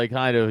betray me? But like,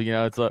 kind of,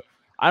 it's like,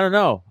 I don't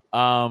know.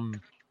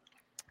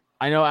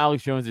 I know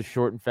Alex Jones is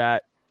short and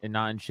fat and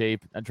not in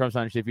shape. And Trump's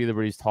not in shape either,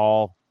 but he's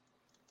tall.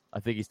 I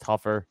think he's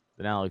tougher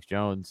than Alex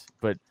Jones.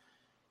 But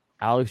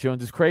Alex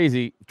Jones is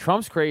crazy.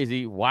 Trump's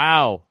crazy.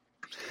 Wow.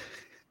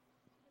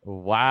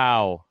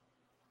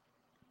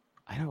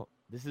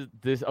 This is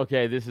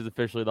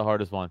officially the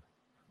hardest one.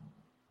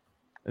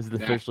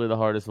 The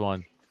hardest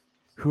one.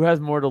 Who has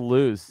more to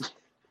lose?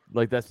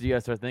 Like, that's what you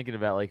guys start thinking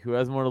about. Like, who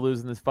has more to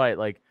lose in this fight?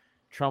 Like,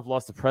 Trump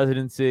lost the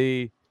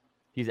presidency.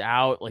 He's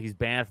out. Like, he's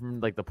banned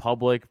from, like, the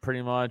public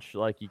pretty much.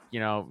 Like,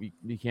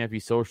 you can't be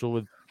social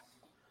with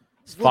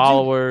his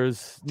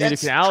followers. Neither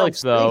can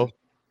Alex, though. Thing.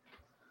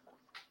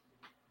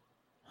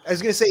 I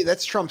was going to say,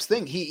 that's Trump's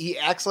thing. He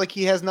acts like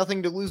he has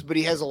nothing to lose, but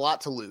he has a lot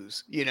to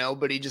lose,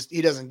 but he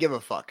doesn't give a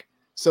fuck.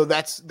 So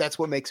that's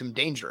what makes him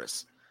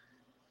dangerous.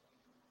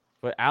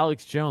 But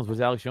Alex Jones,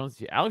 Alex Jones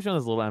has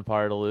a little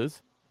empire to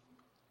lose.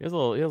 He has a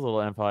little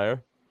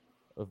empire.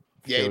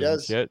 Yeah, he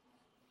does. Shit.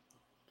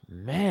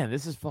 Man,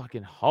 this is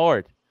fucking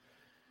hard.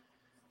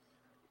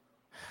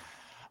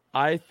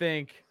 I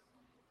think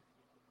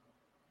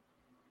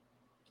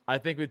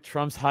with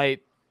Trump's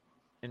height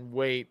and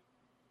weight,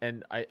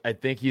 and I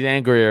think he's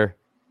angrier,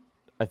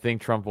 I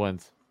think Trump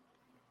wins.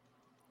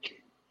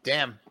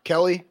 Damn.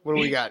 Kelly, what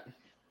do we got?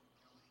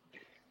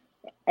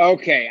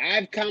 Okay,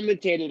 I've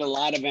commentated a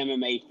lot of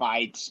MMA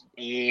fights,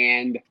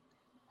 and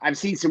I've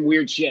seen some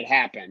weird shit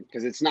happen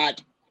because it's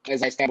not,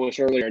 as I established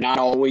earlier, not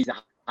always the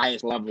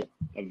highest level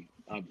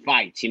of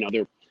fights.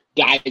 They're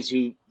guys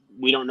who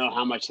we don't know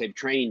how much they've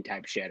trained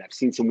type shit. I've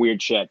seen some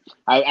weird shit.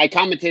 I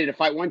commentated a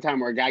fight one time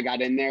where a guy got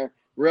in there,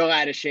 real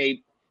out of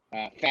shape,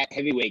 fat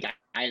heavyweight guy,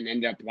 and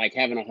ended up like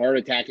having a heart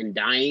attack and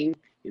dying.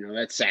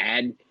 That's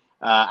sad.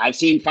 I've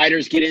seen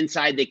fighters get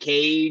inside the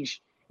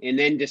cage and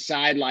then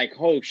decide like,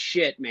 oh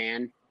shit,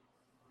 man,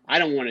 I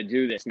don't want to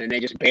do this. And then they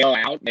just bail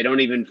out. They don't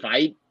even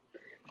fight.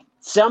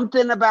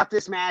 Something about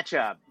this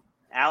matchup,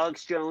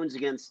 Alex Jones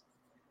against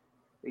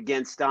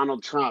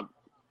Donald Trump,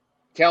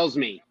 tells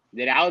me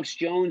that Alex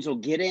Jones will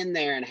get in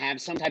there and have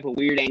some type of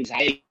weird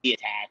anxiety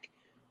attack.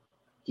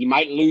 He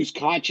might lose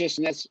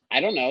consciousness. I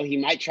don't know. He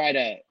might try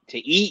to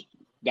eat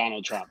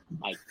Donald Trump.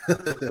 Like,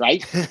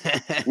 right?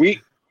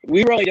 We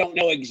really don't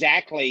know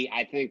exactly,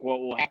 I think, what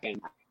will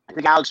happen. I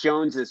think Alex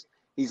Jones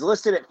he's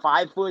listed at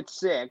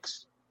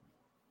 5'6".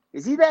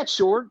 Is he that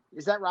short?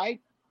 Is that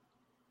right?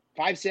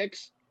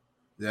 5'6"?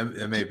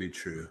 That may be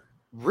true.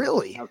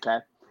 Really? Okay.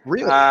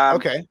 Really?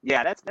 Okay.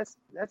 Yeah, that's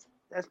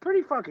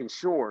pretty fucking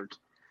short.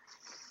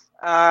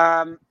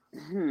 I'm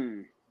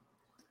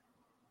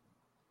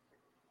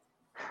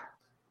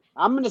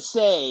going to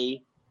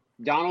say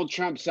Donald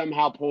Trump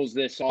somehow pulls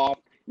this off.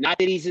 Not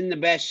that he's in the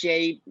best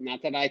shape.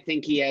 Not that I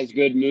think he has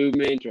good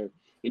movement or,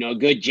 a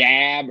good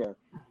jab or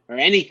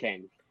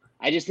anything.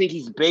 I just think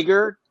he's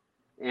bigger,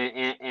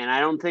 and I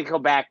don't think he'll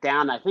back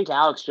down. I think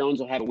Alex Jones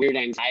will have a weird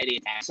anxiety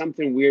attack.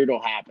 Something weird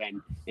will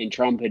happen, and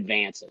Trump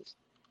advances.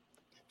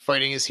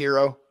 Fighting his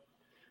hero.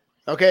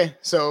 Okay,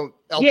 so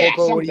El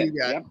Popo, what do you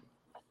got? Yep.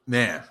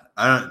 Man,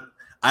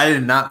 I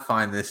did not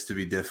find this to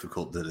be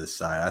difficult to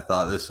decide. I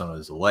thought this one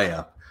was a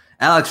layup.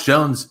 Alex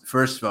Jones,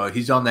 first of all,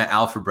 he's on that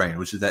alpha brain,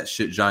 which is that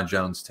shit John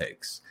Jones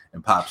takes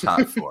and pops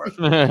hot for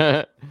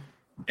him.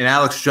 And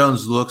Alex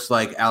Jones looks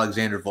like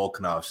Alexander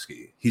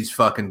Volkanovski. He's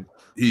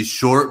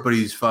short, but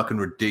he's fucking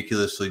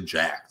ridiculously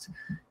jacked.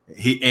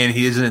 He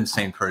is an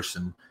insane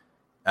person.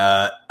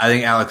 I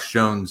think Alex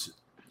Jones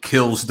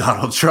kills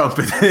Donald Trump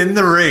in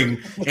the ring,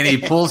 and he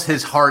pulls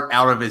his heart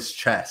out of his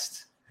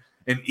chest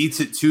and eats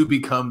it to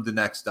become the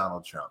next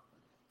Donald Trump.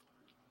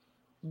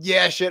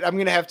 Yeah, shit. I'm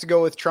gonna have to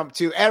go with Trump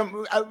too.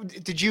 Adam,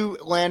 did you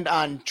land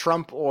on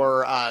Trump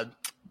or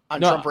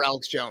Trump or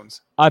Alex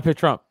Jones? I picked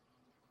Trump.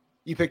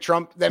 You picked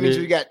Trump. That means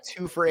we got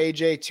 2 for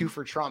AJ, 2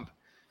 for Trump.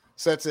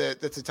 So that's a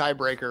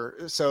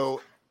tiebreaker.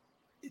 So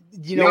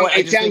what?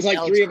 It sounds like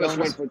Alex 3 of us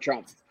went for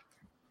Trump.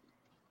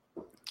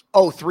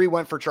 Oh, 3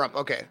 went for Trump.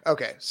 Okay.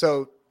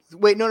 So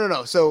wait,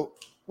 no. So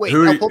wait,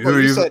 who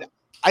you said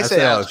I said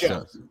Alex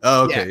Jones.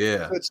 Oh, okay,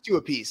 yeah. So it's 2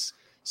 apiece.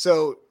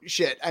 So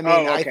shit. I mean,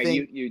 okay. I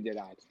think you did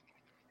I.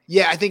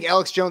 Yeah, I think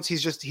Alex Jones,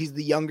 he's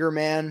the younger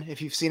man. If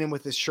you've seen him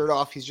with his shirt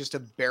off, he's just a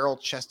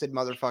barrel-chested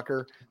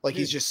motherfucker. Like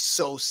he's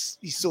so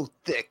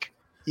thick,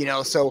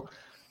 so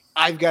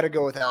I've got to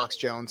go with Alex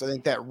Jones. I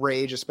think that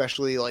rage,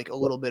 especially like a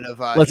little bit of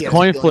Let's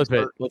coin flip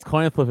it. Let's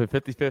coin flip it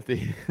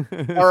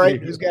 50-50. All right,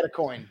 who's got a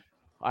coin?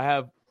 I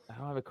don't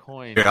have a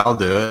coin. Here, I'll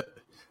do it.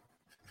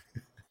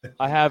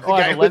 I have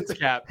a lens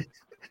cap.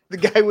 The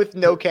guy with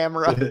no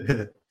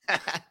camera.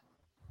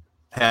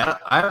 I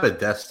have a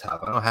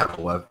desktop. I don't have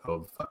a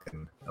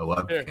webcam.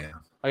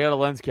 I got a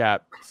lens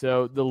cap.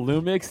 So the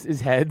Lumix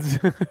is heads,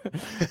 and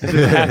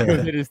the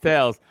Packers is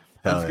tails.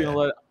 I'm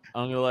gonna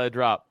let it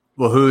drop.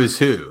 Well, who is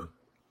who?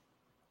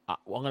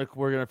 We're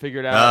gonna figure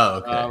it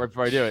out right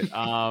before I do it.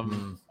 I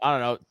don't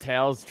know.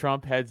 Tails,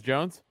 Trump, heads,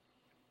 Jones.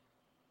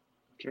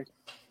 Sure.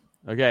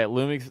 Okay,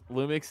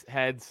 Lumix,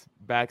 heads,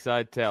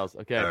 backside, tails.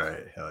 Okay. All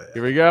right. Hell yeah.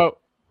 Here we go.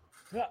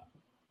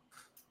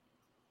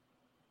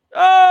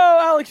 Oh,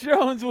 Alex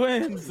Jones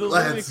wins.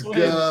 Let's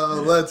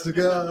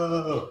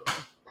go.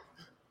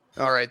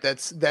 All right,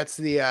 that's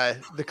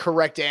the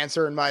correct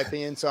answer in my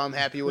opinion, so I'm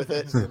happy with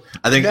it.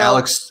 I think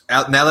Alex,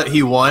 now that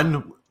he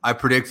won, I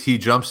predict he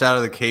jumps out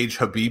of the cage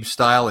Habib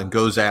style and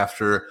goes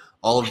after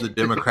all of the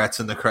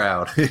Democrats in the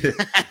crowd.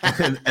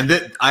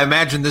 I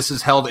imagine this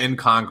is held in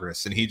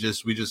Congress, and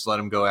we just let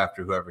him go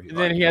after whoever he. And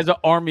then he has an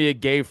army of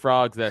gay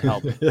frogs that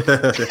help him.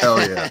 Hell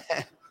yeah.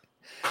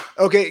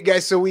 Okay,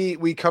 guys, so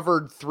we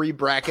covered 3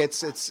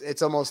 brackets.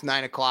 It's almost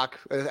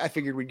 9:00. I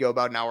figured we'd go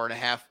about an hour and a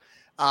half.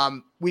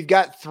 We've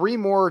got 3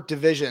 more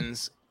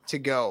divisions to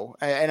go,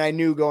 and I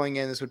knew going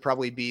in this would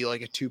probably be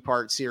like a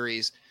 2-part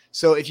series.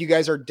 So if you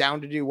guys are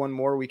down to do one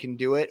more, we can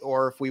do it.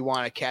 Or if we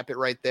want to cap it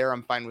right there,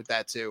 I'm fine with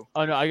that too.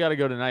 Oh no, I got to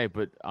go tonight,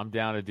 but I'm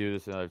down to do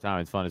this another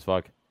time. It's fun as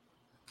fuck.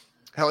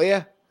 Hell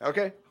yeah.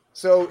 Okay.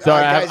 So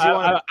sorry, guys,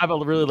 I have a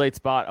really late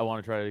spot I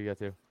want to try to get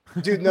to.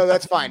 Dude, no,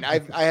 that's fine.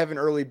 I have an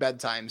early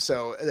bedtime,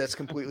 so that's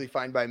completely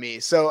fine by me.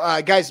 So,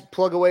 guys,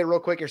 plug away real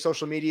quick your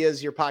social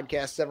medias, your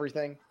podcasts,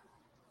 everything.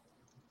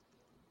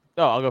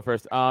 Oh, I'll go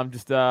first.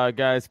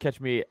 Guys,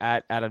 catch me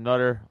at Adam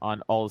Nutter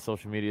on all the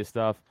social media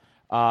stuff.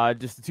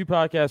 Just the 2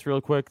 podcasts real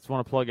quick. Just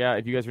want to plug out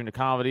if you guys are into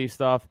comedy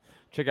stuff.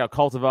 Check out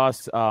Cult of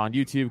Us on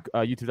YouTube,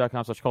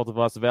 youtube.com/Cult of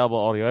Us, available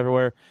audio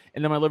everywhere.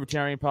 And then my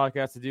libertarian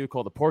podcast to do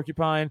called The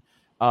Porcupine.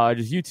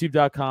 Just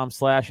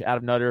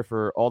youtube.com/Adam Nutter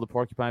for all the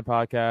Porcupine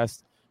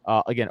podcasts.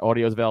 Again,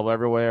 audio is available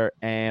everywhere,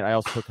 and I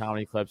also put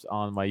comedy clips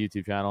on my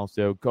YouTube channel.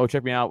 So go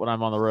check me out when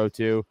I'm on the road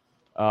too.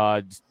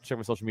 Just check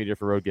my social media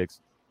for road gigs.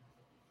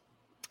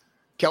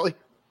 Kelly?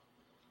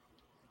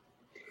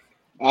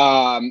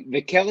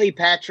 The Kelly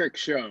Patrick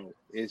Show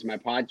is my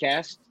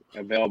podcast,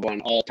 available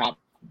on all top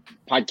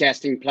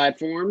podcasting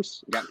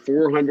platforms. Got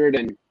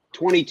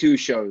 422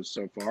 shows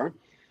so far.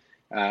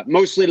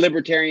 Mostly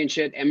libertarian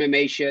shit,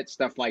 MMA shit,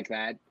 stuff like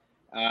that.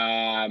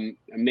 a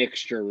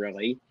mixture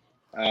really.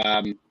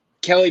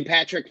 Kelly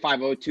Patrick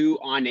 502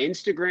 on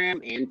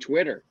Instagram and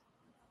Twitter.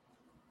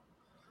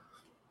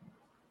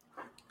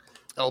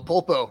 El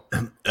Pulpo.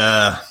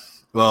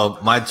 Well,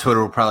 my Twitter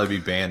will probably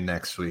be banned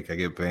next week. I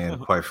get banned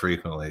quite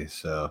frequently.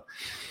 So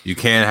you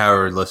can,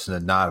 however, listen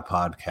to Not a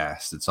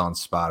Podcast. It's on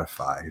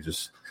Spotify. You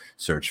just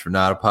search for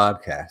Not a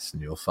Podcast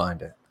and you'll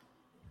find it.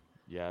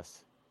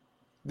 Yes.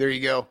 There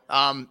you go.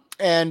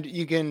 And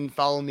you can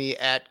follow me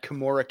at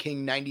Kimura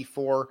King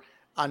 94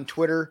 on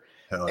Twitter.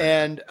 Yeah.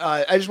 And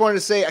I just wanted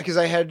to say, because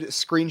I had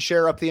screen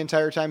share up the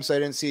entire time, so I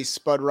didn't see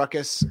Spud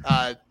Ruckus,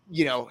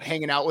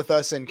 hanging out with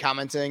us and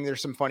commenting.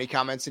 There's some funny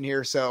comments in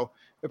here, so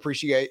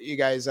appreciate you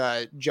guys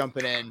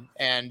jumping in.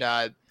 And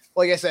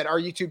like I said, our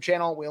YouTube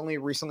channel, we only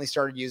recently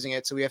started using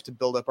it, so we have to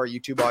build up our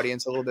YouTube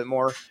audience a little bit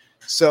more.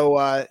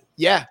 So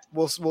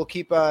we'll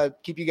keep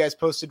you guys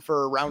posted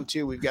for round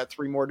 2. We've got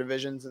 3 more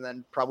divisions and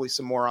then probably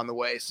some more on the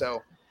way.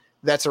 So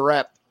that's a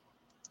wrap.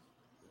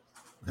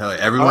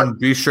 Everyone,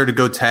 be sure to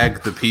go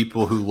tag the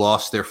people who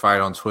lost their fight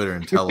on Twitter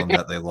and tell them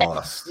that they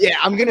lost. Yeah,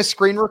 I'm gonna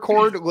screen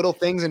record little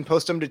things and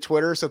post them to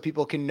Twitter so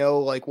people can know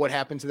like what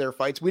happened to their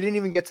fights. We didn't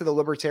even get to the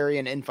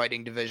Libertarian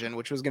infighting division,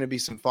 which was gonna be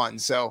some fun.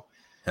 So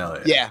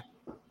yeah.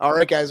 All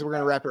right, guys, we're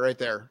gonna wrap it right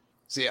there.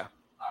 See ya.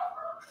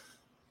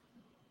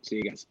 See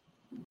you guys.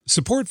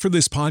 Support for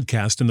this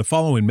podcast and the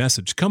following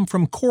message come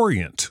from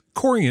Corient.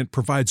 Corient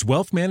provides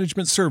wealth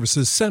management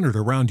services centered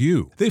around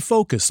you. They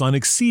focus on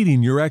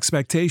exceeding your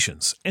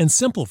expectations and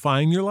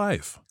simplifying your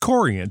life.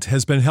 Corient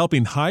has been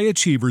helping high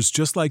achievers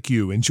just like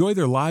you enjoy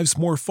their lives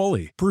more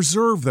fully,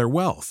 preserve their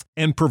wealth,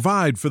 and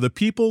provide for the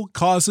people,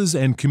 causes,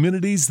 and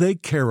communities they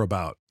care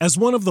about. As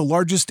one of the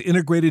largest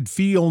integrated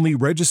fee-only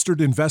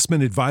registered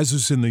investment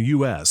advisors in the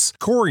U.S.,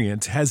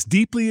 Corient has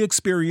deeply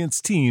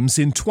experienced teams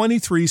in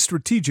 23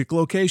 strategic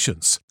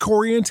locations.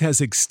 Corient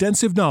has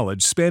extensive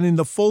knowledge spanning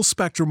the full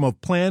spectrum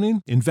of planning,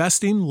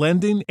 investing,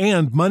 lending,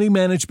 and money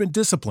management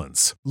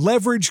disciplines.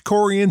 Leverage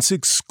Corient's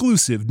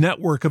exclusive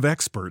network of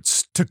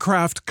experts to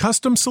craft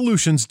custom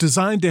solutions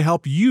designed to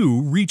help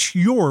you reach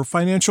your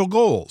financial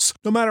goals,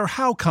 no matter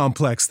how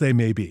complex they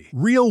may be.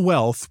 Real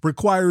wealth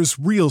requires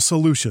real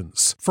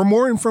solutions. For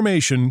more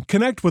information,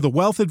 connect with a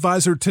wealth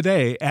advisor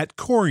today at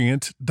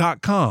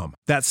Corient.com.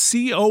 That's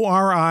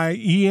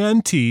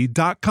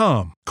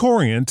Corient.com.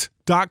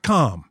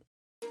 Corient.com.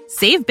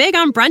 Save big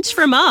on brunch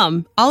for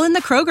mom, all in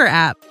the Kroger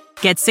app.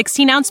 Get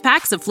 16-ounce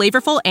packs of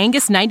flavorful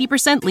Angus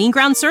 90% lean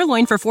ground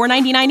sirloin for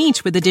 $4.99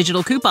 each with a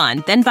digital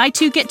coupon. Then buy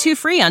 2, get 2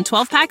 free on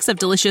 12 packs of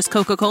delicious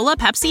Coca-Cola,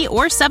 Pepsi,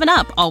 or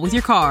 7-Up, all with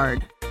your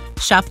card.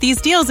 Shop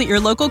these deals at your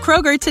local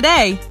Kroger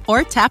today,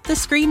 or tap the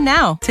screen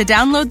now to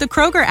download the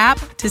Kroger app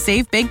to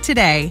save big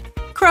today.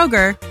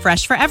 Kroger,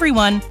 fresh for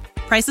everyone.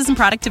 Prices and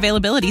product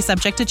availability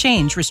subject to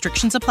change.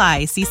 Restrictions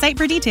apply. See site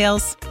for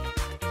details.